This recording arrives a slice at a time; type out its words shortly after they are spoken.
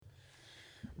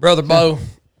Brother Bo,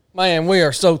 man, we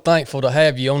are so thankful to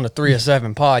have you on the 3 of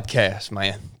 7 podcast,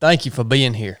 man. Thank you for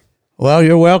being here. Well,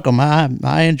 you're welcome.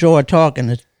 I enjoy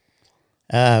talking.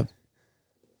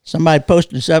 Somebody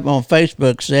posted something on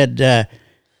Facebook, said,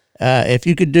 if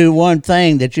you could do one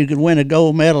thing that you could win a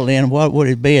gold medal in, what would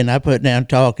it be? And I put down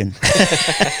talking.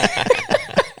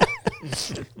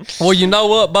 Well, you know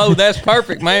what, Bo? That's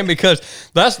perfect, man,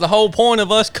 because that's the whole point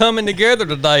of us coming together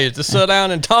today is to sit down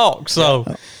and talk. So,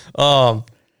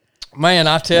 man,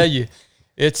 I tell you,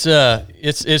 it's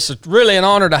really an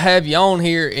honor to have you on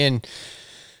here. And,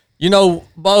 you know,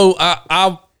 Bo,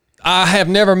 I have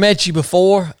never met you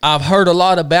before. I've heard a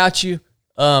lot about you,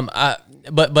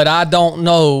 but I don't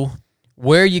know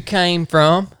where you came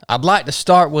from. I'd like to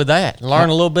start with that and learn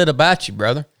a little bit about you,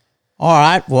 brother. All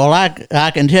right. Well,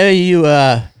 I can tell you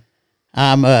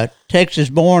I'm Texas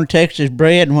born, Texas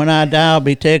bred, and when I die, I'll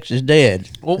be Texas dead.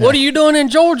 Well, what are you doing in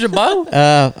Georgia, Bo?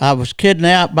 I was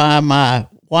kidnapped by my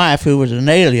wife, who was an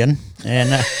alien,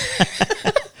 and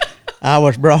I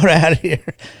was brought out here.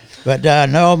 But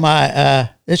no,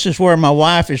 this is where my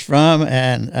wife is from,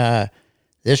 and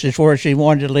this is where she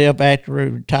wanted to live after we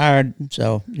retired.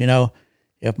 So, you know,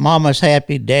 if mama's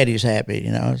happy, daddy's happy,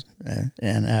 you know.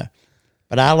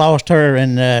 But I lost her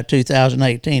in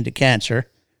 2018 to cancer.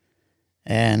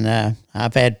 And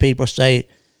I've had people say,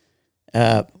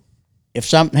 if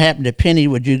something happened to Penny,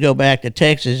 would you go back to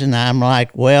Texas? And I'm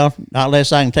like, well, not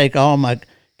unless I can take all my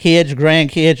kids,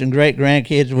 grandkids, and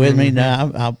great-grandkids with me.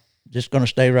 No, I'm just going to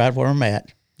stay right where I'm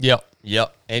at. Yep.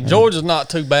 And Georgia's not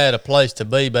too bad a place to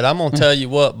be, but I'm going to tell you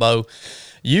what, Bo,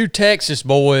 you Texas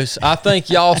boys, I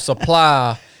think y'all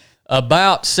supply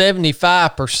about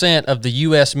 75% of the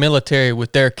U.S. military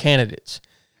with their candidates.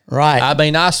 Right. I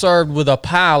mean, I served with a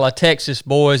pile of Texas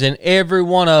boys, and every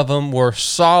one of them were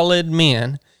solid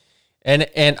men. And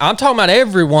I'm talking about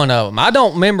every one of them. I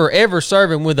don't remember ever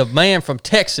serving with a man from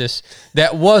Texas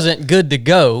that wasn't good to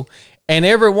go. And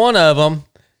every one of them,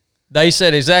 they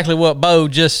said exactly what Bo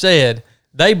just said.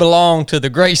 They belong to the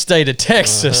great state of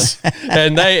Texas,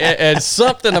 and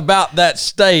something about that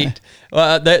state.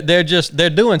 They're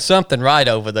doing something right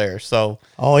over there. So.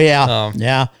 Oh yeah,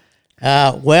 yeah.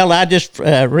 Well, I just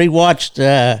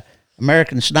rewatched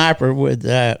American Sniper with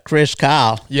Chris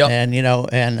Kyle. Yep. And you know,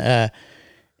 and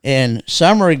in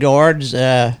some regards,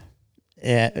 you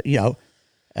know,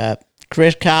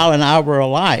 Chris Kyle and I were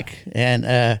alike, and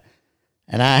I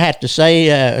have to say,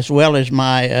 as well as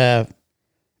my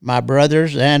my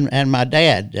brothers and my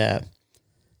dad.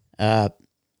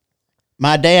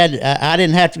 My dad, I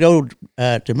didn't have to go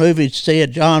to movies to see a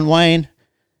John Wayne.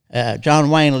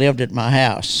 John Wayne lived at my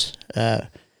house.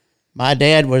 My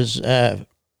dad was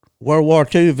World War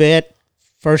II vet,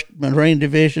 1st Marine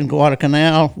Division,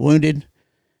 Guadalcanal, wounded,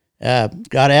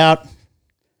 got out,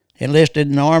 enlisted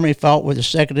in the Army, fought with the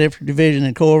 2nd Infantry Division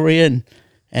in Korea,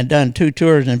 and done 2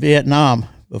 tours in Vietnam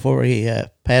before he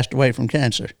passed away from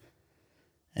cancer.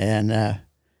 And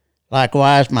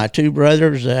likewise, my 2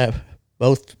 brothers,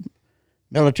 both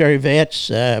military vets.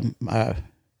 My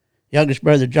youngest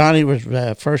brother, Johnny, was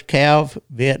 1st Cav,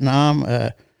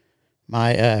 Vietnam.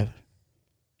 My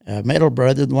middle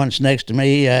brother, the one that's next to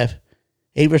me,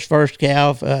 he was 1st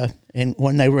Cav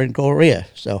when they were in Korea.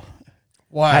 So,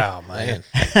 wow, man,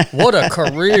 what a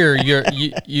career!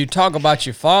 You talk about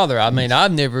your father. I mean,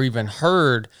 I've never even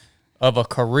heard of a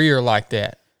career like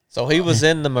that. So he was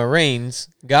in the Marines,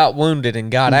 got wounded,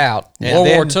 and got out. World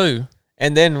War II.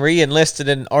 And then enlisted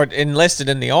in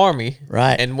the Army,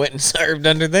 right? And went and served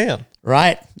under them,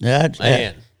 right?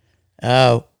 Man,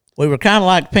 we were kind of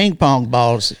like ping pong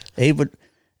balls. He went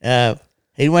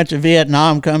to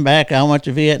Vietnam, come back. I went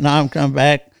to Vietnam, come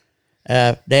back.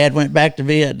 Dad went back to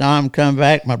Vietnam, come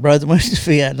back. My brother went to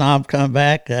Vietnam, come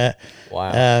back.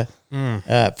 Wow.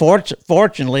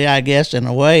 Fortunately, I guess in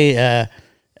a way,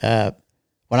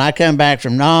 when I come back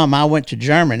from Nam, I went to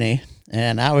Germany.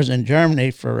 And I was in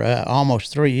Germany for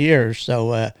almost 3 years.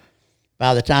 So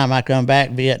by the time I come back,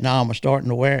 Vietnam was starting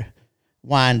to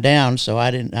wind down. So I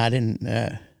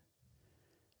didn't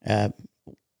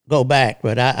go back,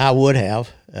 but I would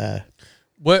have.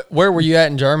 Where were you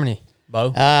at in Germany,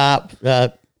 Bo?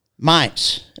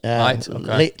 Mainz. Mainz,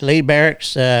 okay. Lee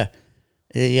Barracks. The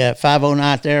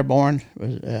 509th Airborne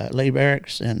was Lee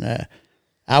Barracks, and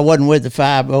I wasn't with the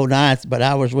 509th, but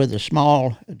I was with a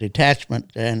small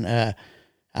detachment, and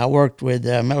I worked with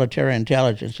military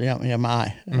intelligence,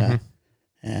 MI,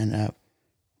 and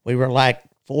we were like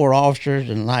 4 officers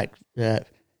and like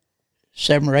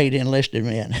 7 or 8 enlisted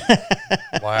men.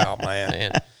 Wow,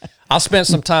 man. I spent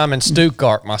some time in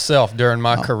Stuttgart myself during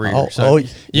my career.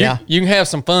 Yeah. You can have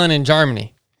some fun in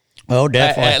Germany. Oh,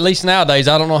 definitely. At least nowadays,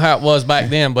 I don't know how it was back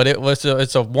then, but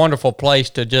it's a wonderful place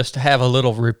to just have a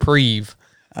little reprieve.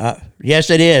 Yes,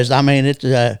 it is. I mean, it's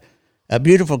a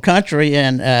beautiful country,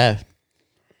 and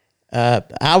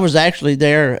I was actually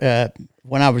there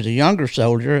when I was a younger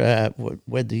soldier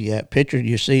with the picture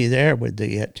you see there with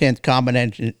the 10th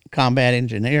Combat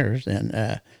Engineers,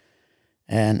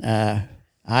 and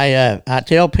I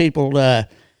tell people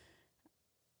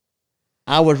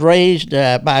I was raised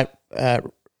by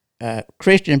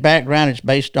Christian background. It's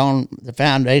based on the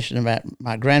foundation that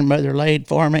my grandmother laid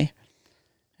for me.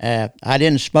 I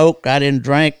didn't smoke. I didn't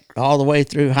drink all the way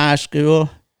through high school.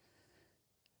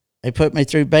 They put me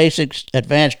through basics,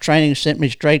 advanced training, sent me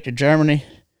straight to Germany,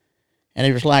 and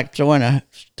it was like throwing a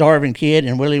starving kid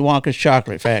in Willy Wonka's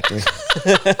chocolate factory.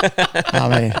 I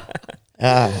mean,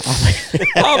 I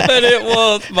bet it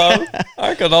was, Bo.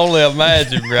 I could only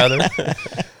imagine, brother.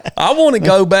 I want to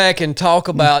go back and talk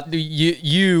about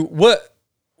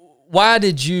why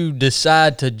did you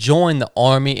decide to join the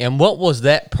Army, and what was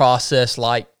that process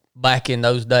like back in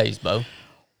those days, Bo?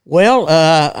 Well,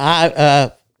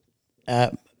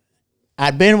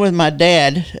 I'd been with my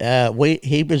dad.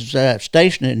 He was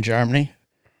stationed in Germany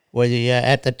with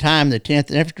at the time the 10th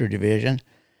Infantry Division,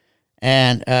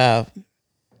 and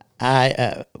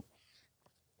I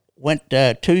went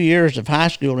 2 years of high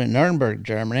school in Nuremberg,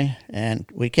 Germany, and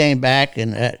we came back,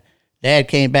 and Dad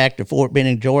came back to Fort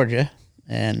Benning, Georgia,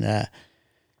 and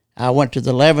I went to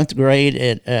the 11th grade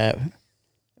at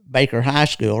Baker High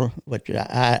School, which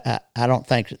I don't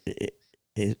think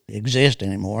it exists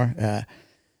anymore.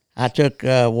 I took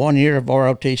 1 year of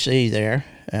ROTC there,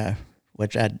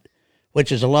 which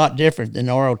is a lot different than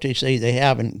the ROTC they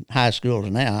have in high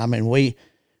schools now. I mean,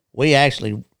 we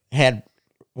actually had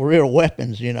real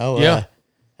weapons, you know. Yeah.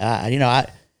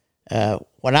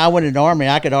 When I went in the Army,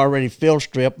 I could already field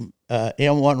strip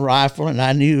M1 rifle, and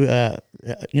I knew,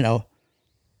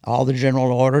 all the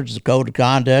general orders, the code of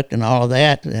conduct, and all of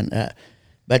that. And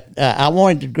but I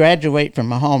wanted to graduate from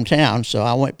my hometown, so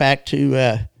I went back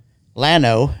to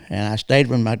Llano, and I stayed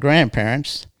with my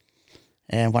grandparents.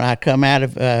 And when I come out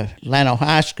of Llano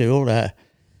High School,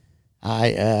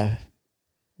 I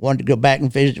wanted to go back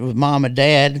and visit with Mom and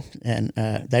Dad, and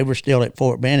they were still at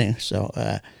Fort Benning. So,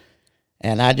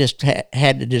 and I just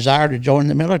had the desire to join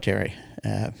the military.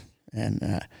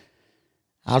 And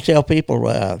I'll tell people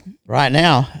right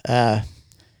now,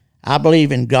 I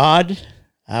believe in God,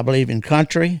 I believe in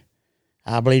country,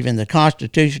 I believe in the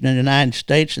Constitution of the United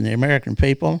States and the American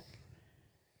people,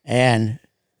 and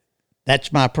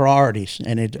that's my priorities,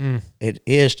 and it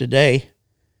is today.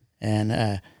 And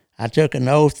I took an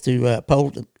oath to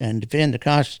uphold and defend the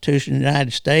Constitution of the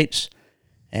United States,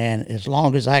 and as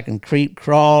long as I can creep,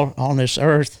 crawl on this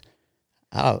earth,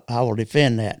 I will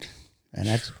defend that, and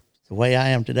that's the way I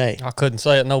am today. I couldn't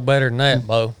say it no better than that,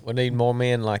 Bo. We need more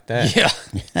men like that. Yeah.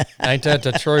 Ain't that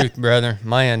the truth, brother?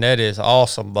 Man, that is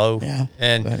awesome, Bo. Yeah.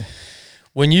 And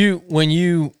when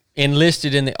you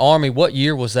enlisted in the Army, what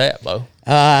year was that, Bo?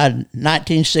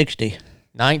 1960.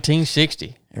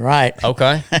 1960. Right.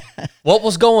 Okay. What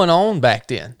was going on back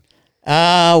then?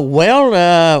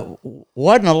 Well,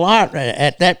 wasn't a lot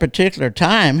at that particular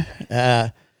time,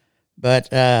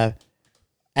 but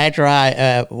after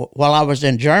while I was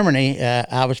in Germany,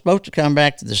 I was supposed to come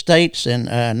back to the States in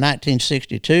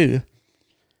 1962,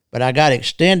 but I got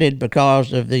extended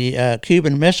because of the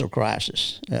Cuban Missile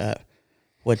Crisis,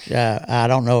 which I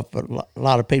don't know if a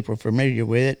lot of people are familiar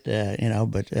with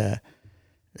it, but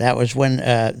that was when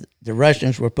the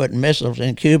Russians were putting missiles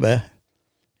in Cuba,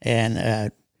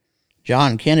 and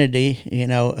John Kennedy,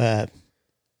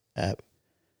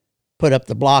 put up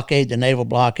the blockade, the naval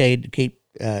blockade, to keep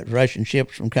Russian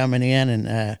ships from coming in,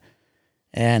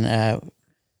 and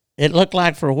it looked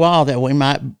like for a while that we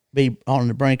might be on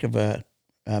the brink of a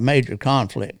major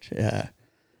conflict,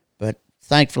 but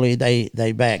thankfully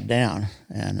they backed down,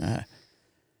 and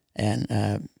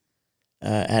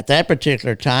at that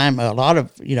particular time, a lot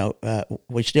of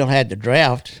we still had the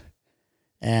draft,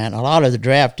 and a lot of the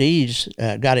draftees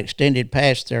got extended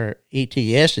past their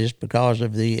ETSs because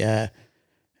of the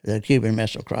Cuban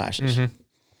Missile Crisis. Mm-hmm.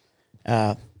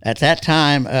 At that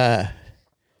time,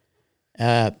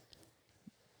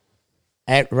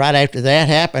 right after that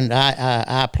happened,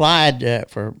 I applied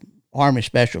for Army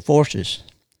Special Forces,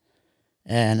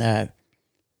 and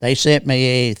they sent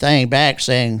me a thing back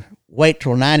saying, wait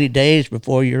till 90 days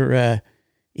before your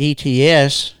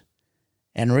ETS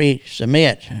and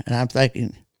resubmit. And I'm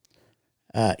thinking,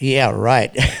 yeah,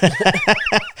 right.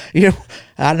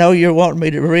 I know you're wanting me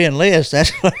to re-enlist.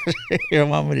 That's what you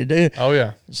want me to do. Oh,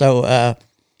 yeah. So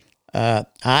I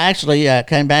actually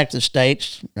came back to the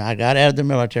States. I got out of the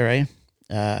military.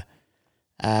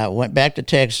 I went back to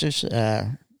Texas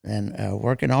and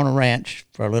working on a ranch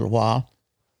for a little while.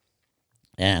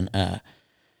 And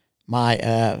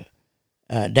my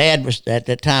dad was at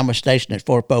that time was stationed at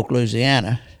Fort Polk,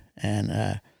 Louisiana,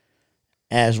 and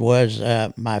as was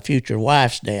my future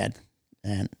wife's dad.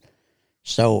 And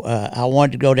so I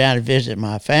wanted to go down and visit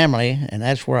my family, and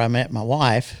that's where I met my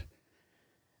wife.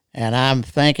 And I'm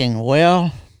thinking,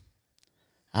 well,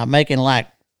 I'm making like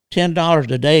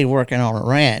 $10 a day working on a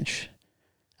ranch.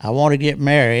 I want to get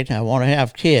married. I want to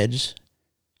have kids.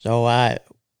 So I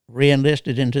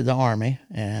re-enlisted into the Army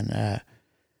and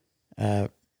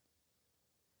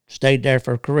stayed there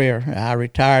for a career. I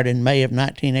retired in May of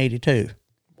 1982.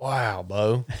 Wow,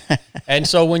 Bo. And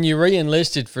so when you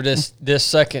re-enlisted for this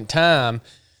second time,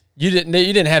 you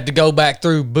didn't have to go back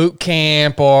through boot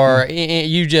camp, or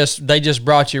they just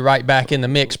brought you right back in the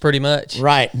mix, pretty much.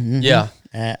 Right. Mm-hmm.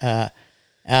 Yeah.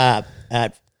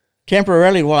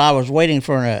 Temporarily, while I was waiting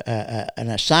for an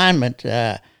assignment,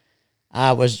 I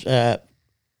was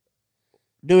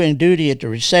doing duty at the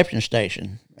reception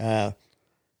station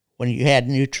when you had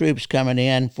new troops coming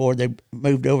in before they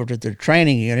moved over to the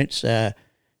training units,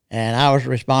 and I was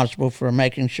responsible for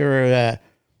making sure that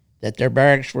their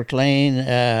barracks were clean.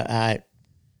 I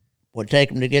would take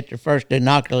them to get their first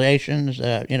inoculations,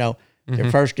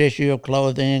 their first issue of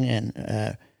clothing,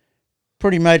 and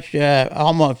pretty much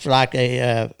almost like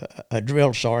a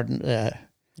drill sergeant.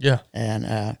 Yeah.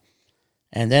 And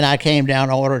then I came down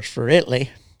orders for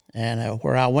Italy, and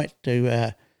where I went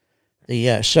to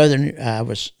the southern. I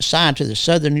was assigned to the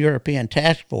Southern European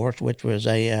Task Force, which was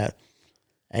a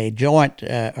joint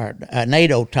or a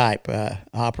NATO type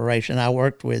operation. I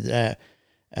worked with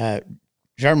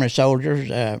German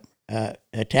soldiers,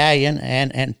 Italian,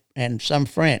 and some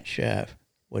French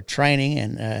with training,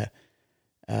 and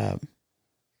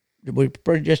we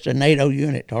were just a NATO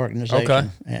unit organization. Okay.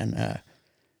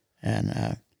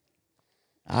 And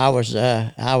I was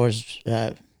supposed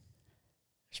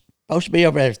to be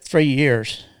over there 3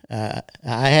 years. I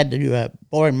had to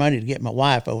borrow money to get my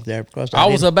wife over there because I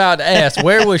was about to ask,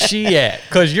 where was she at?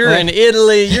 Because you're in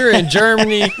Italy, you're in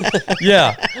Germany.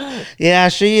 Yeah. Yeah,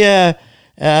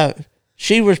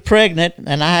 she was pregnant,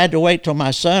 and I had to wait till my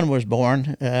son was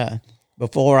born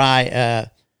before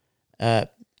I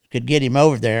could get him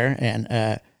over there. And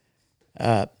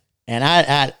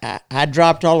I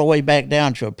dropped all the way back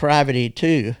down to a private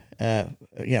E2,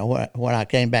 when I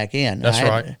came back in. That's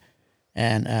right.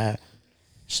 And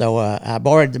so I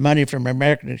borrowed the money from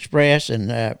American Express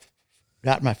and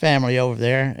got my family over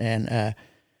there. And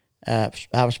I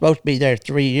was supposed to be there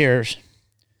 3 years.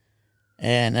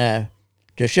 And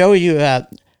to show you,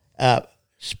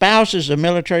 spouses of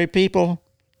military people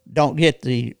don't get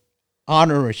the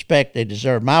honor and respect they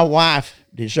deserve. My wife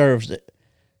deserves it.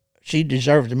 She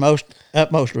deserves the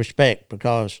utmost respect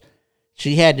because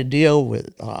she had to deal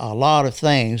with a lot of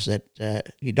things that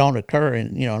you don't occur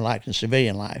in, like in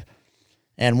civilian life.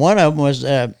 And one of them was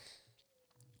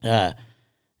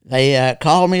they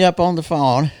called me up on the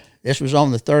phone. This was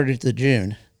on the 30th of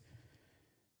June.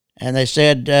 And they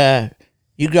said,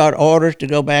 you got orders to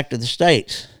go back to the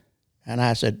States. And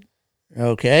I said,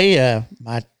 okay,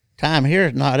 my time here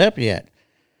is not up yet.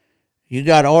 You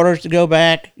got orders to go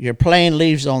back. Your plane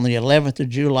leaves on the 11th of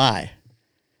July.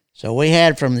 So we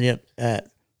had from the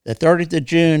 30th of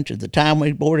June to the time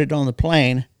we boarded on the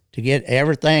plane to get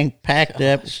everything packed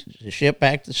up to ship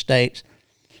back to the States.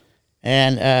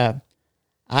 And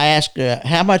I asked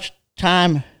how much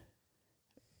time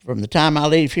from the time I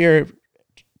leave here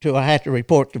till I have to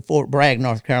report to Fort Bragg,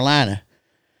 North Carolina.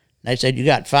 They said, you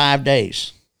got 5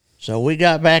 days. So we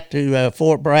got back to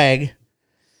Fort Bragg.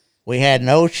 We had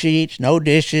no sheets, no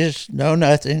dishes, no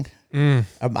nothing.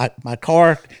 My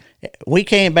car, we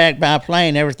came back by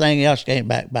plane. Everything else came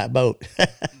back by boat.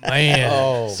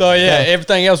 Man. So,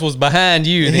 everything else was behind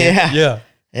you then. Yeah.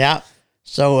 Yeah.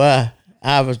 So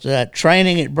I was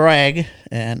training at Bragg,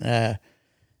 and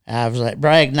I was at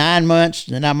Bragg 9 months,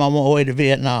 and I'm on my way to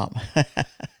Vietnam.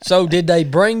 So did they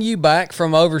bring you back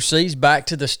from overseas back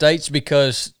to the States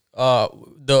because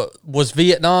was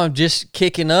Vietnam just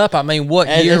kicking up? I mean, what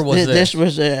year was this? This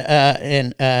was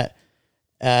in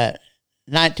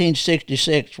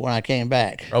 1966 when I came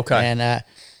back. Okay.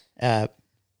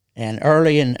 And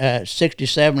early in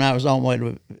 67, I was on my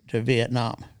way to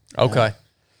Vietnam. Okay.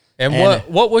 And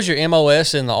what was your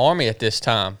MOS in the Army at this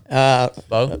time,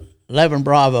 Bo? 11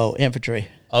 Bravo Infantry.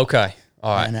 Okay.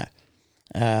 All right.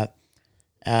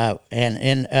 And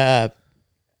in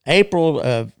April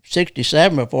of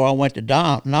 67, before I went to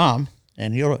Nam,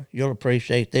 and you'll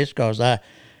appreciate this because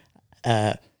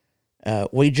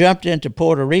we jumped into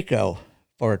Puerto Rico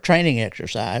for a training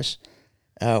exercise.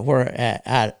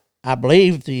 where I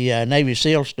believe the Navy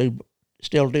SEALs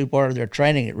still do part of their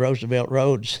training at Roosevelt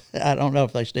Roads. I don't know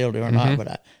if they still do or not,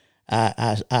 but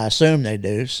I assume they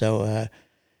do. So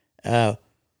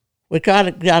we kind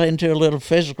of got into a little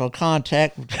physical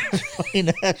contact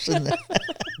between us. And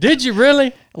Did you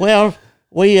really? well,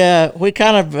 we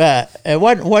kind of it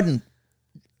wasn't.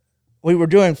 We were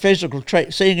doing physical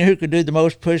seeing who could do the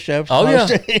most push-ups. Oh, yeah.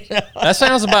 You know? That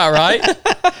sounds about right.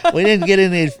 We didn't get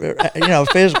any,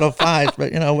 physical fights,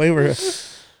 but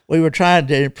we were trying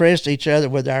to impress each other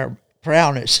with our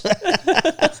prowess.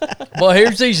 Well,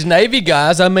 here's these Navy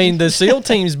guys. I mean, the SEAL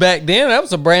teams back then, that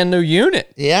was a brand new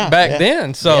unit. Yeah, Back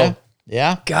then. So,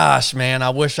 yeah. gosh, man, I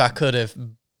wish I could have.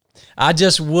 I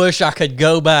just wish I could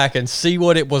go back and see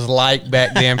what it was like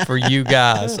back then for you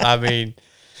guys. I mean,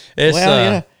 it's.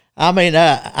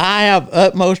 I have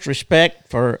utmost respect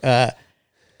for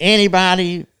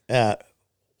anybody,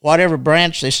 whatever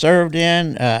branch they served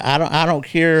in. I don't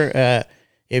care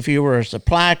if you were a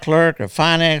supply clerk, a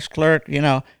finance clerk.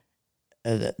 The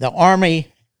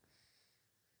Army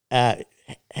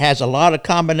has a lot of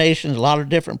combinations, a lot of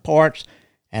different parts,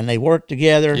 and they work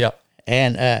together. Yep.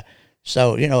 And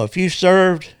so, if you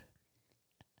served,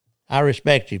 I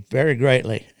respect you very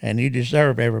greatly, and you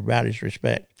deserve everybody's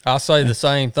respect. I'll say the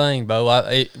same thing,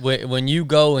 Bo. When you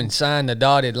go and sign the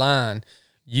dotted line,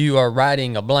 you are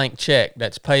writing a blank check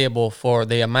that's payable for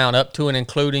the amount up to and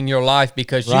including your life,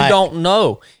 because you don't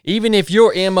know. Even if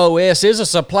your MOS is a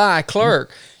supply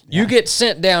clerk, you get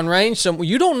sent downrange somewhere,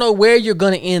 you don't know where you're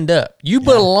going to end up. You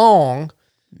belong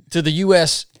to the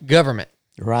U.S. government.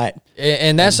 Right.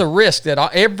 And that's a risk that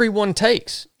everyone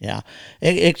takes. Yeah.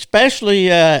 Especially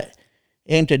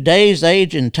in today's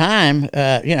age and time,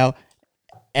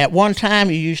 at one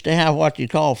time you used to have what you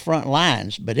call front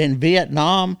lines, but in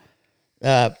Vietnam,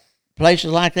 places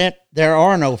like that, there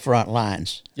are no front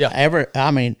lines. Yeah.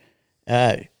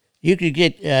 You could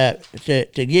get,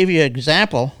 to give you an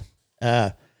example,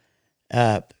 SOG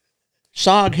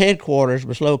headquarters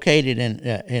was located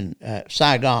in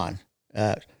Saigon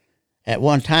at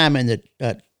one time in the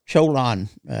Cholon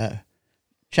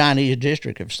Chinese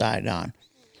district of Saigon.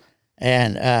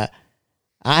 And I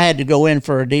had to go in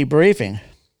for a debriefing.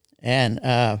 And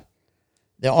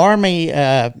the Army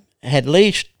had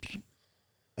leased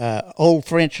old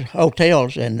French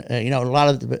hotels, and a lot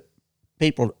of the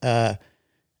people that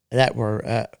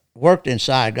were worked in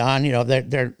Saigon,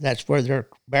 that's where their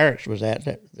barracks was at,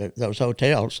 those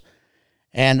hotels.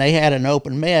 And they had an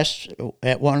open mess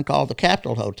at one called the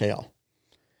Capitol Hotel.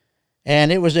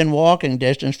 And it was in walking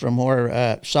distance from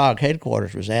where SOG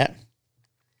headquarters was at.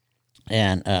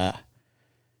 And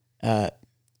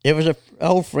it was an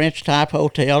old French type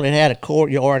hotel. It had a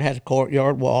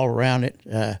courtyard wall around it.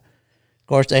 Of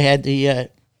course, they had the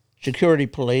security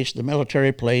police, the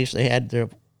military police. They had the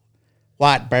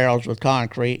white barrels with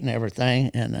concrete and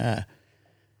everything. And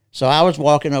so I was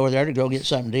walking over there to go get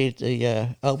something to eat at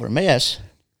the open mess.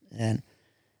 And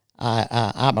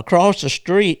I'm across the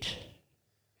street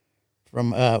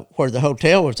from where the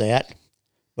hotel was at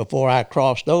before I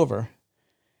crossed over.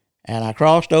 And I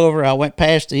crossed over, I went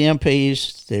past the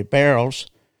MPs, the barrels.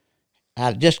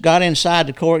 I just got inside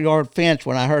the courtyard fence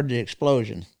when I heard the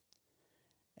explosion.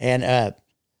 And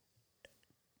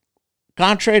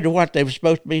contrary to what they were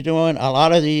supposed to be doing, a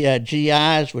lot of the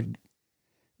GIs would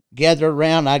gather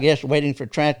around, I guess, waiting for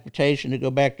transportation to go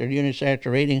back to their units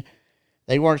after eating.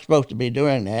 They weren't supposed to be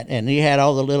doing that. And you had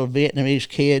all the little Vietnamese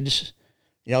kids,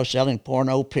 selling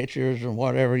porno pictures and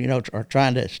whatever, or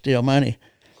trying to steal money.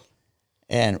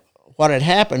 And what had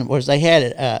happened was they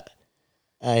had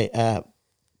a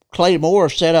claymore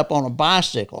set up on a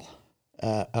bicycle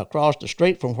across the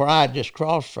street from where I had just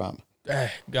crossed from.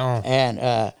 Gone.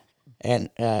 And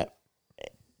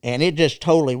it just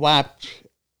totally wiped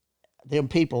them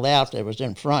people out that was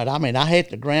in front. I mean, I hit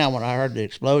the ground when I heard the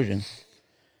explosion.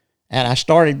 And I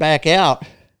started back out,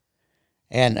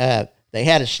 and they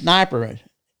had a sniper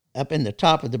up in the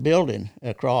top of the building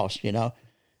across,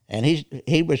 and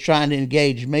he was trying to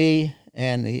engage me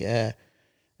and the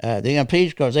MPs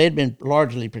because they had been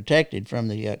largely protected from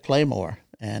the claymore.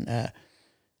 And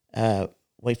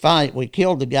we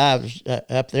killed the guys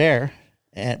up there,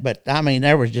 but I mean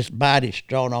there was just bodies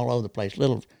strewn all over the place.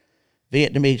 Little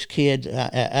Vietnamese kids.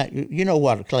 You know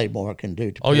what a claymore can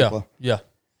do to people. Yeah.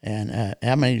 And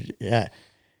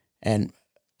and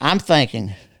I'm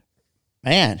thinking,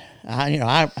 man,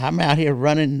 I'm out here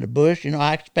running in the bush.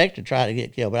 I expect to try to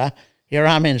get killed, but here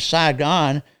I'm in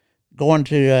Saigon, going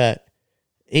to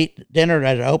eat dinner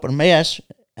at an open mess,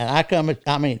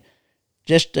 and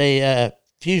just a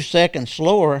few seconds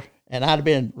slower, and I'd have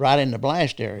been right in the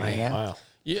blast area. Man, wow.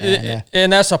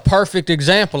 And that's a perfect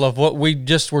example of what we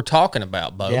just were talking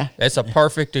about, Bo. Yeah. That's a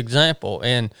perfect example.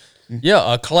 And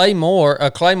yeah, a claymore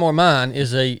mine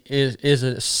is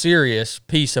a serious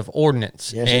piece of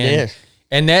ordnance. Yes, it is.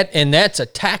 And that's a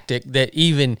tactic that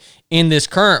even in this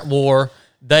current war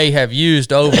they have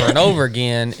used over and over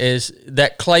again, is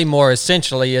that claymore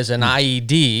essentially is an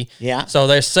IED. Yeah. So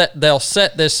they'll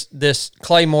set this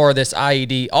claymore, this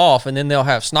IED off, and then they'll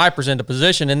have snipers into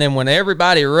position, and then when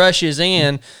everybody rushes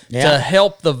in to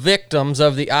help the victims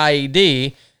of the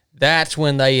IED, that's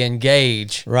when they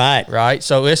engage. Right. Right.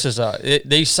 So this is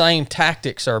these same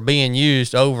tactics are being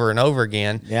used over and over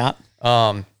again. Yeah.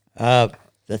 The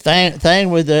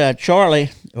thing with Charlie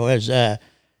was where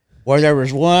there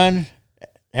was one,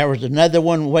 there was another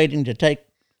one waiting to take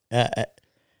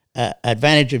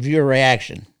advantage of your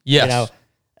reaction. Yes.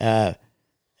 You know,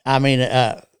 I mean,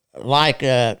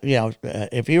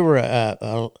 if you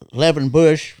were 11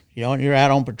 Bush, you know, and you're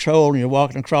out on patrol and you're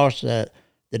walking across the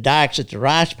dikes at the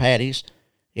rice paddies,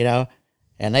 you know,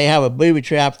 and they have a booby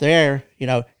trap there, you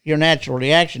know, your natural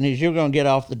reaction is you're going to get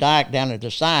off the dike down at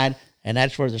the side, and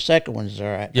that's where the second ones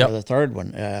are at, or the third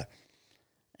one.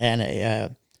 And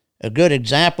a good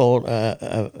example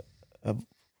of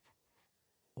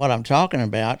what I'm talking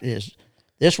about is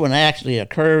this one actually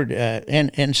occurred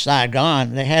in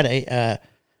Saigon. They had a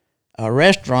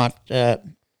restaurant that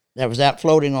was out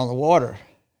floating on the water,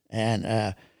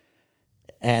 and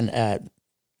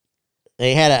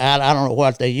they had I don't know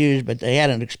what they used, but they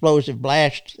had an explosive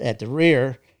blast at the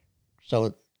rear.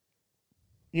 So,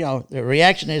 you know, the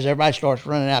reaction is everybody starts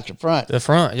running out the front. The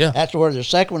front, yeah. That's where the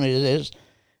second one is,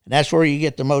 and that's where you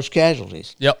get the most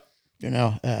casualties. Yep. You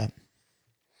know.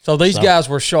 So these guys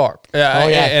were sharp.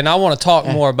 And I want to talk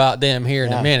more about them here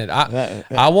in a minute.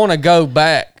 I want to go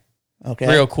back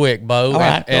real quick, Bo,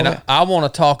 I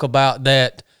want to talk about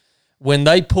that when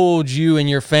they pulled you and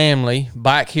your family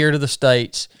back here to the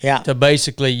States. To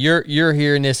basically you're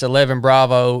here in this 11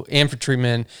 Bravo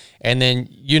infantryman, and then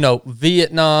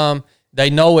Vietnam. They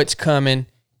know it's coming.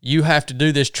 You have to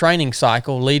do this training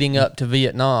cycle leading up to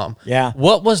Vietnam. Yeah.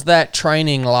 What was that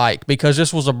training like? Because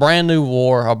this was a brand new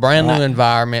war, a brand new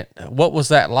environment. What was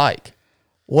that like?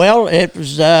 Well, it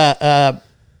was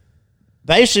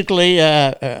basically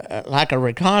like a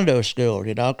recondo school,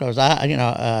 you know, because I'd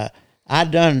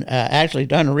actually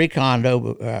done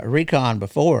recon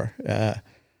before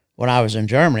when I was in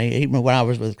Germany. Even when I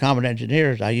was with Combat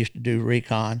Engineers, I used to do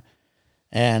recon,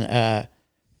 and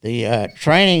the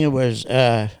training was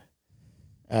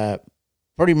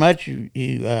pretty much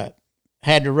you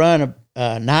had to run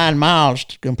 9 miles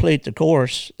to complete the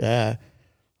course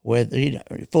with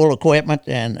full equipment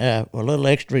and a little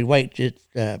extra weight just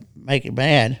make it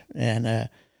bad, and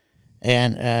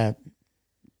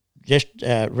just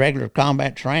regular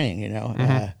combat training, you know.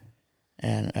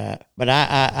 But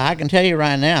I can tell you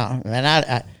right now,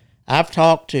 and I've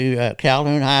talked to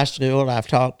Calhoun High School, I've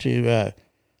talked to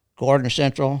Gordon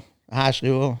Central High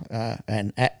School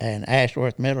and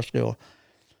Ashworth Middle School.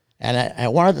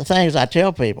 And one of the things I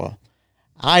tell people,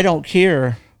 I don't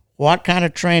care what kind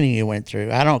of training you went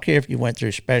through. I don't care if you went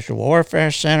through Special Warfare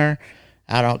Center.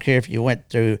 I don't care if you went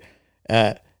through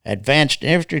advanced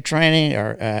infantry training,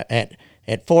 or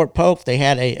at Fort Polk they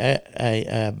had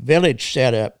a village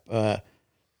set up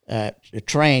to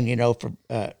train, you know, for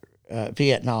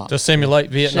Vietnam. To simulate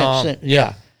Vietnam.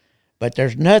 Yeah. But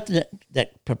there's nothing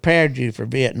that prepared you for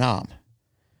Vietnam.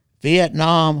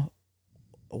 Vietnam,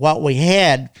 what we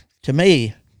had, to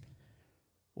me,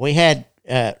 we had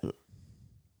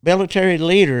military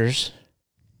leaders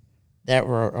that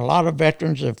were a lot of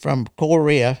veterans from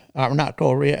Korea, or not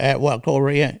Korea,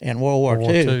 Korea in World War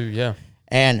II. Yeah.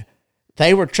 And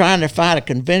they were trying to fight a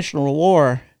conventional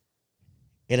war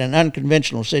in an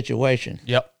unconventional situation.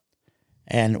 Yep.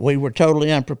 And we were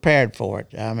totally unprepared for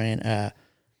it. I mean,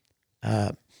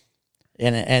 and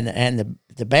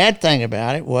the bad thing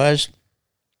about it was,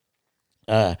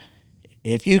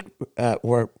 if you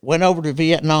went over to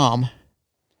Vietnam,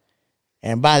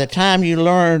 and by the time you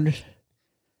learned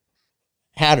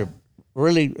how to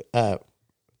really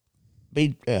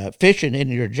be efficient in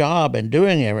your job and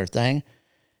doing everything,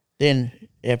 then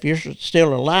if you're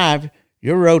still alive,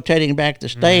 you're rotating back to the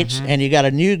States, and you got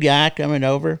a new guy coming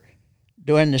over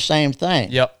doing the same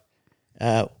thing. Yep.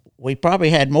 We probably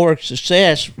had more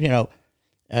success, you know,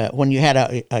 when you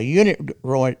had a unit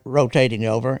rotating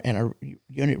over and a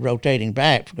unit rotating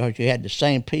back, because you had the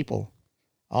same people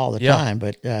all the time.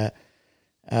 But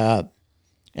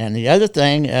and the other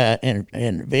thing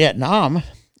in Vietnam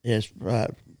is,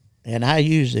 and I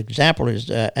use the example is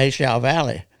A Shau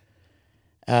Valley.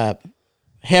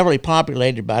 heavily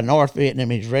populated by North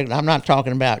Vietnamese regulars. I'm not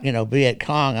talking about, Viet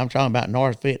Cong. I'm talking about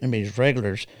North Vietnamese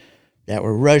regulars that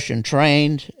were Russian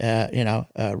trained,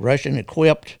 Russian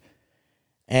equipped.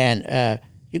 And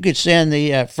you could send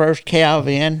the first cav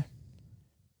in,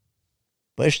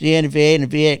 push the NVA and the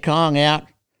Viet Cong out.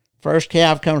 First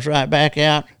cav comes right back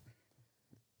out.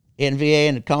 NVA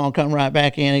and the Cong come right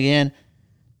back in again.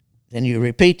 Then you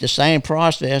repeat the same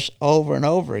process over and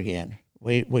over again.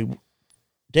 We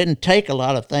didn't take a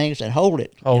lot of things and hold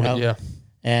it. Yeah.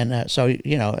 And so,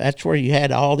 that's where you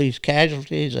had all these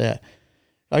casualties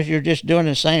because you're just doing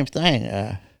the same thing.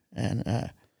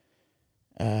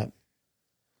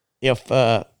 If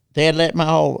they had let my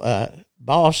old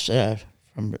boss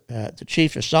from the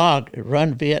chief of SOG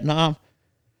run Vietnam,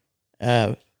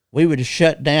 we would have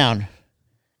shut down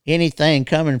anything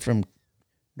coming from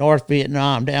North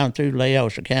Vietnam down through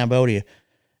Laos or Cambodia.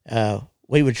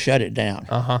 We would shut it down.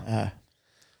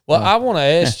 Well, I want to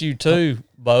ask you too,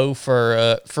 Bo,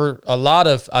 for a lot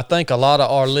of, I think a lot of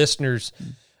our listeners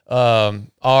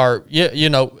are,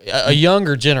 a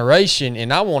younger generation,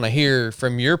 and I want to hear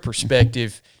from your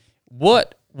perspective,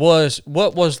 what was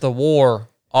the war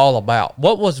all about?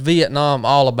 What was Vietnam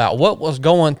all about? What was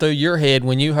going through your head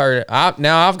when you heard it?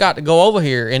 Now I've got to go over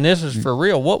here, and this is for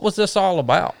real. What was this all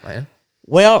about, man?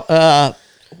 Well,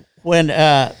 when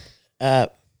my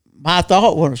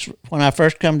thought was when I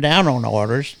first come down on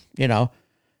orders, this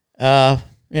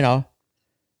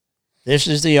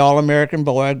is the all-American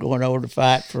boy going over to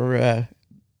fight for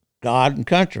God and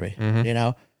country,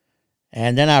 and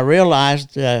then I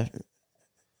realized that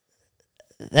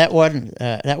wasn't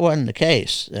the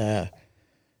case,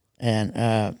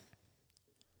 and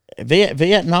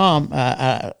Vietnam.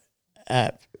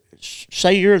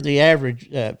 Say you're the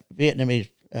average Vietnamese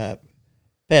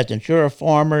peasant. You're a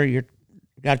farmer. You're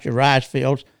got your rice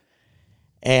fields,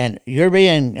 and you're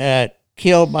being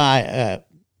killed by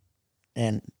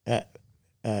and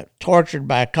tortured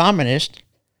by communists,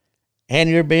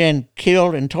 and you're being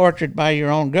killed and tortured by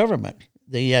your own government.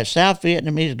 The South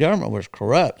Vietnamese government was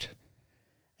corrupt,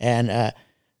 and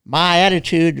my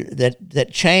attitude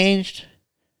that changed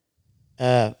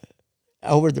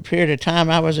over the period of time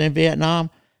I was in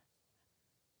Vietnam.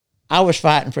 I was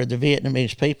fighting for the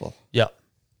Vietnamese people. Yep.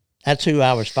 That's who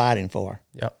I was fighting for.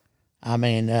 Yep. I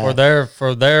mean, for their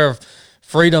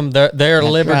freedom, their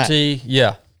liberty. Right.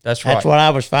 Yeah, that's right. That's what I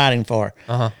was fighting for.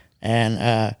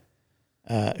 And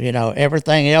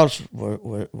everything else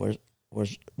was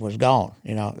gone.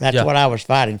 That's what I was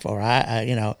fighting for.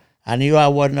 I knew I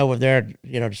wasn't over there,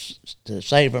 to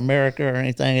save America or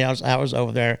anything else. I was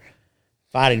over there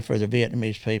fighting for the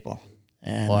Vietnamese people.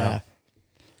 And wow.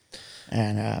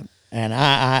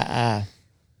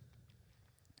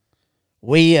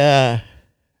 We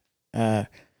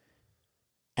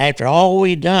after all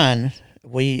we done,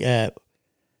 we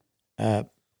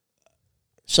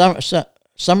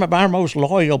some of our most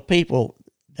loyal people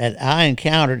that I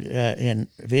encountered in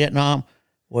Vietnam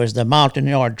was the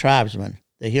Montagnard tribesmen,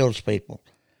 the Hills people.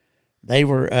 They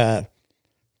were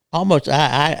almost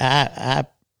I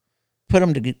put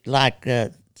them to like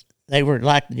they were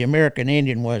like the American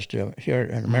Indian was to here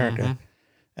in America.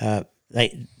 The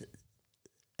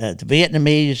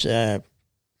Vietnamese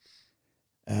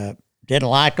didn't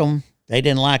like them. They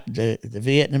didn't like the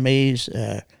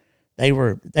Vietnamese. They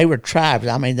were tribes.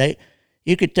 I mean,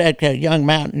 you could take a young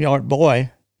Montagnard boy,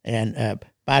 and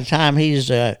by the time he's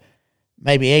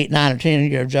maybe 8, 9, or 10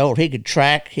 years old, he could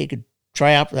track, he could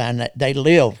trap, and they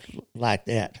lived like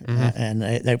that. And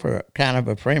they were kind of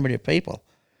a primitive people,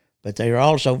 but they were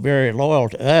also very loyal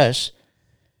to us.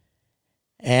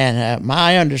 And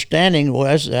my understanding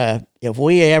was if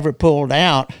we ever pulled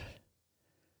out,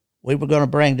 we were going to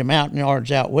bring the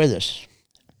Montagnards out with us.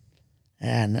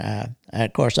 And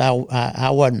of course, I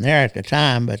wasn't there at the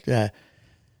time, but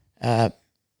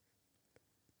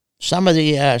some of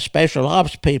the special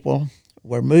ops people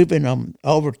were moving them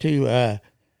over to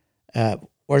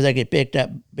where they could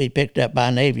be picked up by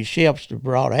Navy ships to be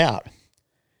brought out.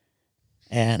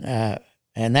 And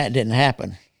that didn't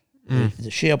happen. The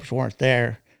ships weren't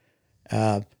there.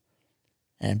 And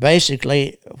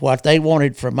basically what they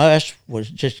wanted from us was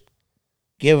just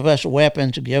give us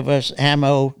weapons, give us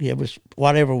ammo, give us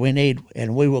whatever we need,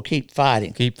 and we will keep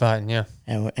fighting. Keep fighting, yeah.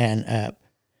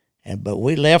 But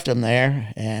we left them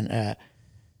there, and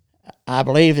I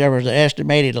believe there was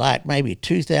estimated like maybe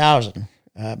 2,000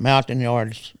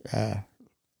 Montagnards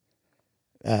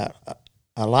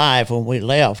alive when we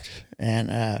left,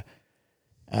 and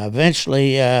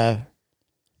eventually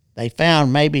they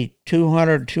found maybe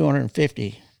 200,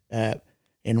 250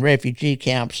 in refugee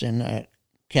camps in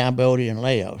Cambodia and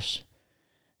Laos.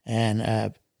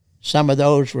 And some of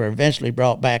those were eventually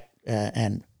brought back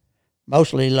and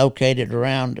mostly located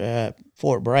around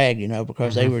Fort Bragg,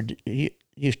 because they were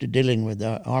used to dealing with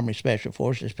the Army Special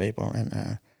Forces people,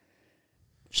 and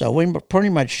so we pretty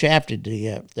much shafted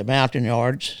the mountain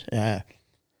yards.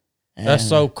 That's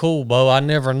so cool, Bo. I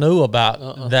never knew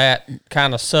about that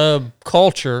kind of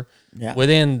subculture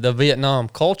within the Vietnam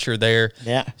culture there.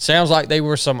 Yeah. Sounds like they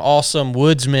were some awesome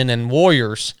woodsmen and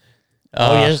warriors.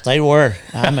 Oh, yes, they were.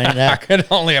 I mean, I could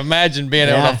only imagine being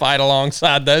able to fight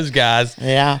alongside those guys.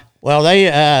 Yeah. Well, they,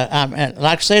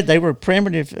 like I said, they were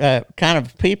primitive kind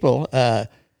of people, but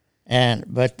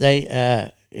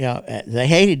they, they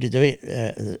hated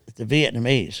the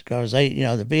Vietnamese because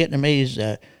the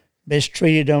Vietnamese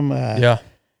mistreated them.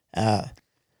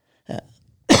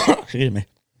 Excuse me.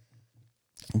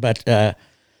 But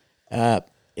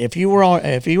if you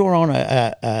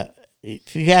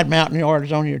had mountain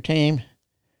yards on your team,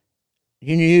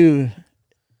 you knew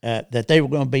that they were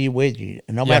going to be with you.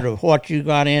 No matter what you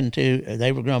got into,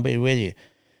 they were going to be with you.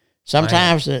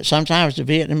 Sometimes the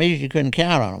Vietnamese, you couldn't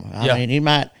count on them. I mean, you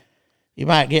might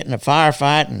get in a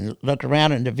firefight and look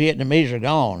around and the Vietnamese are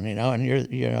gone, and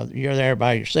you're there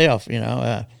by yourself,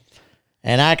 and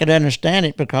I could understand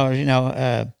it because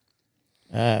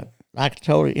like I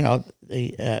told you,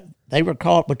 they were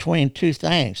caught between two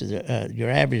things.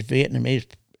 Your average Vietnamese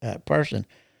person,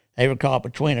 they were caught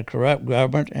between a corrupt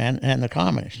government and the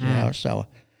communists. So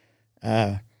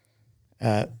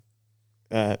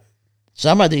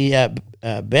some of the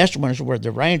best ones were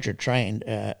the Ranger trained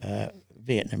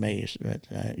Vietnamese, but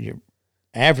your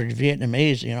average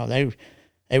Vietnamese,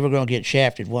 they were going to get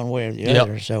shafted one way or the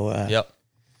other. So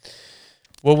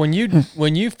well, when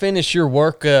you finish your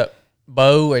work up,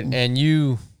 Bo, and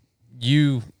you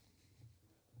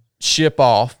ship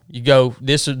off, you go,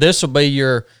 this will be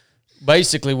your,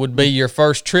 basically would be your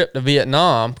first trip to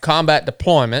Vietnam, combat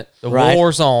deployment, the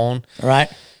war's on. Right.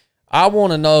 I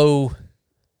want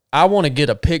to get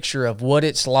a picture of what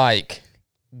it's like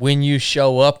when you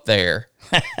show up there.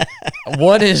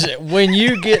 What is it when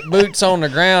you get boots on the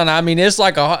ground? I mean, it's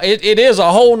like it is a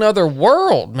whole nother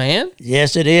world, man.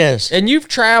 Yes, it is. And you've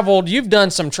done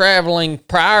some traveling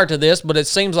prior to this, but it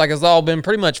seems like it's all been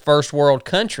pretty much first world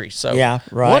country. So yeah,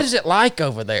 right. What is it like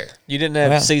over there? You didn't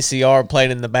have CCR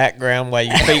playing in the background while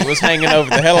your feet was hanging over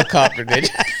the helicopter, did you?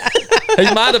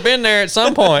 He might have been there at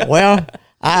some point. Well,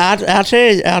 I'll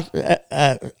tell you,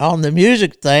 on the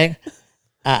music thing,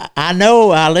 I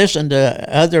know I listened to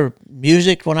other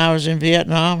music when I was in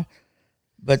Vietnam,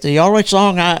 but the only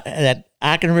song that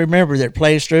I can remember that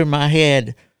plays through my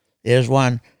head is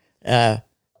one, 1,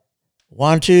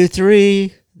 2,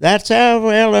 3. That's how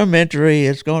elementary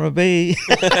it's going to be.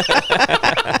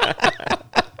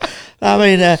 I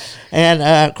mean,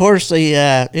 of course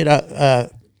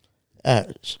the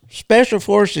Special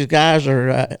Forces guys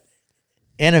are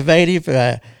innovative,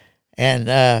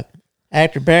 and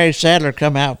after Barry Sadler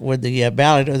come out with the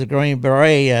Ballad of the Green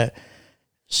Beret,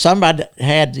 somebody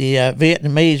had the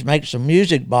Vietnamese make some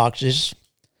music boxes,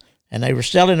 and they were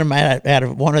selling them out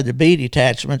of one of the B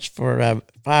detachments for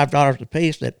 $5 a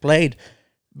piece that played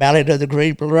Ballad of the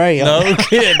Green Beret. No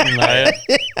kidding, man.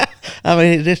 I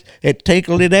mean, it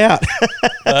tinkled it out.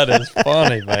 That is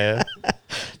funny, man.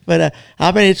 But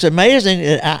I mean, it's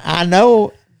amazing. I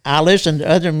know I listened to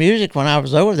other music when I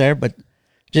was over there, but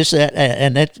just that,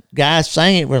 and that guy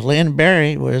sang it was Lynn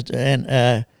Barry,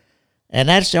 and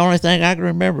that's the only thing I can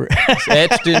remember. It's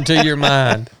etched into your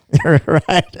mind.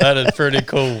 Right. That is pretty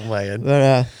cool, man.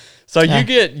 But so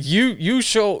you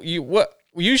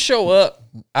show up.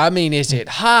 I mean, is it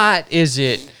hot? Is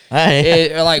it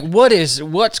like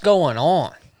what's going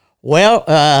on?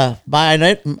 Well, my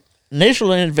initial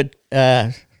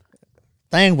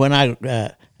thing when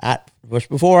I was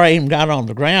before I even got on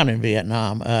the ground in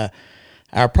Vietnam.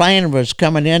 Our plane was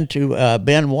coming into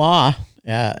Bien Hoa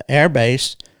Air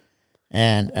Base,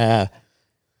 and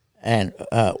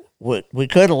we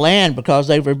couldn't land because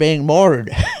they were being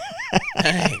mortared.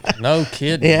 Dang, no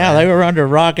kidding. Yeah, man. they were under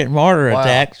rocket mortar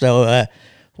attack, so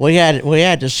we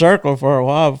had to circle for a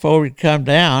while before we could come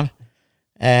down,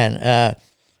 and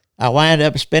I wound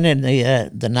up spending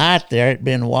the night there at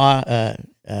Bien Hoa,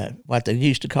 what they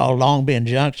used to call Long Binh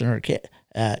Junction or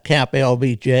Camp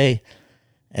LBJ.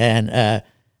 And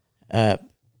they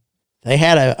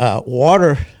had a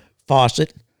water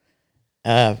faucet,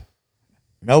 no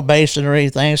basin or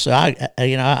anything. So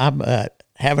I'm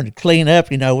having to clean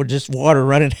up, with just water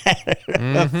running out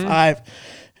of the pipe.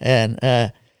 And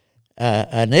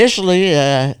initially,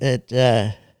 it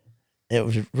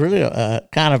was really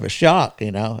kind of a shock,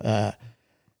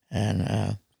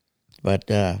 but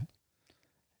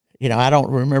I don't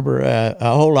remember a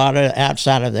whole lot of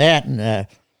outside of that. And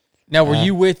Now, were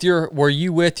you with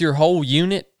your whole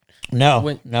unit? no,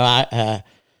 When- no,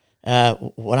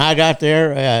 when I got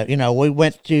there, we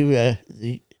went to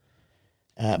the.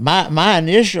 My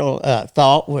initial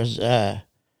thought was I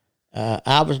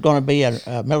was going to be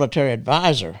a military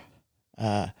advisor,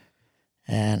 and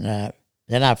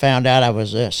then I found out I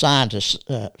was assigned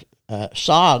to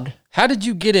SOG. How did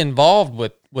you get involved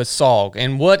with SOG,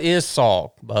 and what is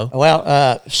SOG, Bo?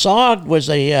 Well, SOG was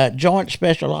a Joint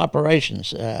Special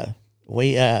Operations.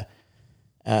 We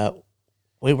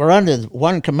were under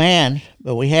one command,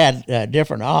 but we had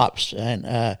different ops,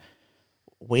 and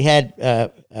we had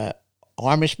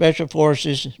Army Special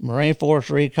Forces, Marine Force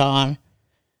Recon,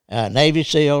 Navy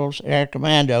SEALs, Air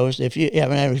Commandos. If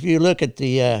you look at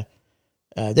the,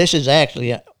 this is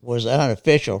actually was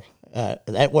unofficial.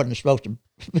 That wasn't supposed to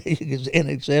be in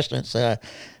existence at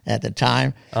the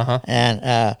time.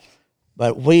 And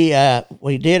but we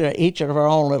did each of our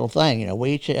own little thing.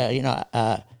 We each,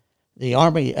 the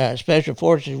Army Special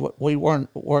Forces, we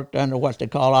worked under what they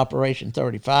call Operation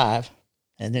 35.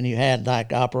 And then you had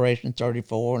like Operation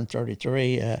 34 and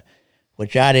 33,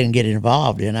 which I didn't get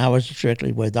involved in. I was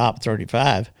strictly with Op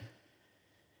 35.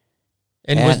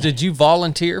 And did you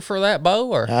volunteer for that, Bo?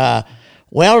 Or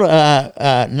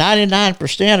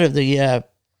 99% of the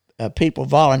people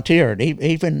volunteered,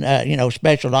 even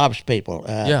special ops people.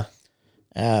 Yeah.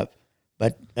 But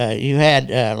you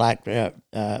had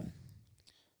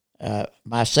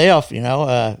myself.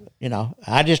 I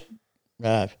just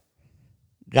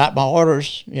got my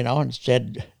orders, and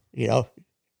said,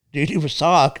 duty was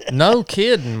SOG. No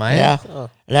kidding, man. Yeah.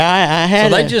 I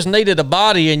had. So they just needed a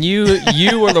body, and you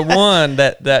were the one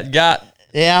that got.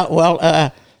 Yeah.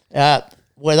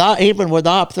 Well, even with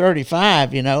Op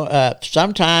 35,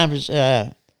 sometimes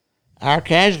our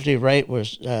casualty rate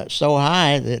was so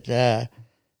high that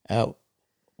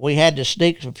we had to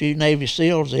sneak a few Navy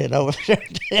SEALs in over there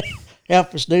to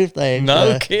help us do things.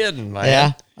 No kidding, man.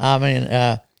 Yeah. I mean,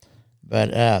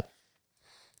 but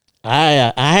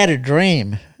I had a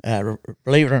dream,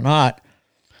 believe it or not,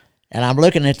 and I'm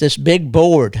looking at this big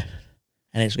board,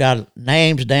 and it's got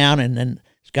names down, and then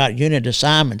it's got unit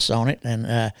assignments on it,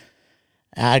 and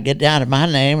I get down to my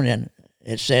name, and then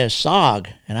it says SOG,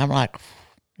 and I'm like,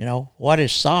 what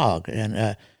is SOG?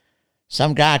 And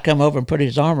some guy come over and put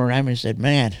his arm around me and said,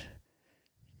 "Man,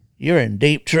 you're in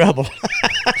deep trouble."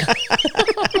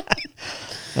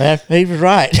 Well, he was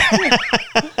right.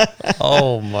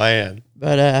 Oh man!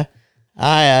 But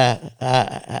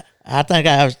I think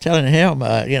I was telling him,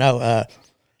 a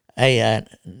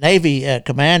Navy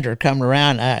commander coming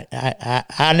around.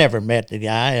 I never met the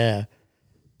guy,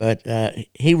 but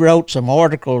he wrote some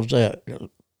articles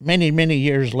many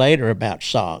years later about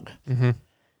SOG,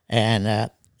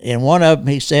 and in one of them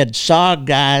he said SOG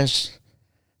guys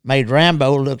made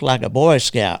Rambo look like a Boy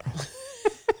Scout.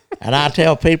 And I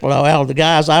tell people, well, the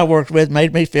guys I worked with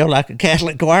made me feel like a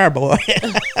Catholic choir boy.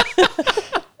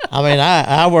 I mean,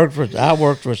 I worked with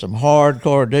some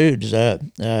hardcore dudes.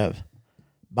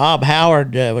 Bob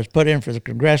Howard was put in for the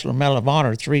Congressional Medal of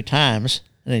Honor 3 times,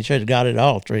 and he should have got it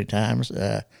all 3 times.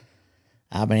 I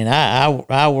mean,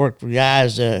 I worked with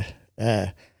guys that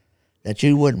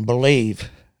you wouldn't believe.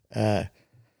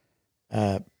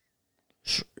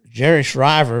 Jerry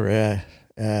Shriver.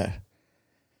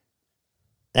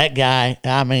 That guy,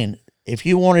 I mean, if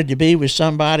you wanted to be with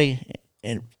somebody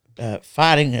and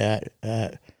fighting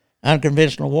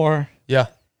unconventional war, Yeah.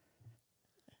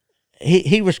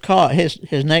 he was called,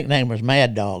 his nickname was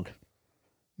Mad Dog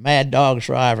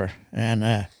Shriver,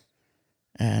 and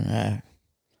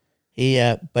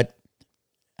he but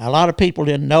a lot of people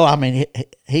didn't know. I mean,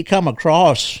 he come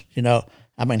across, I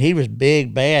mean, he was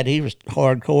big, bad, he was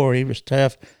hardcore, he was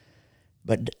tough,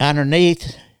 but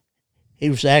underneath, he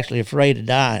was actually afraid of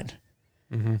dying.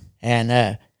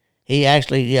 And he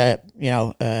actually,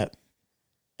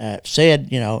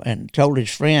 said, and told his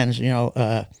friends,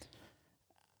 I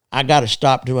got to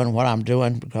stop doing what I'm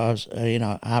doing because,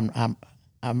 I'm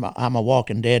a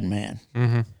walking dead man.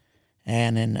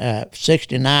 And in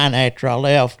 '69, after I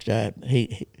left,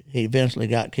 he eventually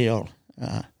got killed.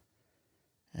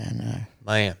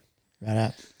 Man.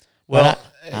 Well,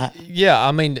 yeah,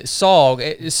 I mean, SOG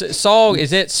is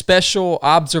it Special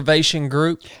Observation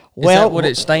Group? Is Well, that what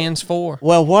it stands for?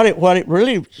 Well, what it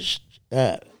really,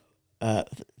 the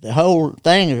whole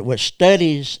thing was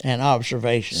studies and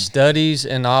observation. Studies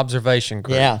and Observation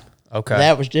Group. Yeah. Okay.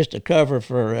 That was just a cover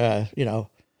for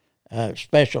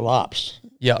special ops.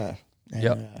 Yep.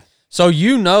 So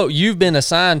you've been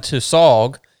assigned to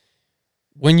SOG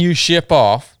when you ship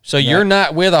off. So you're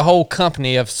not with a whole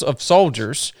company of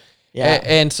soldiers. Yeah.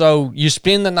 And so you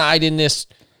spend the night in this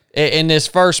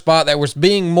first spot that was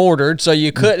being mortared, so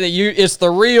you couldn't. It's the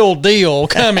real deal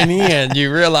coming in.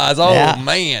 You realize, oh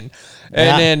man.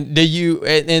 And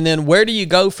then then where do you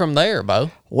go from there,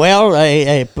 Bo? Well,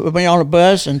 they put me on a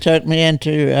bus and took me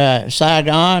into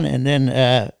Saigon, and then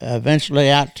eventually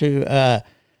out to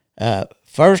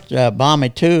first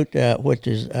Bami Toot, which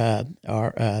is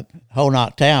our Ho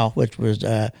Nok Tao, which was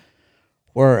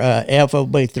where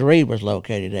FOB3 was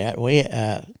located at. We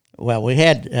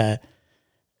had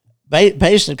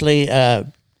basically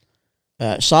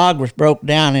SOG was broke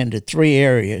down into three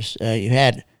areas. You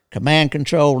had Command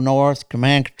Control North,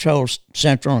 Command Control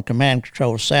Central, and Command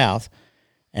Control South.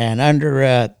 And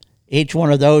under each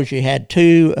one of those, you had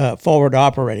two forward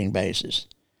operating bases.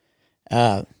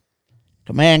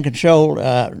 Command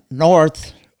Control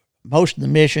North, most of the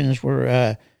missions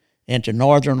were into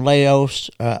northern Laos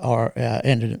or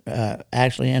into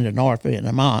North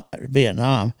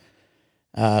Vietnam.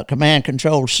 Command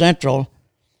Control Central,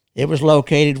 it was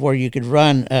located where you could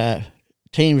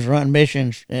teams run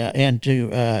missions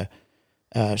into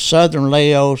southern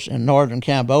Laos and northern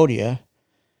Cambodia.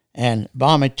 And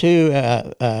Bami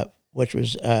 2, which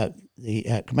was the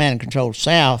Command and Control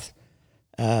South,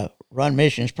 run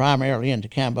missions primarily into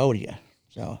Cambodia.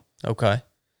 So okay,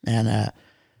 and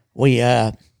we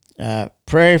had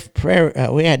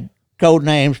code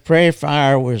names. Prairie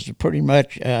Fire was pretty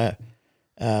much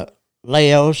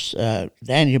Laos.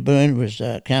 Daniel Boone was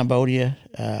Cambodia,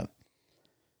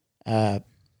 and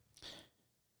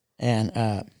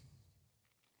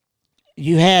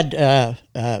you had.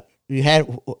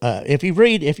 If you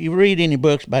read any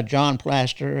books by John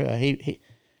Plaster, he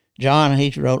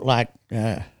wrote like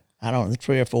I don't know,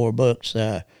 3 or 4 books.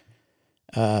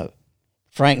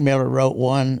 Frank Miller wrote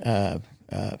one.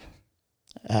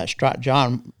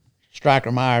 John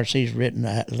Stryker Myers, he's written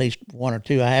at least 1 or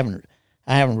 2. I haven't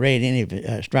read any of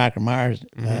Stryker Myers'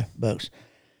 books,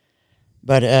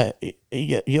 but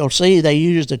you'll see they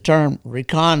use the term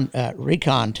recon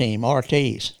team,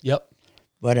 RTs. Yep.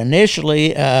 But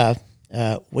initially,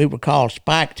 we were called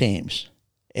spike teams,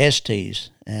 STs.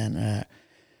 And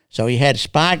so you had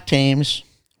spike teams,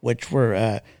 which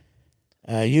were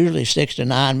usually 6 to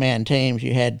 9 man teams.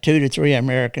 You had 2 to 3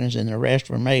 Americans, and the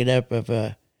rest were made up of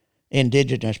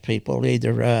indigenous people,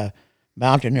 either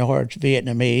Mountaineers,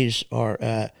 Vietnamese, or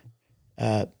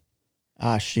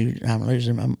I'm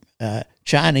losing my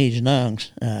Chinese Nungs.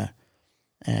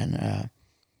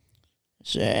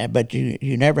 But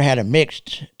you never had a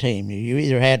mixed team. You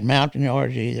either had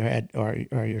Mountaineers,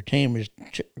 or your team was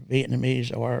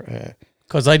Vietnamese or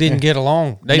because they didn't get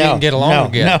along. They didn't get along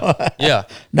together. No. Yeah,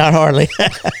 not hardly.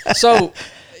 So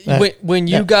when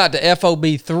you got to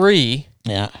FOB3,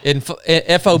 yeah, and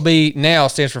FOB now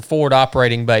stands for Forward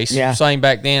Operating Base. Yeah. Same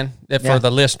back then for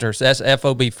the listeners. That's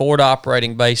FOB, Forward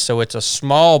Operating Base. So it's a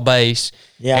small base,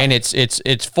 and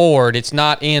it's forward. It's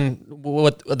not in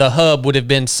what the hub would have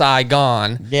been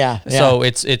Saigon. Yeah. So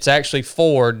it's actually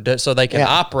forward, so they can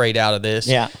operate out of this.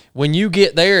 Yeah. When you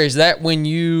get there, is that when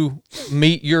you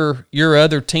meet your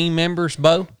other team members,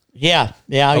 Bo? Yeah.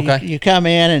 Okay. You come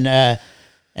in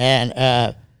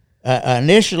and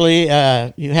initially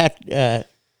you have they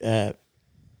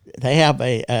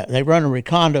run a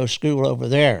recondo school over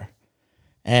there,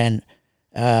 and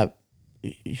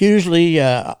usually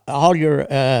all your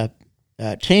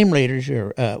team leaders,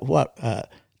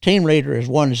 team leader is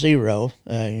 1-0,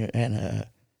 and of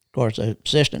course the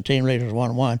assistant team leader is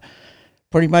 1-1.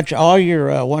 Pretty much all your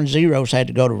 1-0s had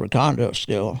to go to recondo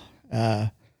school,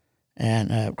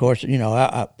 and of course,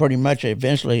 pretty much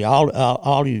eventually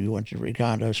all you went to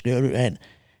recondo school, and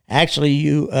actually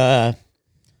you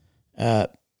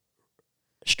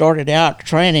started out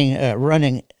training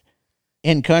running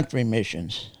in-country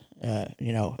missions, and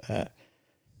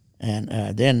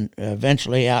then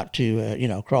eventually out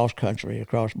to cross country,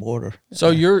 across border. So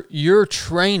your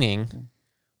training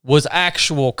was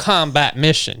actual combat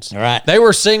missions. Right. They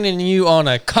were sending you on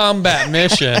a combat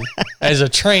mission as a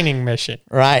training mission.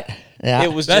 Right. Yeah.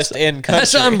 It was just in country.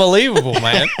 That's unbelievable,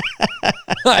 man.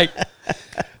 Like,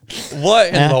 what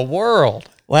in the world?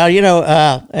 Well,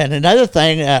 and another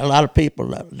thing a lot of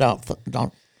people don't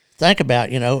think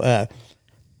about,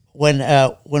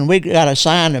 when we got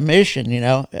assigned a mission,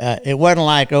 it wasn't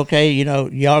like, okay,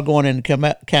 y'all going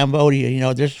into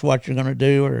Cambodia, this is what you're going to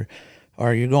do,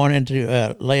 or you're going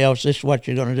into Laos, this is what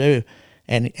you're going to do,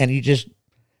 and you just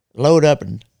load up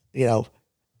and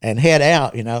and head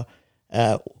out.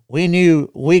 We knew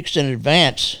weeks in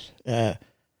advance where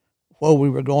we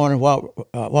were going and what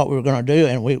we were going to do,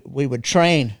 and we would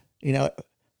train.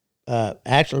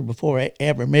 Actually, before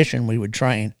every mission, we would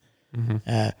train.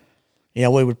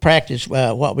 we would practice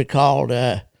what we called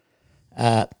IA,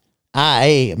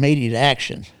 immediate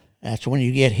action. That's when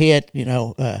you get hit.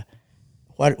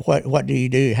 What do you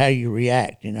do? How do you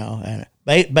react? And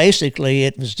basically,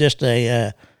 it was just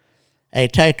a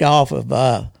takeoff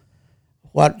of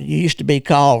what used to be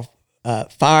called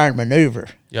fire and maneuver.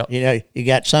 Yep. You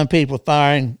got some people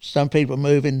firing, some people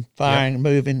moving, firing,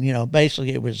 moving.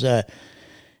 Basically, it was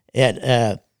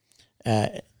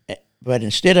but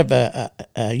instead of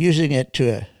using it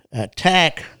to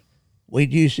attack,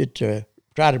 we'd use it to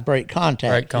try to break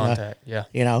contact. Break contact. Yeah.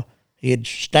 You'd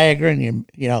stagger and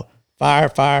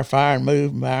fire, and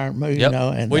move, Yep.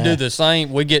 and we do the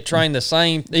same. We get trained the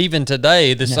same, even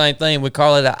today, same thing. We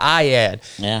call it an IAD.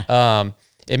 Yeah.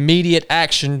 Immediate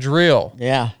action drill.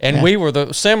 Yeah. And we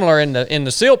were similar in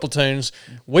the SEAL platoons.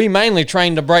 We mainly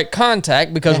trained to break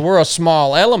contact because we're a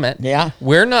small element. Yeah.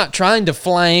 We're not trying to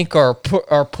flank or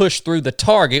push through the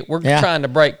target. We're trying to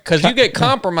break, because you get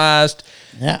compromised.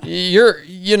 Yeah. You're,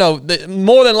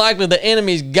 more than likely the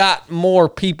enemy's got more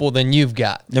people than you've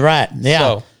got. Right. Yeah.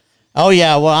 So, oh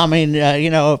yeah. Well, I mean,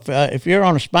 if you're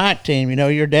on a spike team,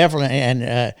 you're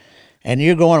definitely and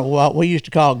you're going what we used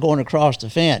to call going across the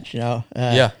fence.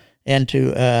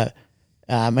 Into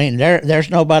I mean,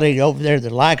 there's nobody over there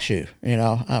that likes you.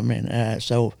 I mean, and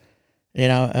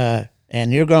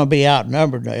you're going to be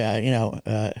outnumbered. In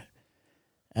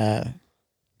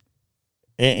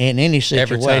any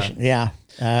situation. Yeah.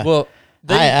 well,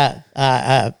 I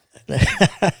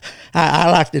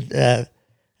like to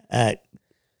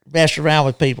mess around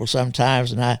with people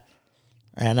sometimes, and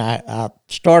I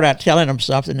start out telling them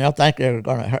something. They'll think they're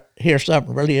going to hear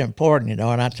something really important, and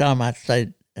I tell them, I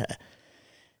say,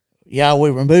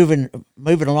 we were moving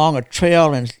along a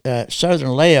trail in southern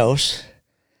Laos,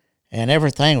 and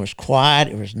everything was quiet.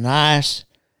 It was nice.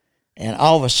 And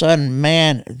all of a sudden,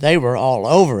 man, they were all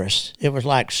over us. It was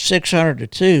like 600 to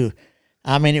 2.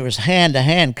 I mean, it was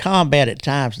hand-to-hand combat at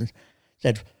times. And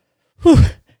said, whew,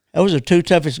 those are the two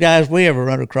toughest guys we ever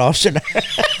run across. Because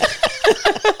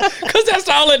that's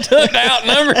all it took to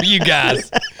outnumber you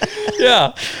guys.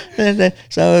 Yeah. And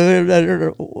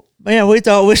so, man, we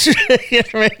thought we should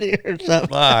get ready or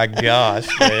something. My gosh,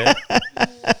 man.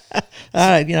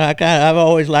 I've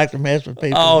always liked to mess with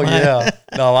people. Oh yeah,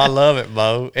 no, I love it,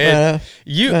 Bo. And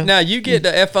now you get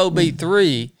to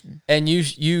FOB3 and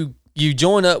you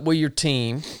join up with your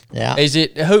team. Yeah. Is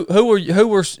it who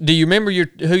were? Do you remember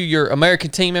who your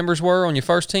American team members were on your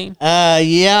first team?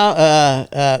 The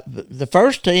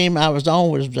first team I was on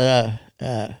was my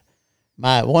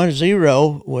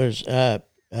 1-0 was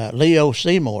Leo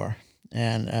Seymour,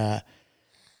 and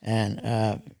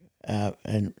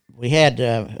we had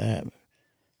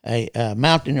a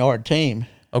mountain yard team.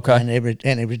 Okay. And it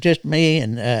was just me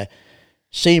and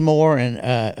Seymour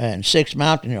and 6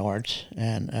 mountain yards.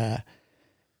 And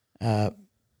the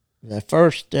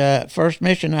first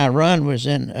mission I run was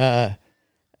in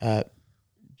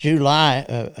July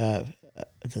the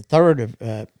 3rd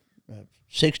of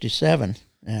 67.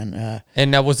 And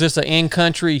now, was this an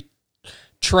in-country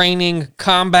training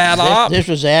combat op? This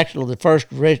was actually the first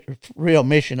real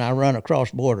mission I run across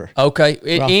border. Okay.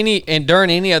 During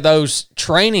any of those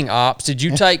training ops, did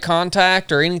you take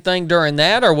contact or anything during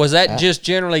that, or was that just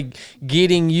generally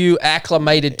getting you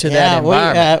acclimated to that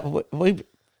environment? We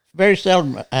very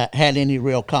seldom had any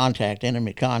real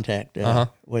enemy contact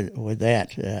with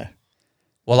that.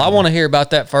 Well, I want to hear about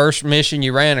that first mission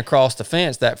you ran across the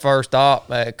fence, that first op,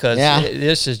 because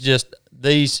this is just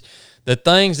the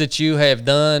things that you have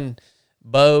done,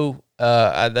 Bo.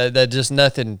 There's just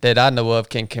nothing that I know of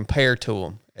can compare to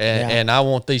them, and I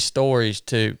want these stories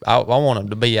I want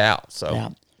them to be out. So, yeah.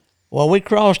 Well, we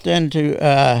crossed into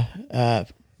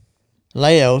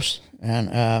Laos,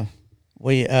 and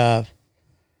we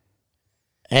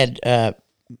had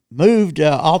moved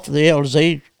off of the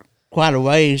LZ quite a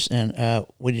ways, and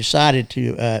we decided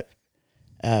to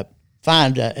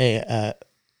find a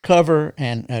cover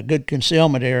and a good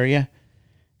concealment area,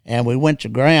 and we went to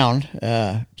ground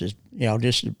just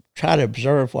to try to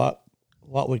observe what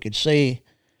we could see,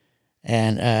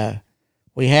 and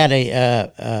we had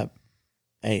a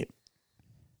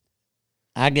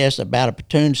I guess about a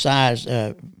platoon size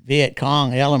Viet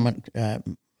Cong element that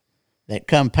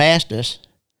come past us,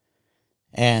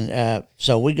 and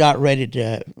so we got ready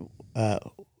to.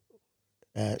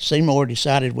 Seymour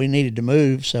decided we needed to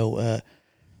move, so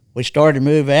we started to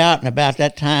move out, and about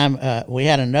that time we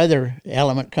had another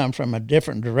element come from a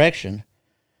different direction,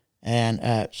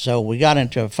 and so we got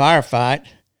into a firefight,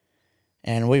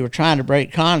 and we were trying to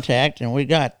break contact, and we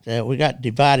got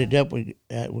divided up. We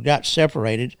got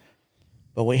separated,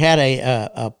 but we had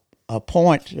a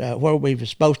point where we were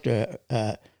supposed to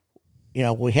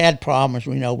we had problems.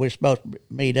 We know we're supposed to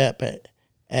meet up at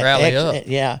Rally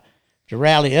up. To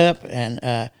rally up,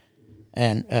 and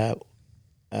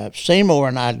Seymour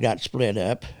and I got split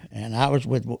up, and I was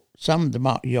with some of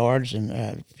the yards, and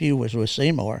a few was with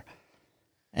Seymour,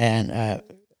 and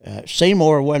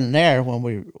Seymour wasn't there when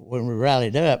we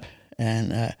rallied up,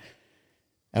 and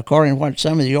according to what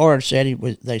some of the yards said,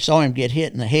 they saw him get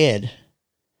hit in the head,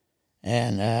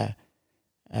 and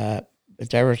but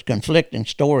there was conflicting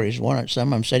stories. Some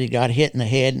of them said he got hit in the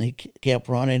head and he kept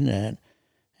running,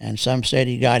 and some said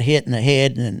he got hit in the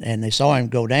head and they saw him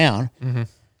go down. Mm-hmm.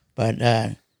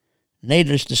 But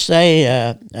needless to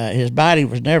say, his body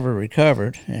was never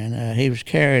recovered, and he was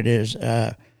carried as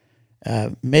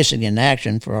missing in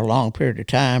action for a long period of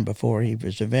time before he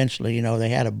was eventually, they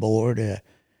had a board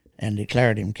and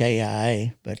declared him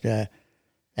KIA. But that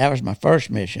was my first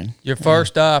mission. Your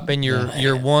first stop and your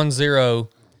 1-0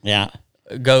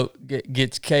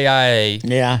 gets KIA.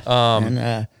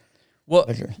 Yeah.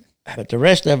 But the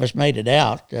rest of us made it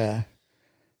out.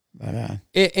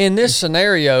 In this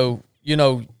scenario,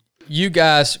 you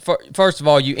guys, first of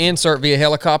all, you insert via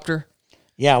helicopter.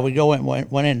 Yeah, we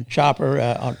went in chopper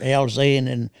on LZ,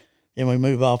 and then we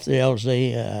move off the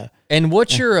LZ. And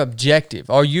what's your objective?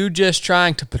 Are you just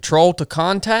trying to patrol to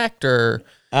contact, or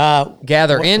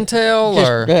gather intel,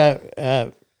 or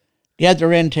gather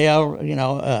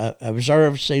intel?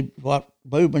 Observe, see what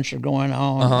movements are going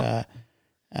on,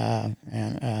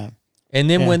 and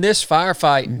then when this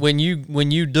firefight, when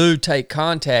you do take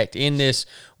contact in this,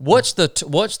 what's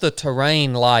the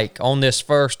terrain like on this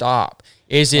first op?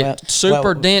 Is it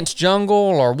super dense jungle,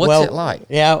 or what's it like?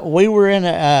 Yeah, we were in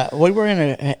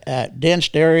a dense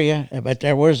area, but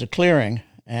there was a clearing,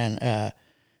 and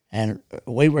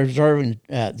we were observing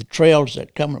the trails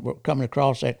that were coming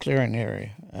across that clearing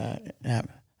area.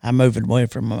 I'm moving away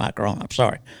from my microphone. I'm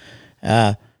sorry,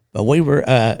 but we were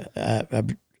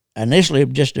initially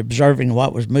just observing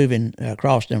what was moving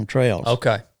across them trails.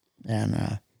 Okay,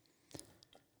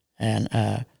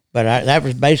 but that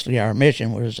was basically our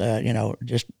mission, was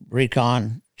just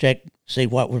recon, check, see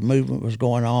what movement was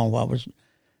going on, what was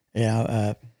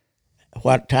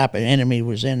what type of enemy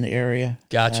was in the area.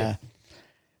 Gotcha.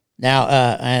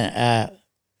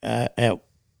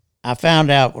 I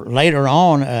found out later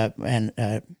on,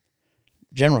 and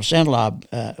General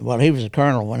Sindelob, he was a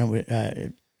colonel when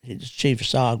he was chief of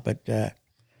SOG, but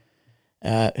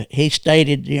he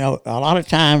stated, a lot of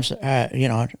times,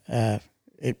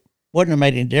 it wouldn't have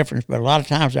made any difference, but a lot of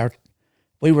times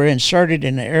we were inserted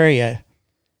in the area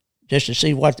just to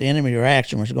see what the enemy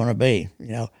reaction was going to be.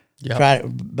 Yep.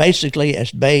 Basically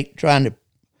as bait, trying to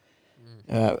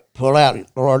pull out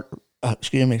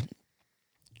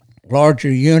larger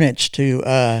units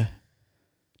to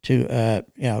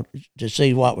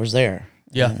see what was there.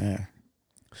 Yeah.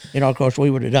 Of course, we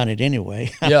would have done it anyway.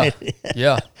 Yeah.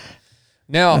 Yeah.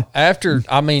 Now, after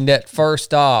that first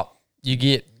stop, you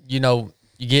get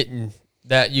in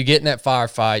that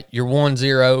firefight, you're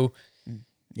 1-0.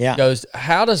 Yeah. Goes,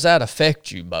 how does that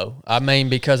affect you, Bo?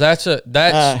 Because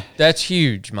that's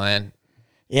huge, man.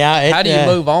 Yeah. How do you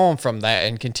move on from that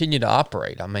and continue to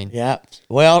operate? Yeah.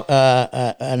 Well,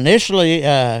 initially,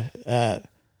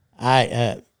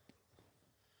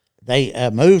 they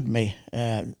moved me.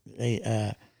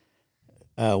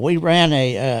 We ran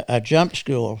a jump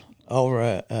school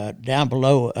over down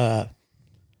below,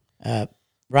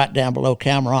 right down below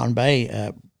Cameron Bay,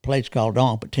 a place called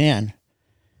Dong Patin,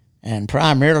 and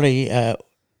primarily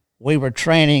we were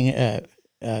training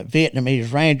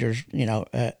Vietnamese Rangers. It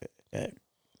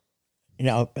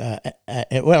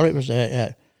was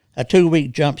a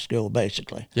 2-week jump school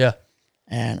basically. Yeah,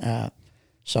 and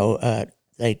so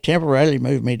they temporarily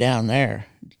moved me down there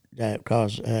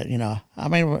because I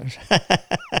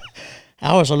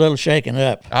was a little shaken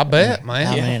up. I bet,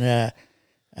 man.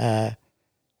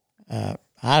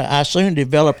 I soon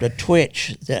developed a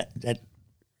twitch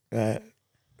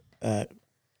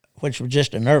which was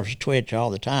just a nervous twitch all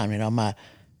the time.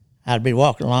 I'd be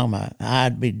walking along,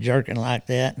 I'd be jerking like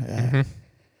that.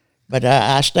 But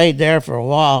I stayed there for a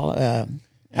while.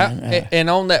 And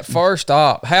on that first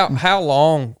op, how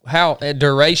long,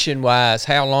 duration wise,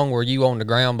 how long were you on the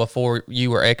ground before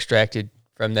you were extracted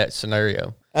from that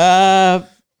scenario?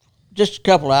 Just a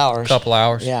couple hours. Couple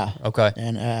hours. Yeah. Okay.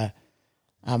 And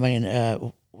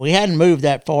we hadn't moved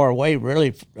that far away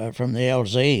really from the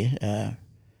LZ,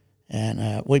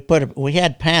 and we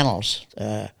had panels,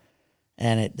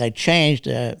 and they changed.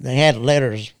 They had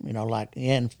letters, like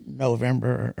in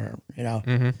November, or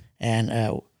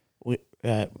and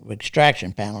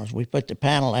extraction panels. We put the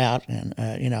panel out,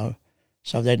 and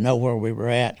so they'd know where we were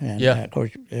at, and of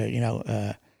course,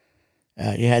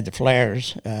 you had the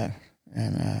flares,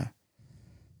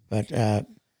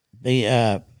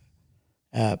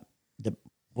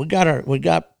 we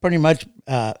got pretty much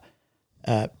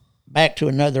back to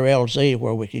another LZ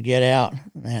where we could get out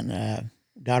and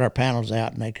got our panels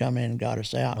out, and they come in and got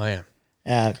us out. Man.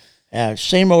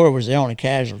 Seymour was the only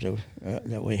casualty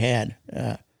that we had.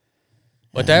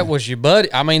 But that was your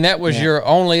buddy. I mean, that was your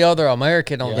only other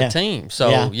American on the team. So,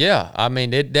 I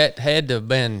mean, that had to have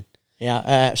been.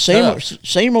 Yeah. Seymour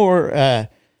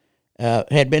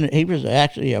had been, he was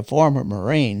actually a former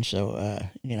Marine. So,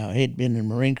 he'd been in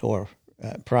the Marine Corps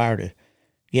prior to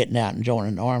getting out and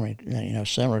joining the Army,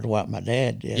 similar to what my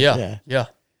dad did. Yeah.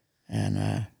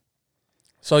 And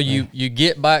so you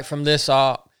get back from this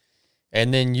op,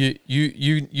 and then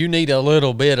you need a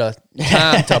little bit of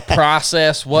time to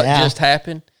process what just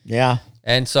happened. Yeah.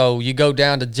 And so you go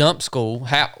down to jump school.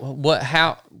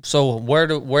 So where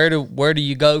do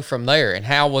you go from there? And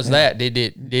how was that? Did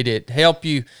it help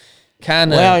you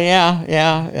kind of? Well,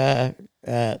 yeah.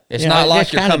 It's not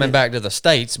like you're coming back to the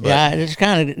States, but yeah, it's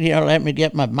kind of let me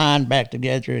get my mind back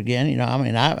together again.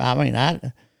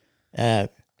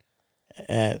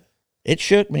 It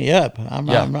shook me up. I'm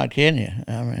not kidding you.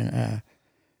 I mean,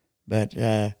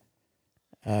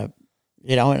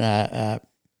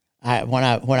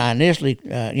 when I initially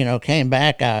came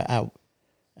back, I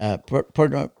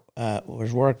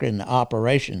was working the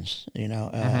operations.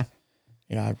 Kind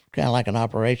of like an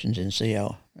operations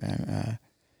NCO,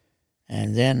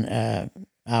 and then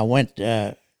I went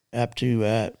up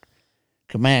to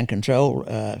command control,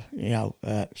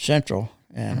 central,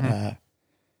 and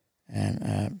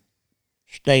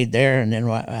stayed there, and then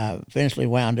I eventually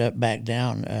wound up back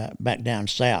down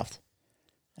south.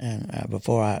 And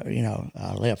before I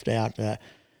left out,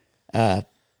 there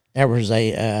was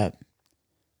a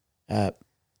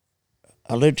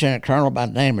lieutenant colonel by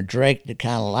the name of Drake that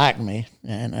kind of liked me,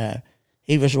 and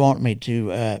he was wanting me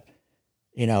to,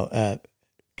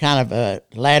 kind of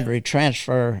laterally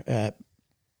transfer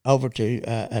over to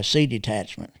a C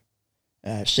detachment,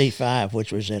 C5,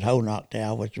 which was at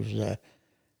Honoktow, which was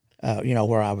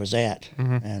where I was at,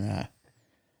 and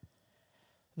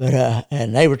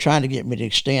and they were trying to get me to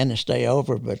extend and stay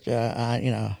over, but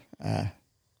I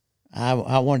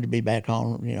wanted to be back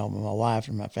home, with my wife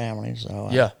and my family, so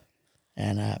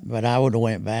but I would have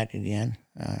went back again,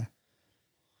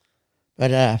 but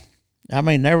there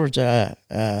was a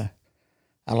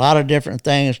lot of different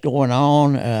things going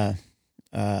on.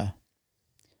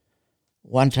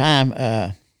 One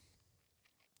time,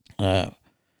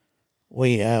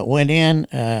 we went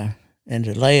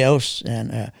into Laos,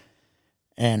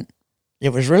 and it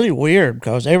was really weird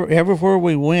because everywhere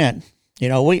we went,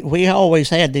 we always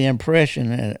had the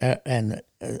impression and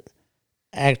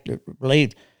actually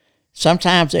believed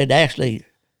sometimes they'd actually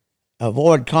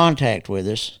avoid contact with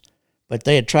us, but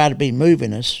they'd try to be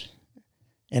moving us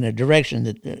in a direction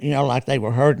that like they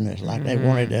were hurting us, like they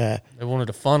wanted to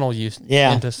funnel you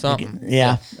into something,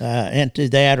 into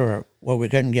that or where we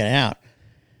couldn't get out.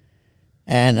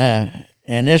 And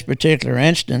in this particular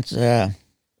instance, no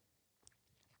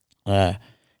matter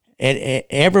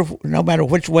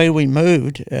which way we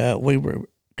moved, we were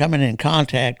coming in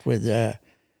contact with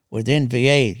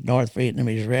NVA, North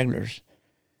Vietnamese regulars,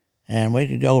 and we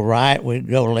could go right, we could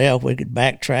go left, we could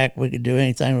backtrack, we could do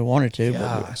anything we wanted to.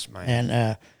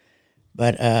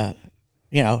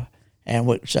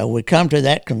 So we come to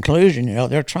that conclusion.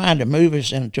 They're trying to move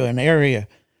us into an area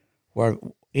where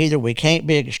either we can't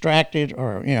be extracted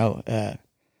or ambush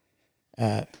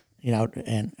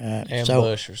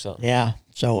or something. Yeah.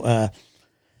 So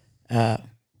my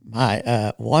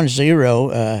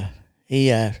 1-0,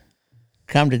 he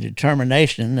come to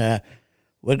determination.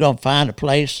 We're going to find a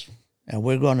place, and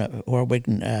where we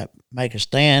can make a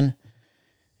stand.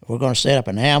 We're going to set up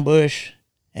an ambush,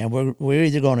 and we're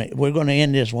going to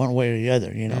end this one way or the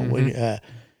other.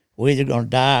 We're either going to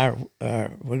die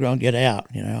or we're going to get out.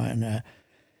 And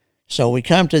so we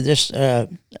come to this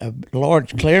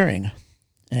large clearing,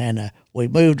 and we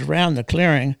moved around the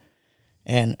clearing,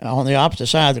 and on the opposite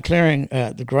side of the clearing,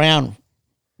 the ground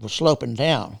was sloping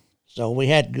down. So we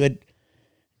had good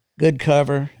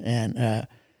cover, and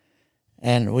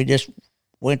we just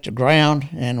went to ground,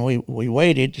 and we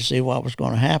waited to see what was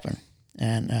going to happen.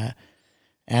 And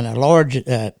a large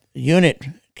unit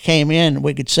came in.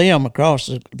 We could see them across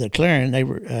the clearing. They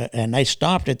were and they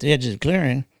stopped at the edge of the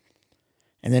clearing,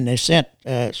 and then they sent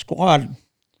two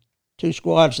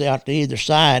squads out to either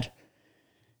side.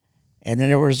 And then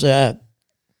there was about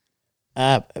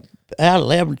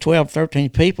 11, 12, 13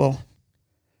 people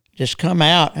just come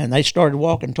out, and they started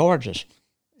walking towards us.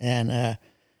 And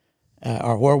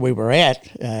or where we were at.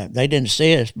 They didn't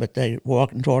see us, but they were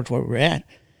walking towards where we were at.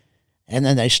 And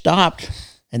then they stopped,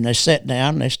 and they sat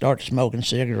down, and they started smoking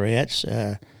cigarettes,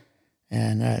 and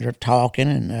they're talking,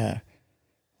 and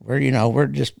we're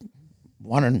just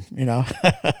wondering,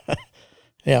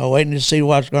 waiting to see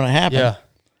what's going to happen. Yeah.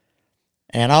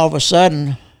 And all of a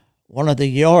sudden, one of the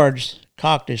yards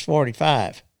cocked his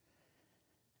 .45.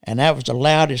 And that was the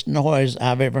loudest noise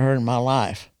I've ever heard in my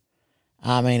life.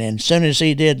 I mean, and as soon as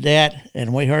he did that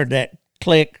and we heard that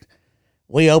click,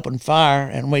 we opened fire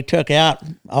and we took out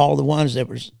all the ones that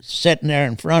were sitting there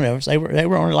in front of us. They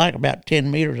were only like about 10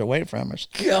 meters away from us.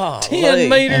 God, 10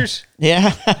 meters?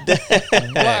 Yeah.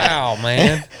 Wow,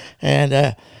 man. And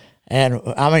I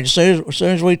mean, as soon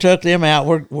as we took them out,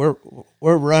 we're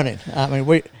running. I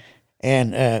mean,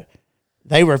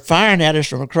 they were firing at us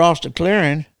from across the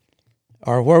clearing,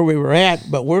 or where we were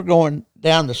at, but we're going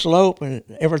down the slope and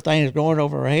everything is going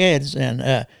over our heads.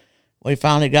 And we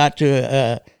finally got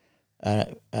to a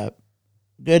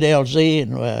good LZ,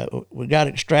 and we got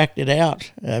extracted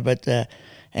out.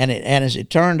 And as it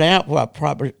turned out, what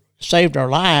probably saved our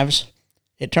lives,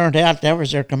 it turned out that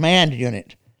was their command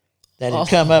unit that had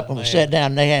come up and was set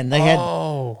down. And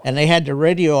they had the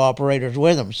radio operators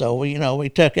with them. So we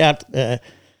took out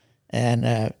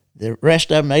and the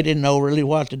rest of them, they didn't know really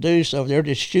what to do, so they're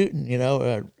just shooting,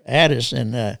 at us.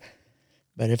 And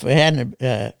but if we hadn't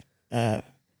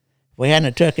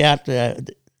took out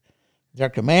their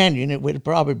command unit, we'd have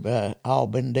probably all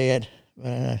been dead.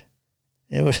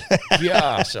 It was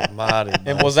Gosh almighty.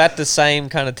 And was that the same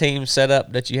kind of team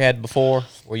setup that you had before,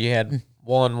 where you had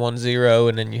 1-1-0,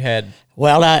 and then you had?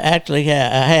 Well, I actually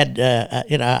had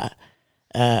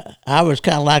I was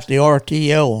kind of like the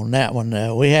RTO on that one.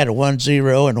 We had a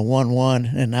 1-0 and a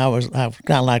 1-1, and I was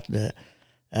kind of like the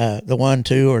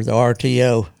 1-2 or the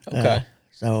RTO. Okay.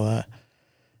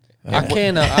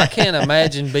 I can't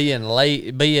imagine being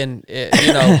laid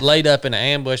up in an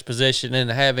ambush position and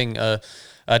having a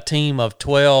team of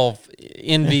 12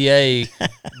 NVA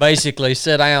basically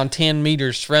sit down 10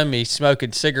 meters from me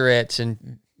smoking cigarettes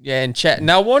and chat.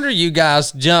 No wonder you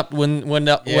guys jumped when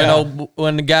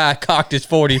the guy cocked his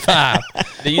 .45.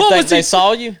 Do you think they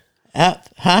saw you?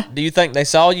 Huh? Do you think they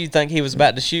saw you? Think he was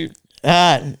about to shoot?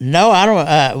 No, I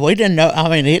don't. We didn't know.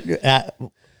 I mean,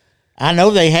 I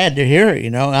know they had to hear it.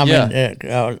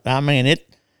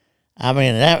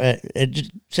 It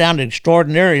just sounded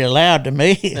extraordinarily loud to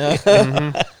me.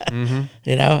 Mm-hmm.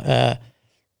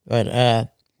 But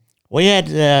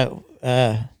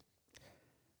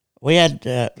we had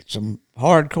some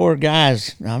hardcore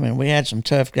guys. I mean, we had some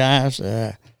tough guys.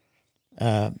 Roy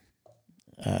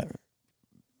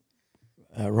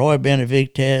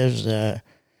Benavides,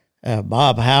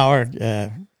 Bob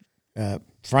Howard,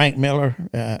 Frank Miller.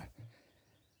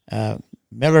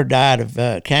 Miller died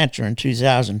of cancer in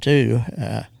 2002.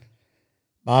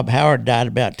 Bob Howard died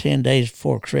about 10 days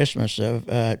before Christmas of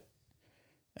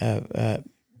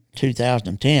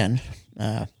 2010.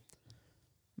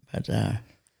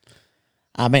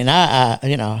 I mean, I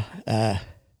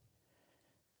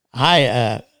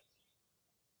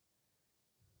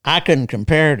couldn't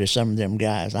compare to some of them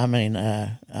guys. I mean,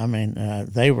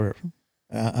 they were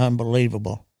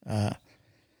unbelievable.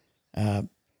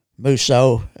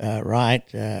 Musso, Wright,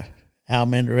 Al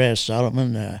Menderes,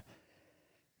 Sullivan,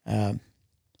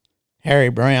 Harry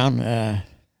Brown.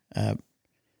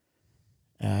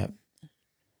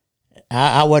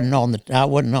 I wasn't on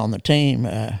the team,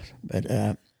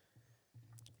 but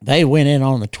they went in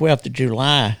on the 12th of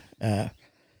July.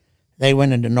 They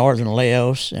went into northern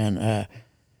Laos, and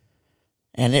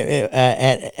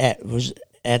it was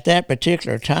at that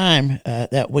particular time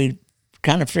that we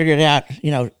kind of figured out,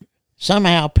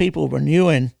 somehow people were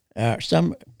knowing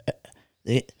the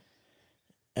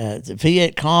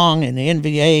Viet Cong and the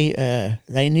NVA.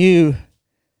 They knew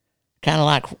kind of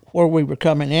like where we were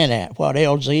coming in at, what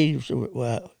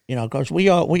LZs, because we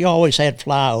always had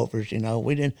flyovers.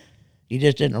 You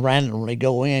just didn't randomly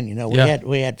go in.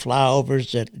 We had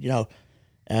flyovers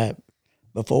that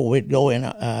before we'd go in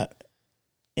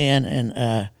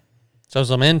and. So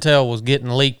some intel was getting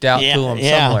leaked out to them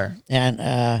somewhere.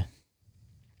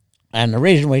 And the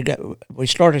reason we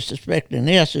started suspecting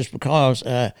this is because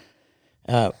Al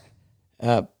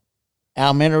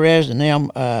Menderes and them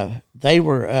they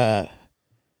were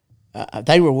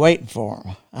waiting for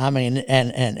them. I mean,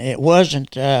 and it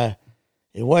wasn't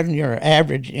your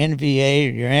average NVA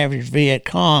or your average Viet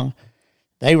Cong.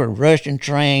 They were Russian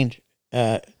trained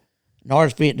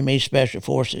North Vietnamese Special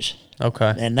Forces.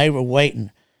 Okay. And they were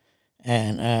waiting.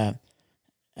 And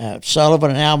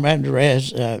Sullivan and Al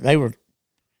Menderes,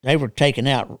 they were taken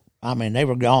out. I mean, they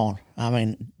were gone. I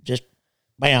mean, just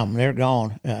bam, they're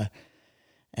gone.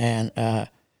 And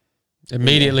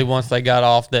Immediately once they got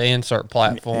off the insert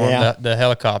platform, Yeah. the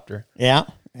helicopter. yeah,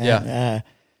 Yeah.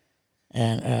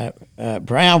 and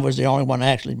Brown was the only one that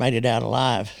actually made it out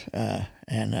alive.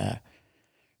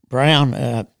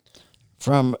 Brown,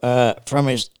 from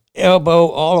his elbow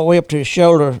all the way up to his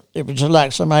shoulder, it was just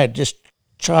like somebody had just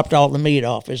chopped all the meat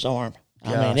off his arm.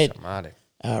 I mean, Gosh almighty.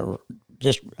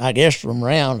 just I guess from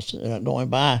rounds going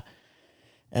by.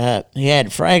 He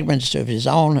had fragments of his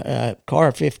own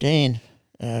Car 15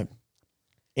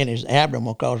 in his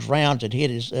abdomen because rounds had hit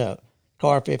his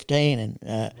Car 15,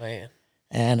 Man.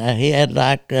 and he had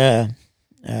like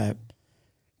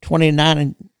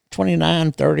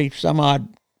 29, 30 some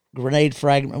odd grenade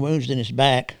fragment wounds in his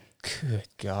back. Good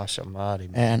gosh almighty,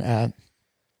 man. And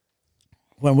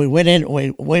when we went in,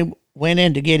 we went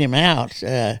in to get him out.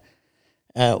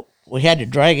 We had to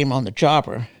drag him on the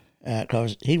chopper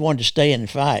because he wanted to stay in the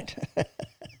fight.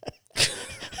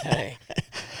 Hey.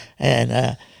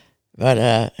 And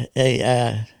but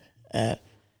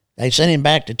they sent him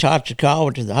back to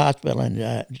Tachikawa to the hospital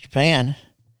in Japan.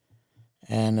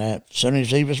 And as soon as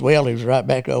he was well, he was right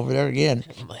back over there again,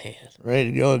 Man.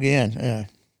 ready to go again.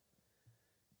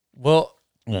 Well,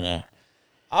 And,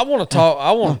 I want to talk.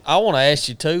 I want to ask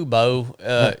you too, Bo.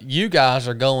 You guys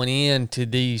are going into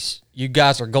these. You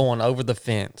guys are going over the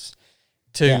fence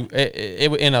to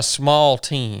in a small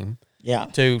team yeah.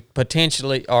 to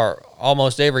potentially, or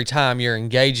almost every time you're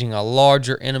engaging a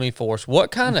larger enemy force.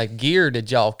 What kind of gear did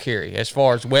y'all carry as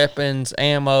far as weapons,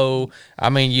 ammo? I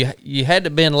mean, you had to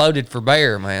been loaded for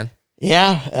bear, man.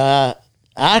 Yeah,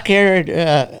 I carried,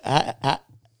 I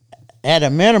at a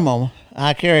minimum,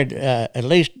 I carried at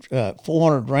least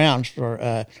 400 rounds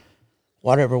for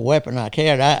whatever weapon I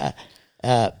carried.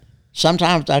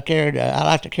 Sometimes I carried, I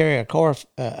like to carry a car,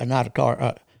 not a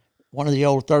car, one of the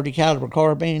old 30 caliber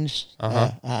carbines.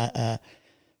 But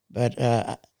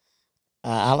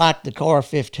I like the Car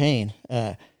 15.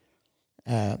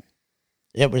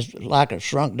 It was like a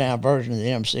shrunk down version of the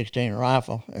M16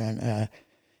 rifle, and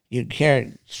you carry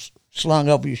it slung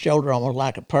over your shoulder almost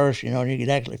like a purse, and you could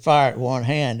actually fire it with one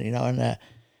hand, and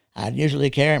I'd usually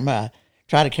try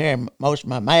to carry most of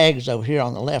my mags over here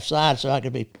on the left side so I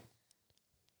could be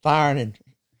firing and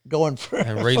going for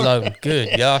And reloading.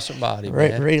 Good gosh almighty,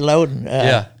 man. reloading.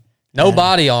 Yeah. No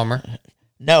body armor.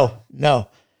 No.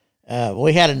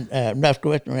 We had enough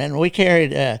equipment, and we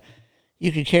carried.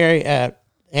 You could carry. Had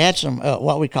some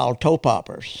what we call toe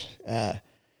poppers.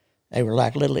 They were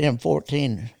like little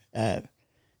M14,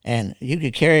 and you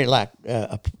could carry like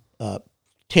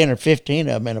 10 or 15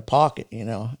 of them in a pocket,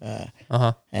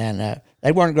 And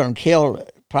they weren't going to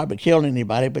probably kill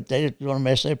anybody, but they just going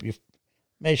to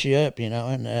mess you up,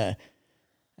 and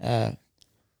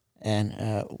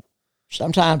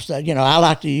sometimes, I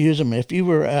like to use them if we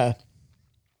were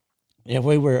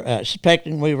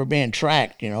suspecting we were being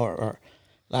tracked, or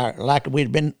like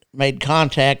we'd been made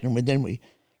contact and then we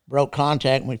broke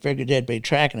contact and we figured they'd be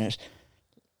tracking us,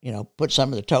 put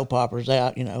some of the toe poppers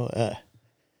out, a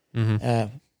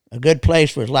good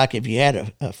place was like if you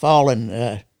had a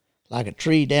fallen, like a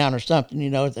tree down or something,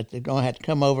 that they're going to have to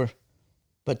come over,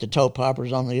 put the toe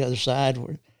poppers on the other side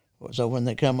so when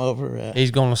they come over,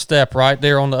 He's going to step right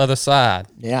there on the other side.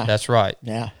 Yeah. That's right.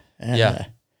 Yeah. And, Yeah.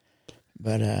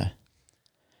 But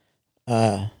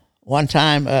one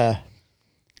time,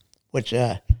 which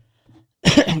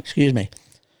excuse me,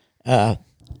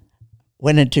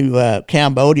 went into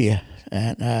Cambodia,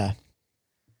 and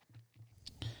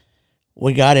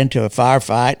we got into a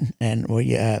firefight, and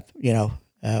we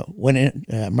went in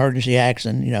emergency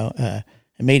action,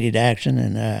 immediate action,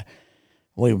 and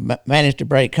we managed to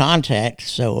break contact.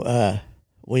 So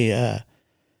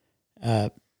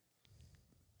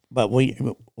but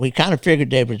we kind of figured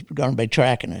they was going to be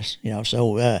tracking us,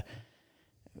 So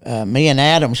me and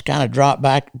Adams kind of dropped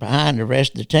back behind the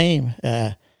rest of the team,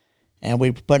 and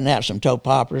we were putting out some toe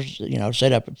poppers,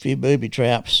 set up a few booby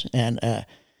traps, and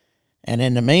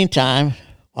in the meantime,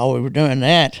 while we were doing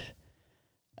that,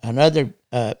 another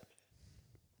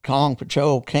Kong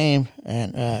patrol came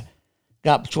and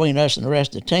got between us and the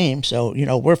rest of the team. So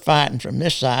we're fighting from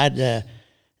this side.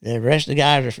 The rest of the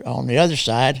guys are on the other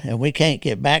side, and we can't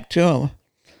get back to them.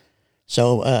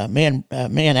 So me and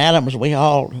Adams, we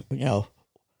all,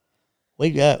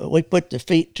 we put the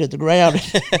feet to the ground,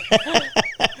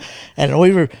 and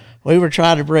we were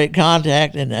trying to break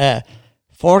contact, and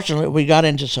fortunately we got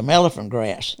into some elephant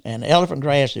grass, and elephant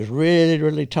grass is really,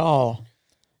 really tall,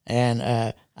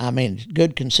 and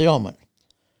good concealment.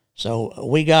 So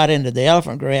we got into the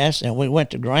elephant grass, and we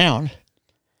went to ground,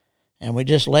 and we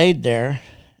just laid there,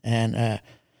 and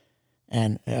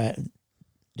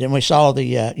then we saw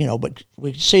the but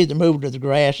we could see the movement of the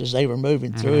grass as they were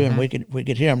moving through, and we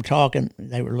could hear them talking.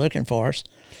 They were looking for us,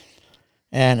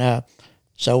 and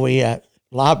so we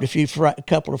lobbed a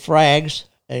couple of frags,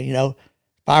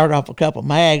 fired off a couple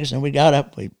mags, and we got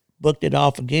up. We booked it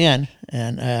off again,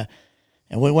 and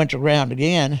we went to ground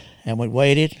again, and we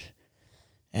waited,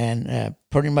 and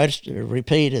pretty much a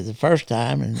repeat of the first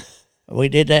time, and we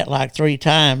did that like 3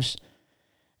 times,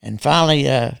 and finally,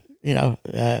 the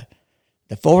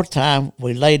fourth time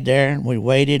we laid there and we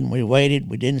waited and we waited.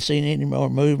 We didn't see any more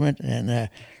movement, and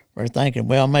we're thinking,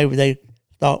 well, maybe they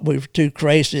thought we were too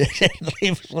crazy to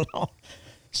leave us alone.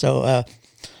 So,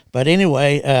 but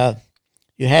anyway,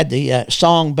 you had the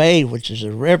Song Bay, which is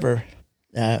a river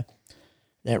that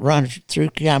runs through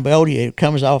Cambodia. It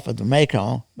comes off of the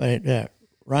Mekong, but it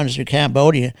runs through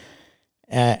Cambodia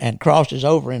and crosses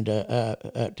over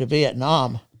into to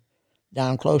Vietnam,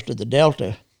 down close to the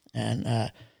Delta,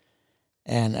 and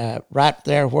right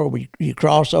there where you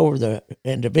cross over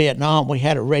into Vietnam, we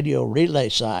had a radio relay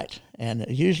site, and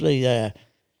usually there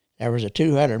was a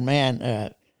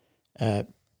 200-man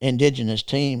indigenous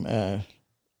team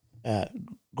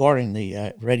guarding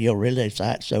the radio relay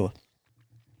site. So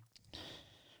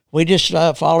we just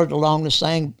followed along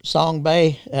the Song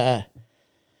Bay.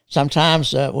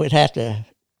 Sometimes we'd have to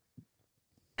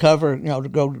cover, to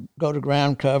go to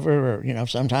ground cover, or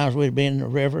sometimes we'd be in the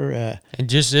river. And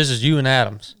just this is you and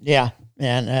Adams. Yeah,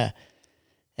 and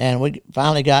we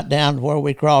finally got down to where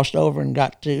we crossed over and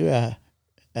got to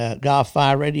Gulf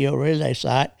Fire Radio Relay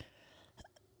Site.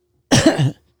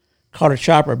 Caught a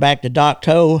chopper back to Dock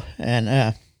Toe,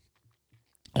 and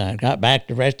got back.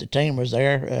 The rest of the team was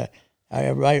there.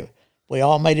 Everybody, we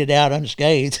all made it out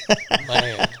unscathed.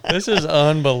 Man, this is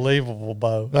unbelievable,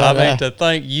 Bo. I mean, to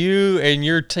think you and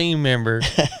your team member,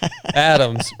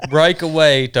 Adams, break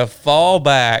away to fall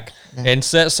back and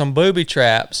set some booby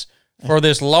traps for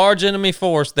this large enemy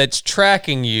force that's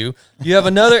tracking you. You have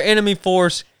another enemy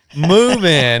force move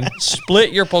in,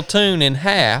 split your platoon in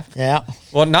half. Yeah.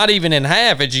 Well, not even in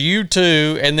half. It's you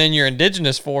two and then your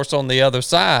indigenous force on the other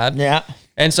side. Yeah.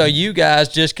 And so you guys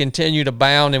just continue to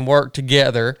bound and work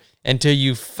together until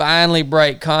you finally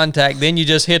break contact. Then you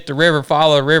just hit the river,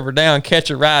 follow the river down, catch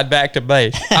a ride back to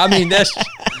base. I mean, that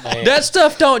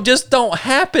stuff don't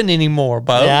happen anymore,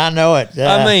 Bo. Yeah, I know it.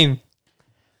 I mean,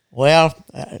 well,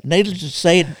 needless to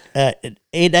say,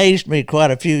 it aged me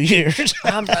quite a few years. Dude,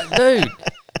 how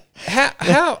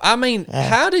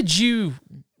did you,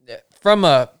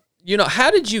 how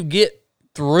did you get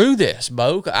through this,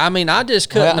 Bo? I mean, I just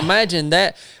couldn't imagine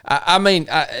that.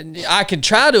 I can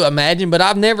try to imagine, but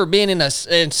I've never been in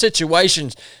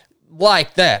situations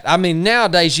like that. I mean,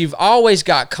 nowadays you've always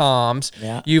got comms.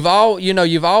 Yeah. You've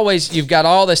got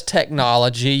all this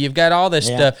technology. You've got all this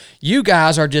stuff. You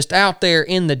guys are just out there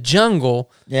in the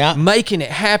jungle, making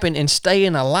it happen and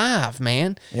staying alive,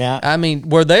 man. Yeah. I mean,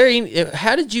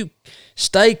 how did you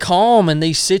stay calm in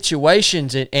these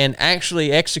situations and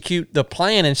actually execute the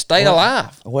plan and stay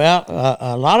alive? Well,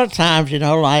 a lot of times, when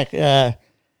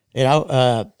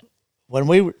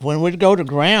we'd go to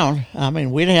ground, I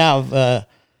mean, we'd have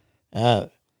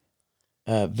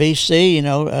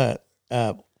VC,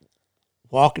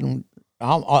 walking,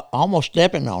 almost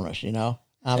stepping on us,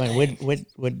 I mean,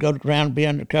 we'd go to ground and be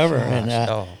undercover,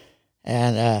 I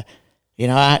kind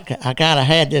of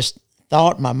had this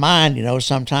thought in my mind,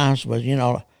 sometimes was,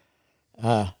 I'm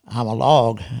a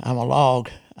log,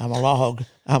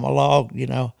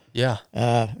 Yeah.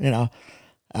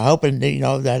 Hoping,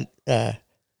 that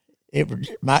it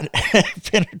might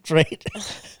penetrate,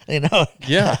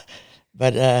 Yeah.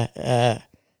 But,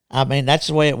 I mean, that's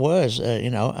the way it was,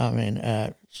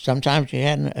 sometimes you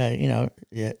hadn't,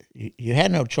 you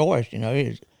had no choice,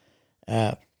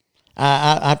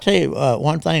 I'll tell you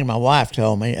one thing my wife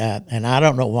told me, and I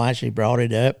don't know why she brought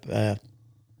it up.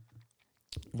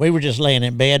 We were just laying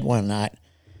in bed one night,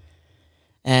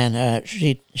 and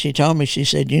she told me, she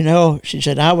said, she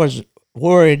said, I was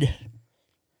worried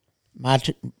my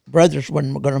brothers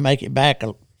weren't going to make it back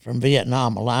from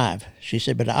Vietnam alive. She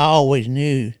said, but I always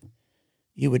knew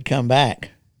you would come back.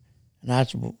 And I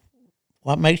said,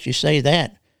 what makes you say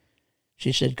that?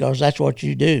 She said, because that's what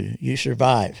you do. You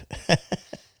survive.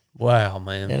 Wow,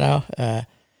 man.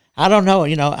 I don't know.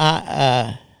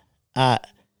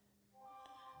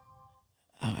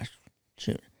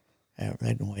 Shoot,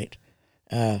 they can wait.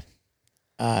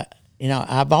 I've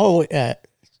always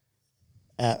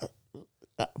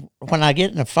when I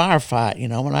get in a firefight,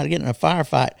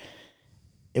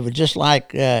 it was just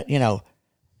like I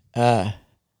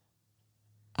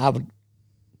would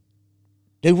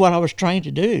do what I was trained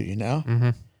to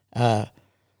do.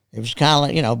 it was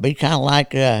kind of like, be kind of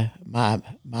like my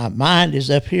mind is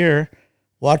up here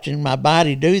watching my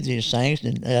body do these things,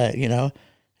 and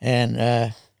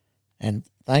and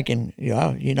thinking, you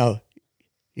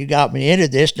got me into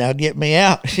this, now get me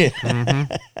out.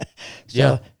 Mm-hmm. So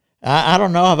Yeah. I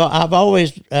don't know. I've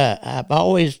always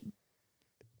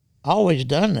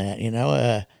done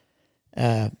that.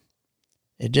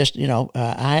 It just,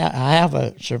 I have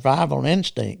a survival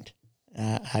instinct.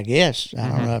 I guess I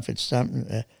don't know if it's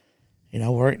something,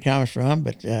 where it comes from,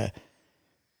 but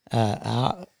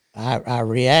I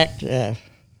react and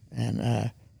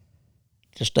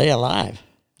to stay alive.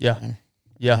 Yeah.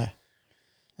 Yeah.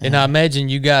 And I imagine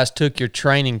you guys took your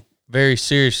training very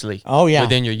seriously. Oh, yeah.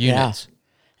 Within your Yeah. units.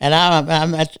 And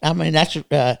that's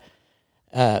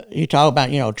you talk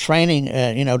about, training,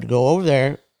 to go over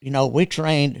there. We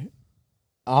trained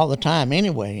all the time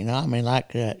anyway.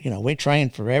 We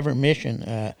trained for every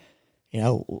mission.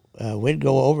 We'd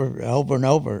go over and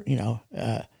over.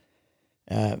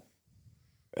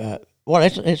 Well,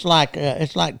 it's like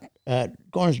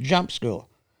going to jump school.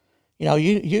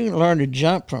 You can learn to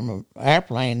jump from an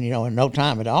airplane, in no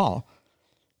time at all.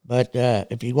 But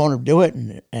if you want to do it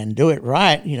and do it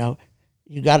right, you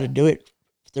got to do it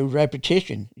through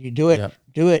repetition. You do it, Yep.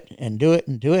 do it, and do it,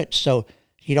 and do it. So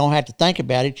you don't have to think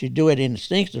about it. You do it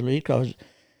instinctively, because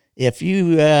if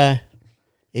you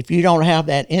don't have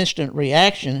that instant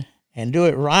reaction and do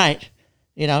it right,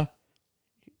 you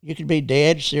could be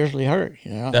dead, seriously hurt.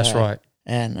 That's right.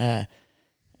 And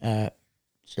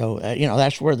so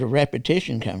that's where the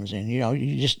repetition comes in.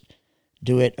 You just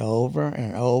do it over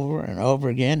and over and over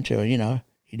again until you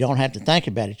don't have to think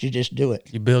about it. You just do it.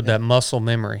 You build that muscle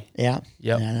memory. Yeah.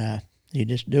 Yep. And you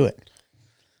just do it.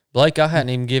 Blake, I hadn't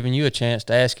even given you a chance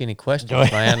to ask any questions,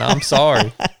 man. I'm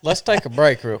sorry. Let's take a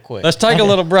break real quick. Let's take a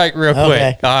little break real quick.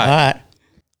 Okay. All right. All right.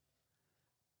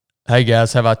 Hey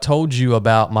guys, have I told you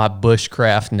about my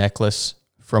bushcraft necklace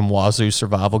from Wazoo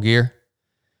Survival Gear?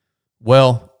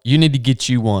 Well, you need to get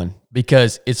you one,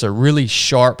 because it's a really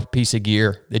sharp piece of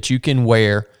gear that you can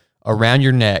wear around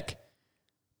your neck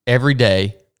every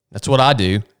day. That's what I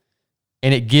do.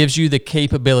 And it gives you the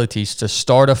capabilities to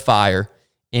start a fire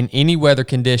in any weather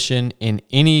condition, in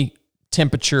any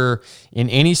temperature, in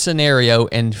any scenario.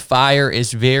 And fire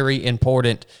is very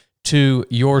important to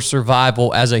your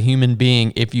survival as a human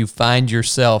being. If you find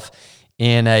yourself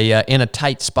in a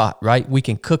tight spot, right? We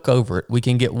can cook over it. We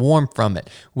can get warm from it.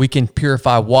 We can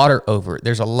purify water over it.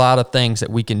 There's a lot of things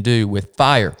that we can do with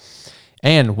fire.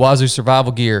 And Wazoo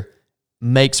Survival Gear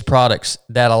makes products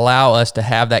that allow us to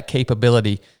have that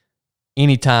capability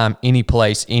anytime, any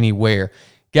place, anywhere.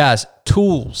 Guys,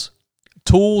 tools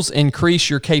increase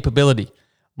your capability.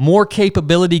 More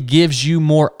capability gives you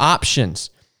more options.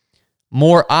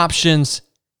 More options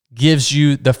gives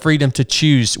you the freedom to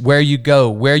choose where you go,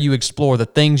 where you explore, the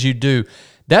things you do.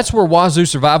 That's where Wazoo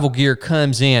Survival Gear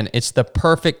comes in. It's the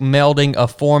perfect melding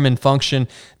of form and function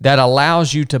that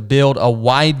allows you to build a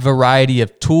wide variety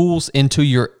of tools into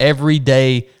your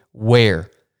everyday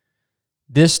wear.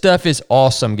 This stuff is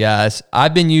awesome, guys.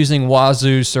 I've been using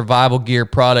Wazoo Survival Gear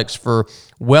products for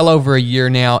well over a year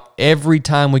now. Every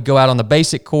time we go out on the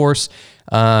basic course,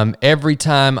 every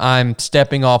time I'm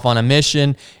stepping off on a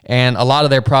mission, and a lot of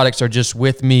their products are just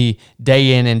with me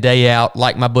day in and day out,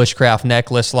 like my bushcraft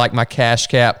necklace, like my cash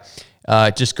cap,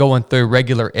 just going through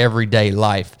regular everyday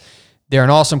life. They're an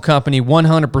awesome company,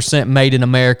 100% made in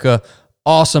America.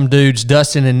 Awesome dudes,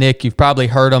 Dustin and Nick. You've probably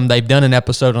heard them. They've done an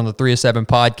episode on the 307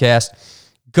 podcast.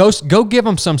 Go give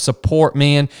them some support,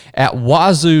 man, at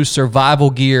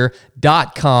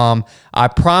wazoosurvivalgear.com. I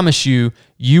promise you,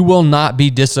 you will not be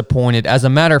disappointed. As a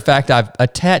matter of fact, I've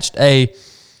attached a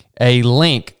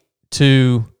link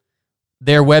to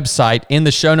their website in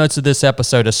the show notes of this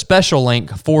episode, a special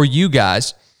link for you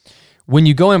guys. When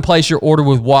you go and place your order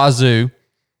with Wazoo,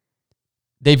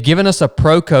 they've given us a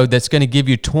pro code that's going to give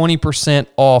you 20%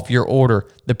 off your order.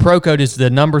 The pro code is the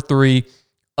number 3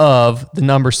 of the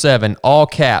number 7, all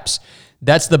caps.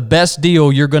 That's the best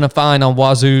deal you're going to find on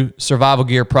Wazoo Survival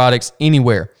Gear products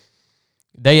anywhere.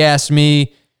 They asked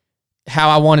me how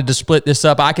I wanted to split this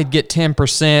up. I could get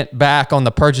 10% back on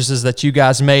the purchases that you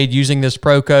guys made using this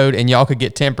pro code, and y'all could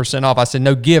get 10% off. I said,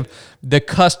 no, give the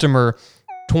customer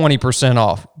 20%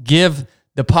 off. Give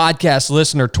the podcast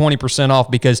listener 20%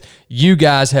 off, because you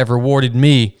guys have rewarded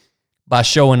me by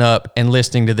showing up and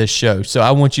listening to this show. So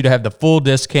I want you to have the full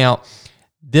discount.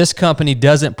 This company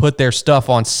doesn't put their stuff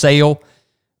on sale,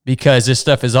 because this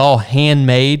stuff is all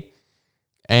handmade.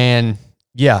 And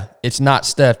yeah, it's not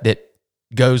stuff that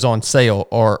goes on sale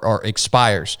or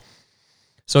expires.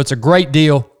 So it's a great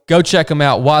deal. Go check them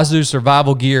out,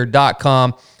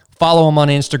 wazoosurvivalgear.com Follow them on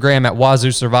Instagram at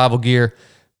Wazoo Survival Gear.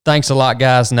 Thanks a lot,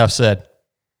 guys. Enough said.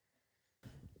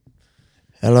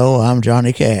 Hello, I'm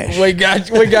Johnny Cash. We got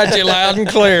you loud and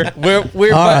clear.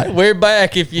 We're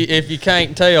back. If you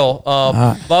can't tell,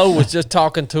 Bo was just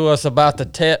talking to us about the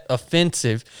Tet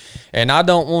offensive, and I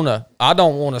don't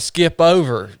want to skip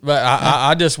over, but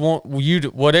I just want you to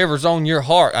whatever's on your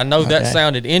heart. I know that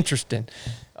sounded interesting.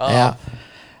 Yeah.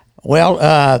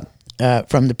 Well,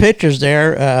 from the pictures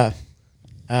there,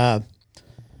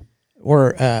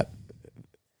 were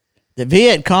the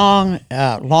Viet Cong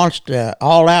launched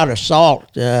all-out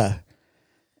assault for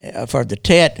the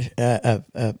Tet of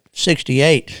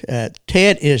 68.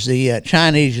 Tet is the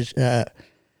Chinese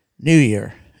New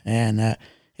Year, and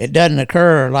it doesn't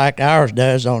occur like ours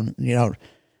does on New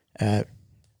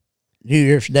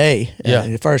Year's Day,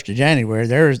 the 1st of January.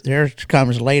 Theirs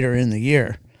comes later in the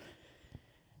year,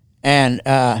 and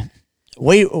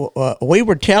we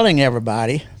were telling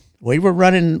everybody, we were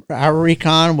running our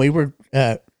recon, we were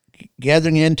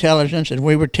gathering intelligence, and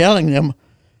we were telling them,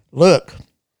 look,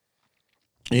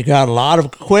 you got a lot of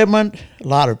equipment, a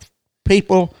lot of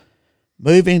people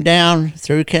moving down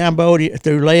through Cambodia,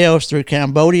 through Laos, through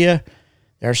Cambodia.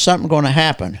 There's something going to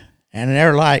happen. And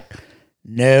they're like,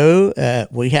 no,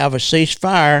 we have a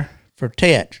ceasefire for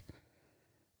Tet.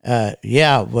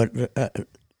 Yeah, but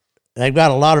they've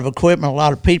got a lot of equipment, a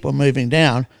lot of people moving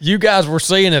down. You guys were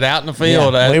seeing it out in the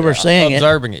field. Yeah, we were seeing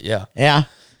observing it. Yeah. Yeah.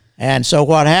 And so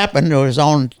what happened was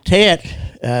on Tet,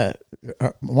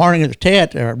 morning of the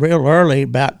Tet, real early,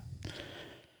 about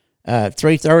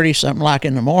 3:30, something like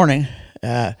in the morning,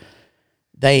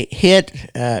 they hit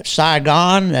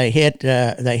Saigon, they hit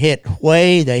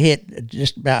Hue, they hit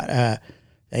just about,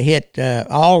 they hit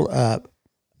all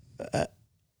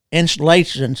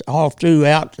installations all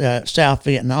throughout South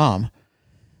Vietnam.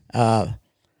 And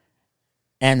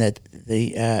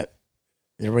the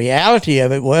reality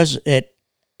of it was it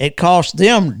cost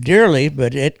them dearly,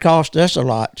 but it cost us a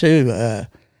lot too.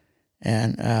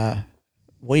 They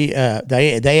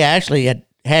actually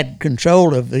had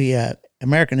control of the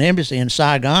American embassy in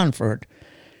Saigon for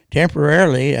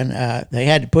temporarily, and they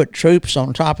had to put troops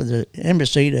on top of the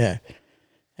embassy to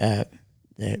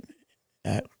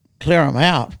clear them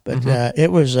out. But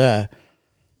it was,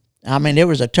 it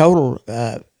was a total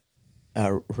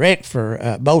wreck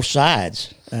for both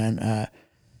sides, and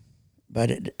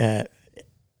but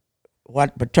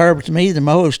what perturbs me the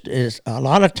most is a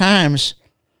lot of times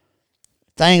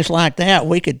things like that,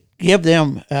 we could give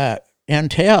them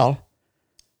intel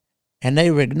and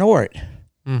they would ignore it.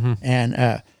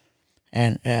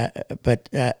 But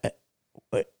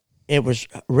it was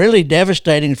really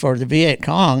devastating for the Viet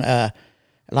Cong. I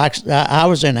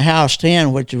was in House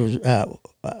 10, which was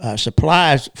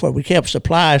supplies, we kept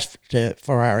supplies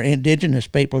for our indigenous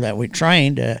people that we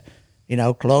trained,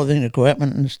 clothing,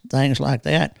 equipment, and things like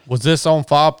that. Was this on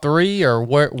Fob 3, or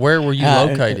where were you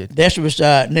located? This was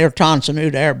near Tan Son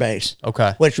Nhut Air Base.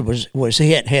 Okay. Which was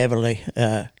hit heavily.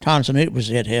 Tan Son Nhut was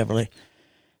hit heavily.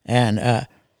 And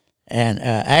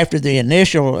after the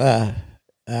initial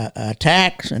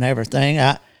attacks and everything,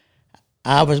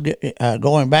 I was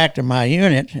going back to my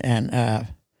unit, and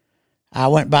I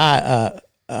went by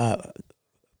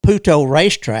Puto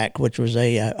racetrack, which was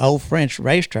a old French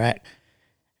racetrack,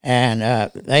 and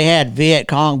they had Viet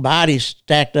Cong bodies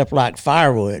stacked up like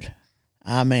firewood.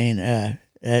 I mean,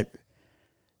 it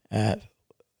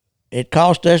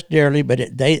cost us dearly, but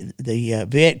the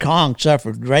Viet Cong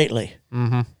suffered greatly.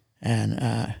 Mm-hmm.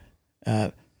 And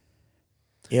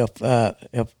if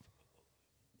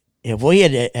we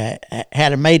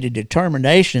had made a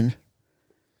determination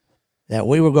that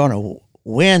we were going to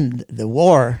win the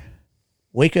war,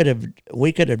 we could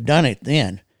have done it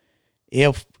then,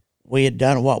 if we had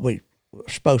done what we were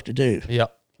supposed to do.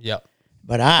 Yep.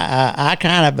 But I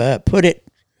kind of put it.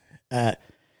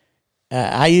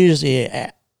 I use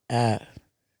the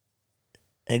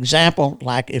example,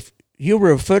 like if you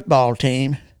were a football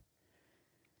team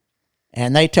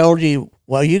and they told you,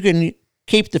 well, you can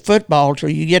keep the football till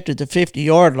you get to the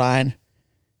 50-yard line,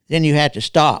 then you had to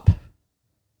stop.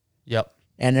 Yep.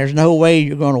 And there's no way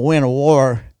you're going to win a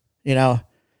war,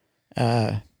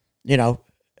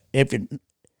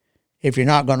 if you're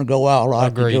not going to go all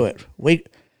out to do it.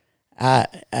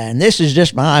 And this is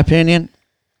just my opinion.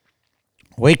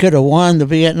 We could have won the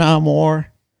Vietnam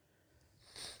War,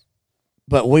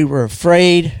 but we were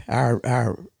afraid.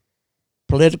 Our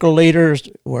political leaders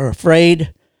were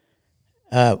afraid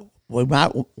we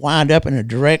might wind up in a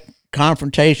direct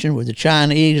confrontation with the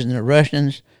Chinese and the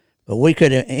Russians, but we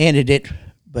could have ended it.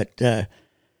 But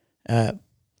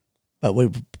we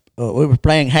were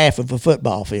playing half of a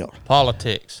football field.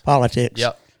 Politics.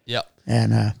 Yep.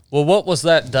 And Well, what was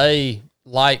that day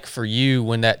like for you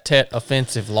when that Tet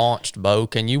offensive launched, Bo?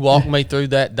 Can you walk me through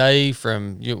that day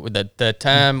from the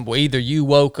time either you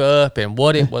woke up and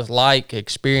what it was like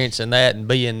experiencing that and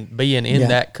being in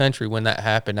that country when that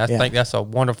happened? I think that's a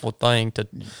wonderful thing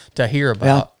to hear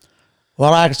about.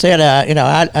 Well, like I said,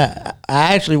 I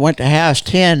actually went to House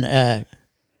 10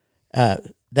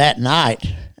 that night,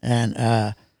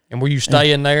 and were you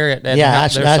staying there at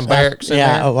there's some barracks in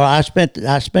there? Well, I spent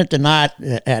the night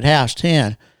at House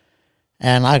 10,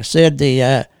 and like I said,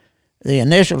 the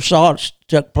initial assaults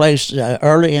took place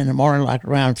early in the morning, like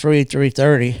around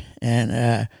 3:30,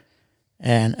 and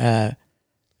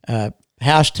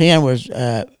House 10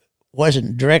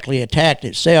 wasn't directly attacked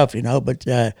itself, but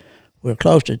we're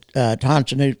close to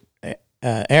Tonsanute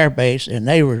Air Base, and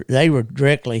they were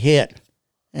directly hit,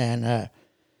 and.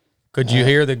 Could you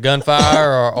hear the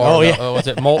gunfire, or was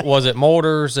it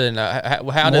mortars, and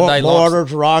how did they launch?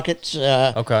 Mortars, rockets.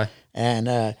 Okay. And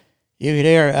you could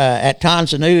hear at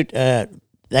Tonsanute,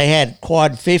 they had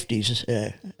quad 50s,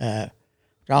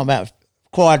 talking about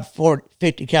quad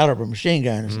 50 caliber machine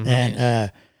guns,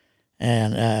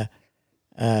 and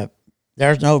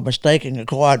there's no mistaking a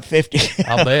quad 50.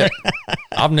 I'll bet.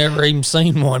 I've never even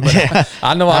seen one, but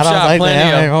I know I've shot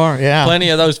plenty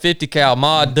of those 50 cal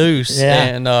mod deuce,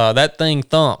 and that thing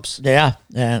thumps. Yeah,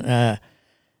 and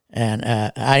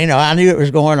I knew it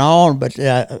was going on, but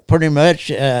pretty much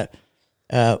we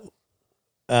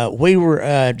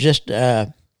were just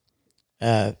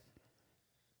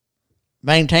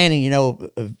maintaining.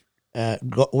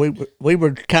 We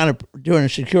were kind of doing a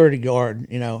security guard,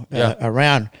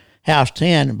 around House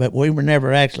 10, but we were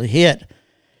never actually hit.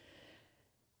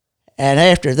 And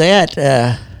after that,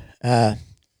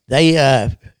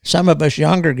 some of us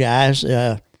younger guys,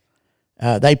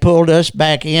 they pulled us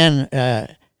back in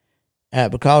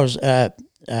because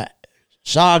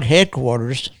SOG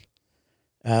headquarters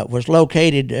was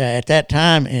located at that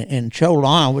time in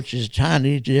Cholon, which is a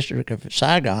Chinese district of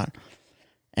Saigon.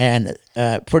 And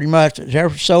pretty much their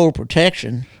sole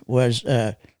protection was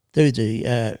through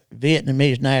the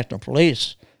Vietnamese National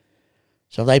Police.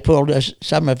 So they pulled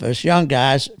some of us young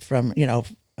guys from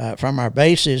our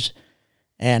bases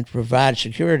and provided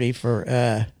security for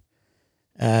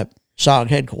SOG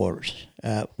headquarters,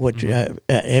 which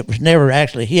it was never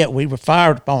actually hit. We were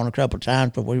fired upon a couple of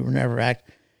times, but we were never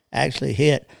actually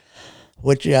hit,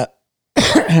 which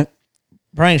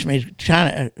brings me to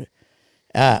kind of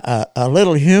a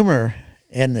little humor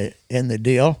in the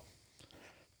deal.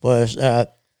 Was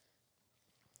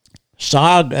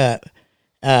SOG?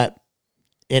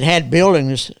 It had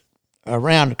buildings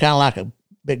around, kind of like a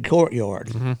big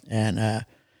courtyard, and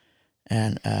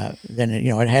then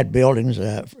it had buildings,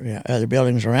 other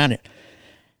buildings around it,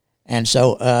 and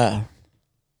so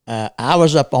I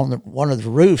was up on one of the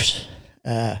roofs,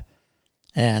 and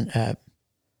I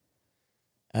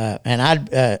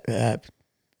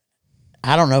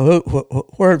don't know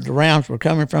where the rounds were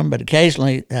coming from, but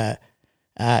occasionally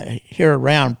I hear a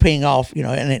round ping off,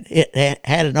 and it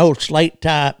had an old slate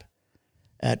type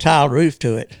tile roof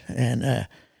to it, and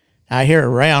I hear a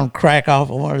round crack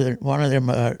off of one of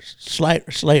them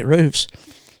slate roofs.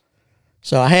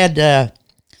 So I had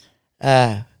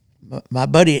my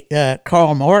buddy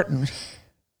Carl Martin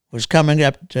was coming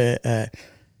up to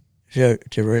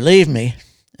relieve me,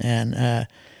 and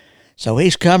so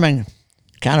he's coming,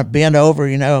 kind of bent over,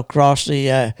 across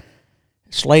the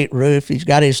slate roof. He's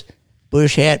got his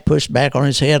bush hat pushed back on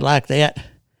his head like that.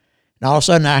 And all of a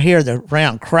sudden, I hear the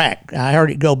round crack. I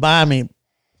heard it go by me,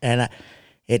 and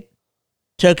it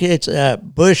took its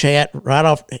bush hat right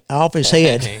off his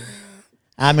head.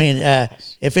 I mean,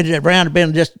 if it round had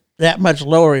been just that much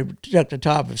lower, it took the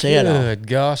top of his head off. Good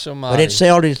gosh almighty. But it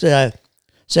sailed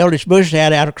his bush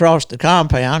hat out across the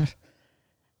compound.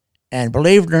 And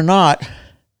believe it or not,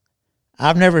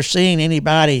 I've never seen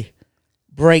anybody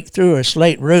break through a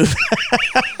slate roof.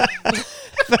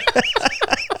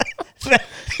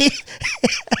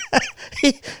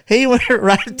 He went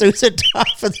right through the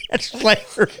top of that slate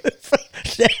roof.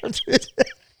 Down through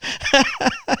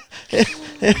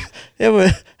it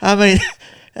was. I mean,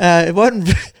 it wasn't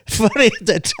funny at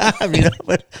the time,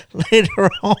 but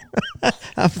later on,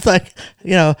 I'm thinking,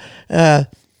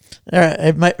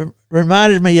 it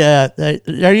reminded me.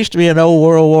 There used to be an old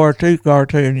World War II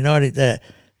cartoon. The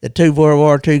two World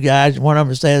War II guys. One of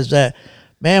them says,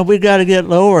 "Man, we got to get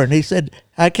lower," and he said,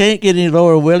 "I can't get any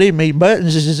lower, Willie. Me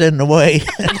buttons is in the way."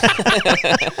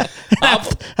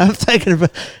 I'm thinking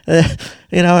about, I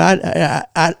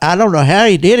don't know how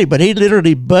he did it, but he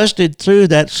literally busted through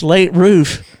that slate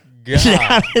roof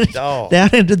down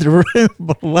into the room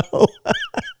below.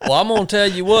 Well, I'm gonna tell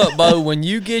you what, Bo. When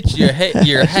you get your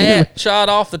hat shot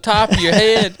off the top of your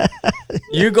head,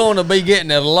 you're gonna be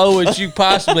getting as low as you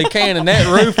possibly can, and that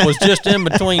roof was just in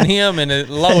between him and as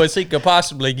low as he could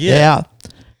possibly get.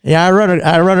 Yeah. I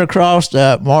run across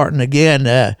Martin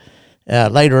again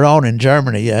later on in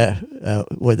Germany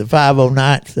with the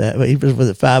 509th. He was with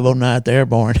the 509th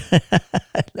Airborne.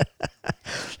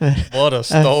 What a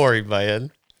story,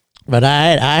 man! But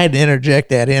I had to interject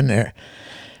that in there.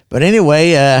 But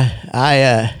anyway,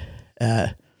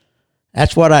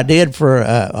 that's what I did for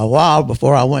a while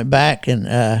before I went back, and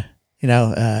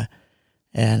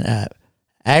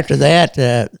after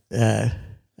that,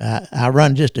 I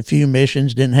run just a few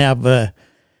missions. Didn't have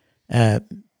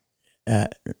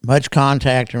much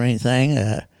contact or anything.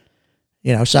 And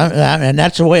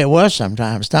that's the way it was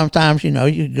sometimes. Sometimes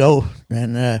you go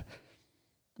and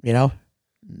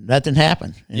nothing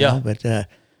happened. You know, but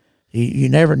you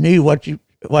never knew what to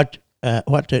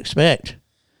expect.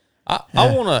 I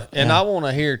want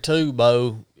to hear too,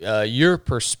 Bo, your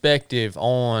perspective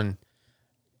on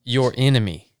your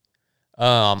enemy.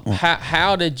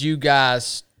 How did you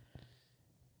guys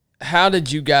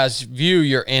view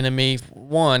your enemy?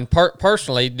 One,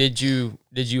 personally, did you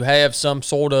have some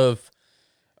sort of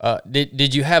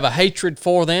did you have a hatred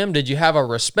for them? Did you have a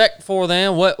respect for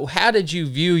them? How did you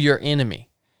view your enemy?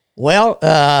 Well,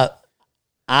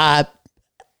 I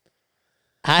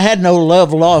had no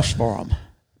love lost for them.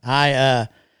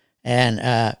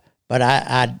 But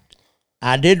I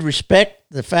did respect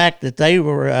the fact that they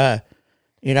were,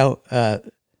 they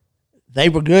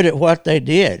were good at what they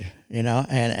did,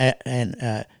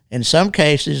 and in some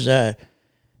cases, I've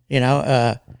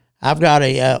got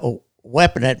a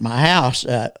weapon at my house.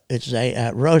 It's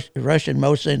a Russian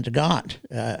Mosin Nagant,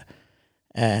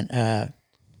 and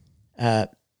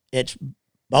it's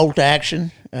bolt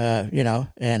action,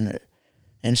 and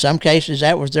in some cases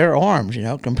that was their arms,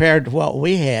 compared to what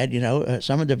we had.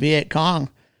 Some of the Viet Cong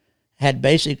had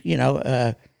basic,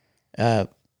 World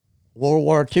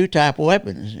War II type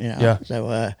weapons, Yeah.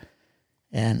 So,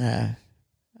 I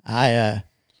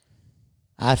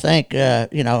think,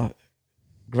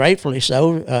 gratefully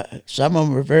so, some of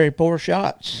them were very poor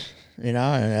shots,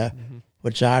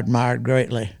 which I admired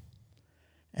greatly.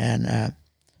 And,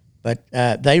 but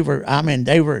they were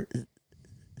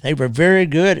very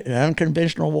good at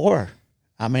unconventional war.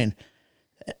 I mean,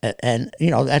 and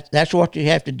that's what you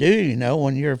have to do.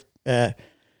 When you're,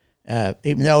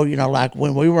 even though like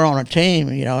when we were on a team,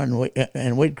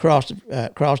 and we'd cross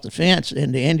the fence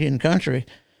into Indian country,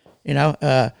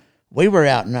 we were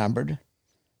outnumbered.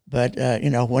 But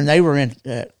when they were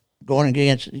going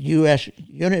against U.S.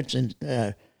 units in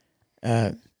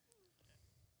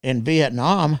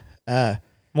Vietnam,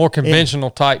 more conventional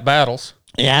type battles.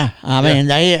 Yeah, I mean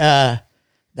they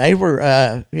were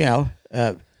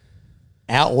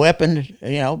out-weaponed,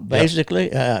 basically.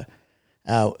 They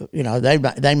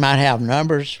might have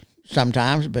numbers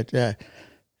sometimes, but as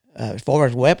far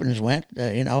as weapons went,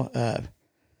 a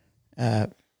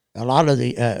lot of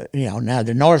the now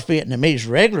the North Vietnamese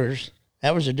regulars,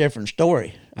 that was a different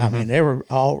story. I mean they were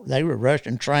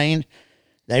Russian trained,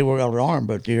 they were well armed,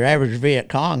 but your average Viet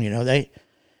Cong,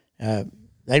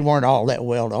 they weren't all that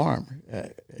well armed,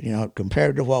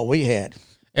 compared to what we had.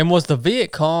 And was the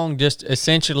Viet Cong just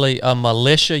essentially a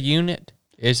militia unit?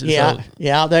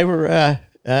 Yeah, they were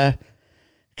kind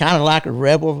of like a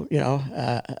rebel.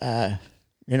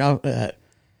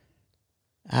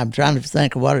 I'm trying to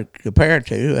think of what it compared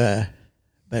to,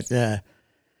 but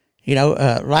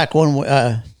like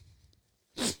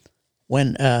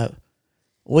when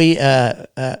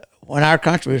our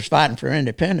country was fighting for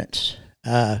independence.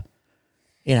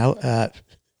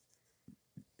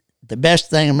 The best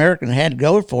thing American had to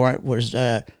go for it was,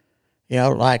 like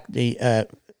the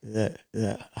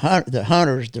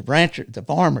hunters, the ranchers, the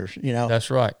farmers. That's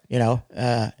right.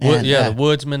 The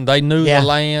woodsmen. They knew the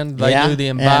land. They knew the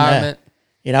environment.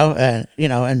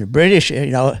 And the British,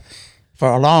 for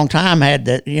a long time had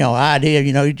that, idea.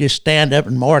 You just stand up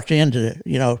and march into,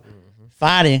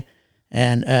 fighting,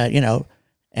 and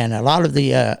and a lot of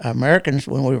the Americans,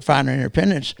 when we were fighting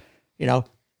independence,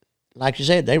 like you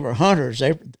said, they were hunters.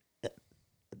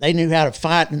 They knew how to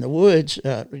fight in the woods,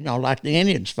 like the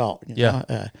Indians fought.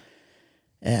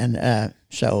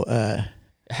 So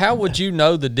how would you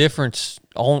know the difference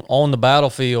on the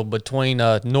battlefield between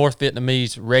a North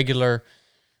Vietnamese regular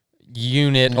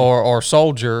unit or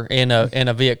soldier and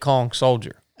a Viet Cong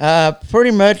soldier? Pretty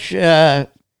much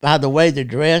by the way they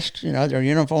dressed, their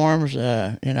uniforms,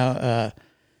 and I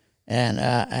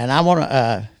want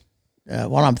to.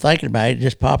 What I'm thinking about, it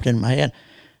just popped in my head,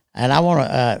 and I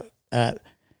want to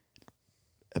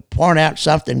point out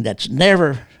something that's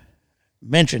never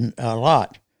mentioned a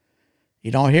lot.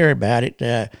 You don't hear about it,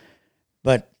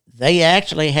 but they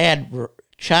actually had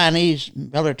Chinese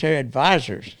military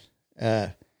advisors,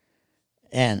 and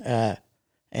I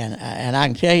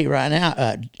can tell you right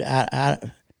now,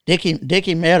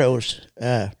 Dickie Meadows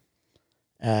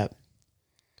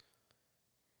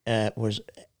was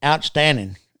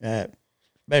outstanding.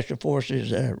 Special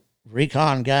Forces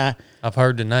recon guy. I've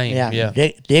heard the name. Yeah.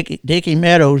 Dickie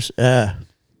Meadows.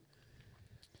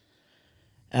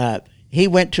 He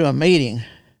went to a meeting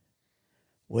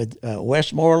with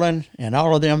Westmoreland and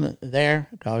all of them there,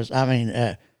 because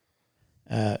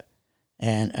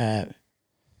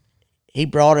he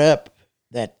brought up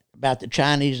that about the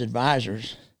Chinese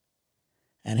advisors,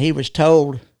 and he was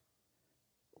told,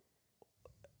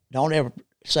 "Don't ever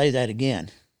say that again.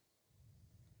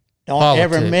 Don't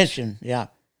ever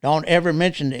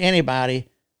mention to anybody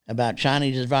about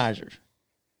Chinese advisors.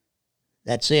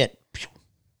 That's it.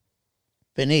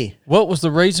 Fini." What was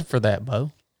the reason for that,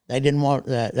 Bo? They didn't want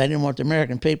the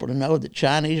American people to know that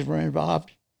Chinese were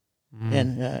involved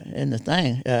in the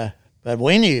thing. But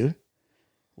we knew.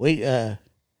 We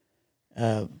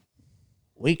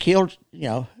killed.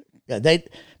 They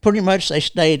pretty much they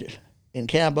stayed in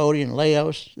Cambodia and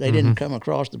Laos. They didn't come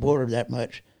across the border that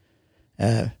much.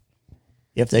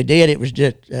 If they did, it was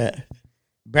just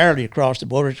barely across the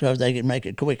border because they could make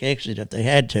a quick exit if they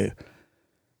had to.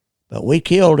 But we've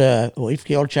killed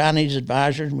Chinese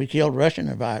advisors and we killed Russian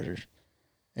advisors,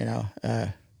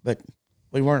 but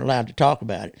we weren't allowed to talk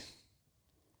about it.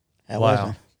 That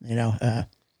Wow.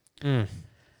 wasn't,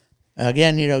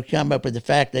 again, come up with the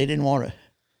fact they didn't want to,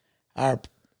 our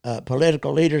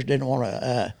political leaders didn't want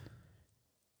to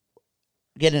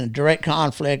get in a direct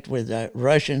conflict with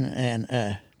Russian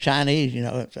and Chinese,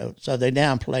 so they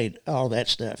downplayed all that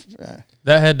stuff.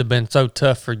 That had to have been so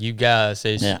tough for you guys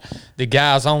as the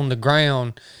guys on the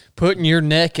ground putting your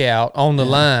neck out on the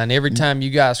line every time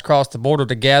you guys cross the border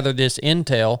to gather this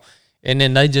intel, and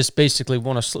then they just basically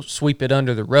want to sweep it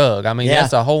under the rug. I mean,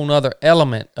 that's a whole nother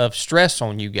element of stress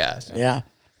on you guys. Yeah.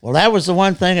 Well, that was the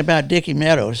one thing about Dickie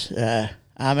Meadows.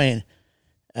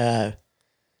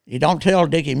 You don't tell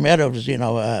Dickie Meadows,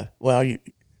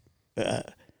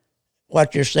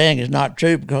 what you're saying is not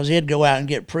true, because he'd go out and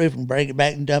get proof and bring it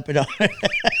back and dump it on.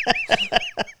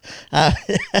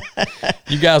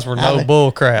 You guys were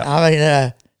bull crap.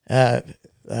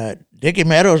 Dickie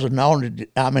Meadows was known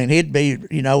to, he'd be,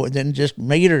 within just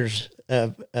meters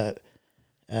of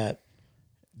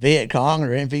Viet Cong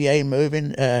or NVA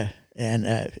moving,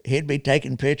 and he'd be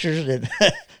taking pictures and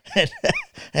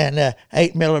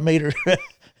 8mm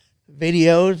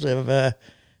videos of,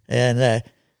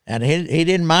 and he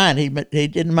didn't mind. He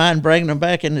didn't mind bringing them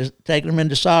back and taking them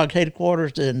into SOG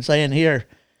headquarters and saying, "Here,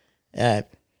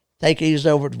 take these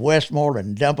over to Westmoreland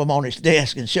and dump them on his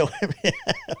desk and show him."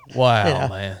 Wow,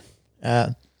 man.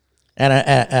 I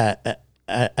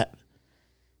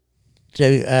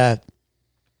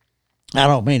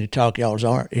don't mean to talk y'all's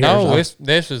ears No, off,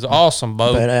 this is awesome,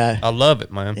 Bo. But, I love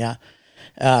it, man. Yeah.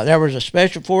 There was a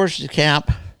Special Forces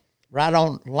camp right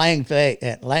on Lang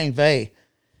Vey,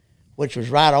 which was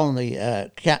right on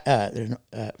the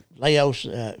Laos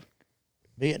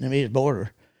Vietnamese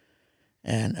border.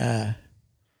 And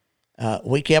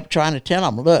we kept trying to tell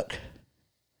them, look,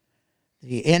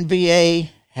 the NVA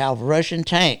have Russian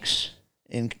tanks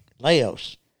in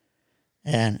Laos.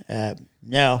 And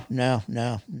no,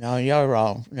 you're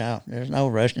wrong. No, there's no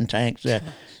Russian tanks there.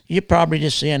 You're probably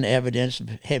just seeing evidence of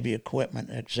heavy equipment,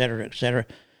 et cetera, et cetera.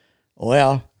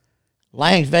 Well,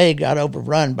 Lang Vey got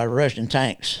overrun by Russian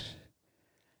tanks.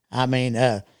 We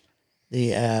had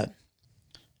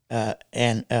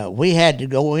to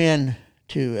go in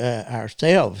to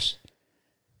ourselves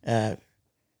to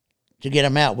get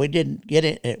them out. We didn't get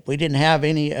it. We didn't have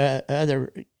any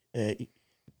other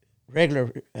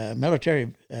regular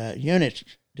military units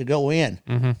to go in.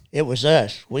 Mm-hmm. It was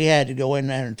us. We had to go in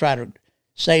there and try to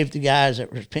save the guys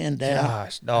that were pinned down.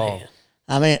 Gosh, dog.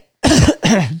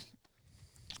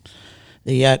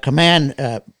 The command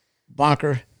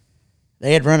bunker,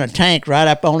 they had run a tank right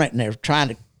up on it, and they were trying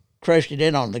to crush it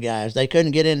in on the guys. They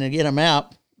couldn't get in and get them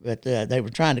out, but they were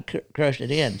trying to crush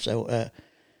it in. So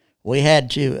we had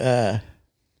to,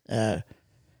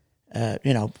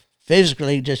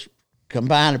 physically just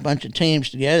combine a bunch of teams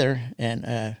together,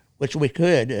 and which we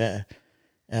could.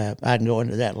 I can go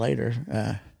into that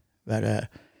later, but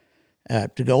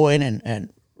to go in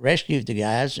and rescue the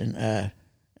guys, and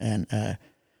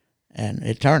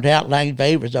it turned out Lang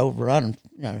Vey was overrun,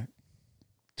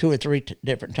 2 or 3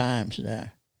 different times.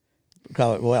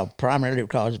 Primarily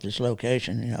because of its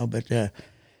location, But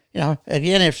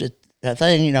again, if it's a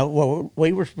thing,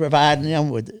 we were providing them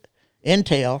with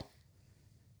intel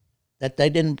that they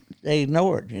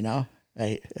ignored, you know.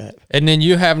 And then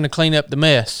you having to clean up the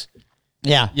mess.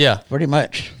 Yeah. Yeah. Pretty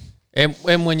much. And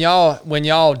when y'all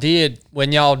did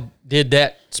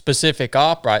that specific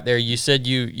op right there, you said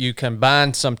you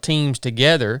combined some teams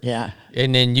together. Yeah.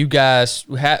 And then you guys,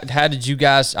 how did you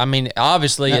guys? I mean,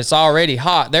 obviously it's already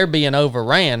hot. They're being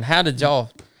overran. How did y'all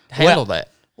handle that?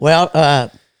 Well,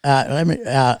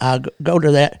 I'll go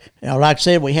to that. You know, like I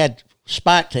said, we had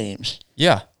spot teams,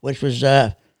 Yeah. which was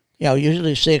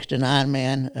usually 6 to 9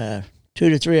 men, 2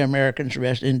 to 3 Americans, the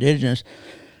rest indigenous.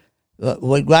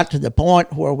 We got to the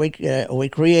point where we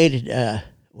created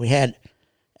we had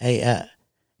a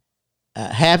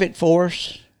havoc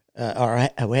force, or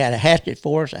we had a hatchet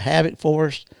force, a havoc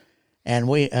force, and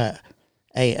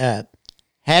a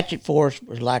hatchet force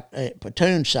was like a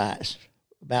platoon size,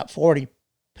 about 40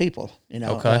 people, you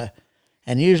know. Okay.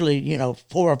 And usually, 4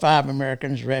 or 5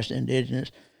 Americans, the rest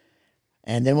indigenous.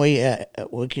 And then we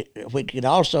could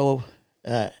also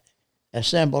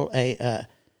assemble a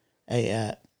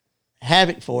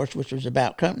havoc force, which was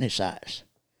about company size.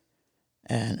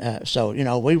 And so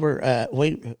we were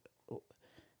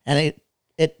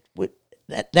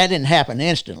that didn't happen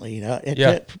instantly. It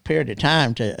took a period of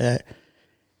time to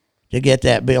get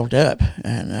that built up,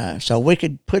 and so we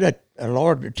could put a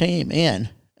larger team in.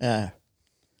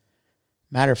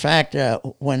 Matter of fact,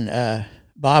 when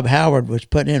Bob Howard was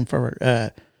put in for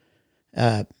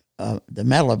the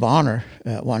Medal of Honor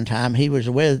one time, he was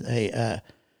with a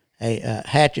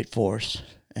hatchet force,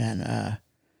 and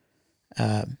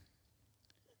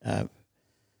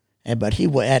but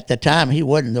at the time he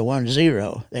wasn't the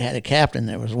 1-0. They had a captain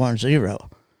that was 1-0,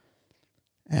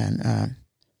 and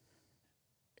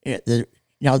the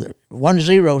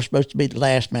 1-0 is supposed to be the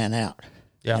last man out.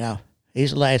 Yeah.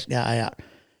 He's the last guy out.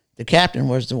 The captain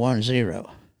was the 1-0.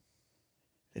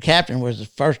 The captain was the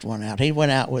first one out. He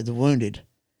went out with the wounded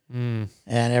and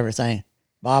everything.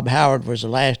 Bob Howard was the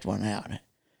last one out.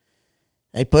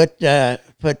 They put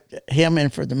him in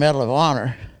for the Medal of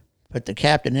Honor, put the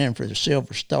captain in for the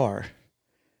Silver Star,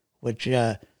 which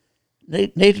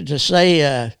needed to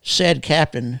say said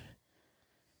captain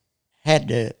had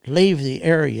to leave the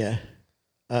area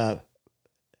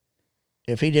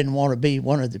if he didn't want to be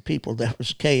one of the people that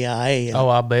was KIA. Oh,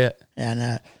 I bet.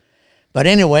 And but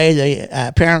anyway,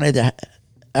 apparently the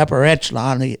upper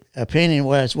echelon, the opinion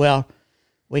was, well,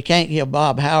 we can't give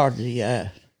Bob Howard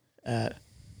the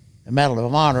Medal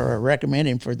of Honor or recommend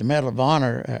him for the Medal of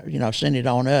Honor. Send it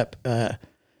on up,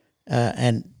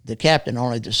 and the captain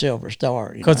only the Silver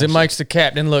Star. Because it makes the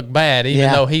captain look bad,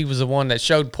 even though he was the one that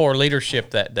showed poor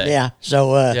leadership that day. Yeah.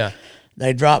 So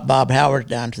they dropped Bob Howard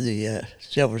down to the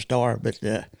Silver Star. But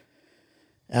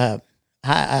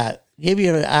I give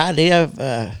you an idea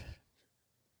of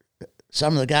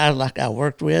some of the guys like I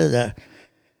worked with.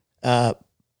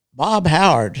 Bob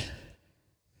Howard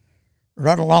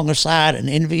run alongside an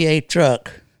NVA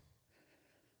truck,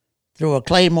 threw a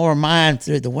Claymore mine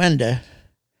through the window,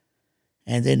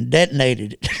 and then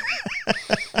detonated it.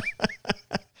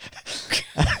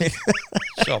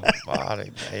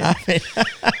 Somebody, man.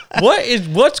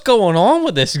 What's going on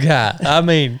with this guy? I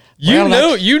mean,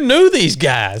 you knew these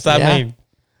guys. I mean,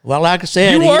 well, like I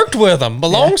said, you worked with them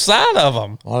alongside of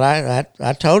them. Well,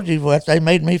 I told you what they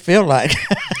made me feel like.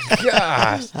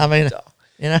 Gosh, I mean,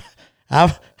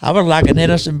 I was like an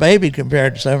innocent baby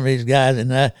compared to some of these guys,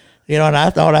 and and I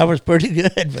thought I was pretty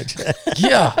good, but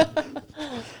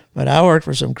but I worked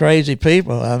for some crazy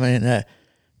people. I mean,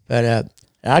 but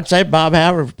I'd say Bob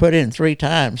Howard was put in 3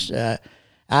 times.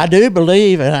 I do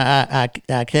believe, and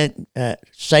I can't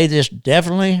say this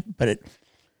definitely, but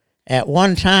at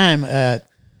one time,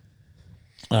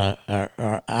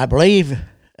 I believe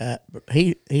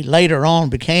he later on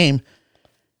became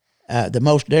the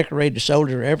most decorated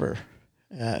soldier ever.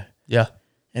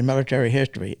 In military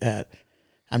history.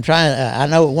 I'm trying. I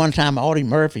know at one time Audie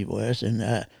Murphy was, and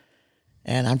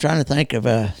I'm trying to think of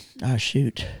I'm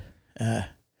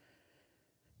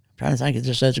trying to think of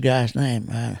this other guy's name,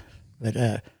 but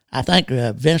I think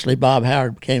eventually Bob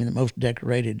Howard became the most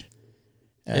decorated.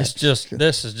 This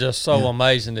is just so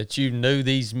amazing that you knew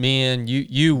these men.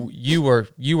 You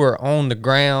were on the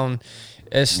ground.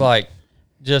 It's like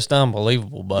just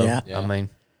unbelievable, Bo. Yeah. I mean,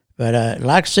 but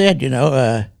like I said,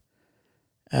 there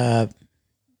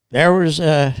was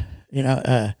let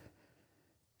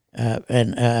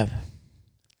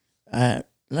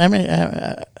me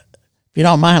if you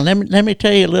don't mind, let me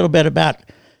tell you a little bit about.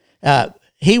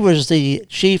 He was the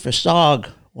chief of SOG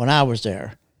when I was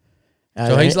there.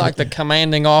 So he's like the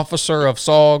commanding officer of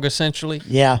SOG, essentially?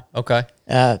 Yeah. Okay.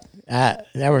 There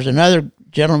was another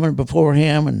gentleman before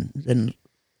him and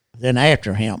then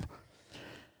after him.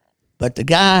 But the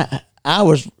guy I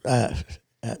was,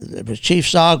 it was Chief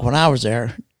Sog when I was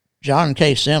there, John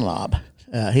K. Sinlob.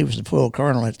 He was the full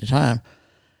colonel at the time.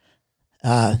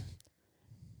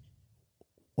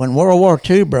 When World War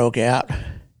II broke out,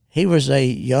 he was a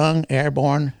young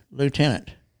airborne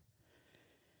lieutenant.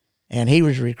 And he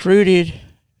was recruited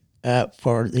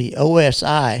for the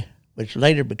OSI, which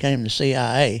later became the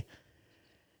CIA.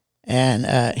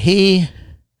 And he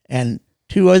and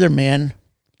two other men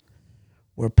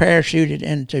were parachuted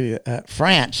into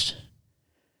France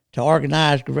to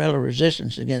organize guerrilla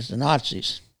resistance against the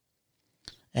Nazis.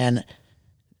 And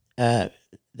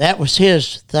that was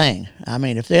his thing. I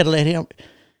mean, if they'd let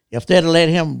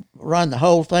him run the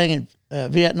whole thing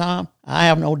in Vietnam, I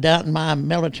have no doubt in my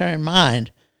military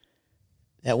mind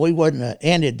that we wouldn't have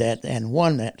ended that and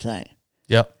won that thing.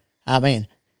 Yep. I mean,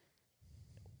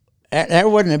 there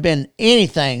wouldn't have been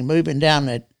anything moving down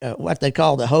that what they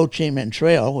call the Ho Chi Minh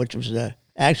Trail, which was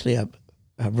actually a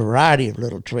variety of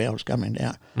little trails coming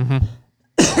down.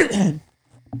 Mm-hmm.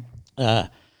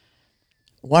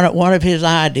 One of his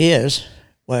ideas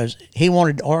was he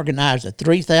wanted to organize a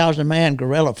 3,000-man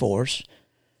guerrilla force,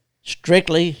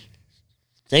 strictly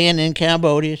staying in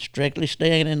Cambodia, strictly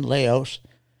staying in Laos,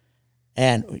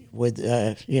 and with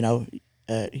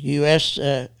U.S.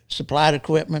 Supplied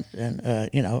equipment and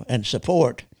and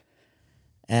support,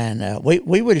 and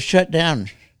we would have shut down.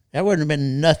 There wouldn't have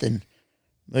been nothing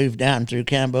moved down through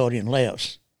Cambodia and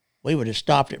Laos. We would have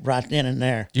stopped it right then and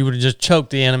there. You would have just choked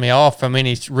the enemy off from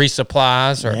any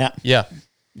resupplies, or yeah.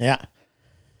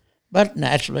 But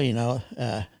naturally,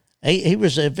 he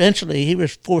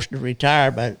was forced to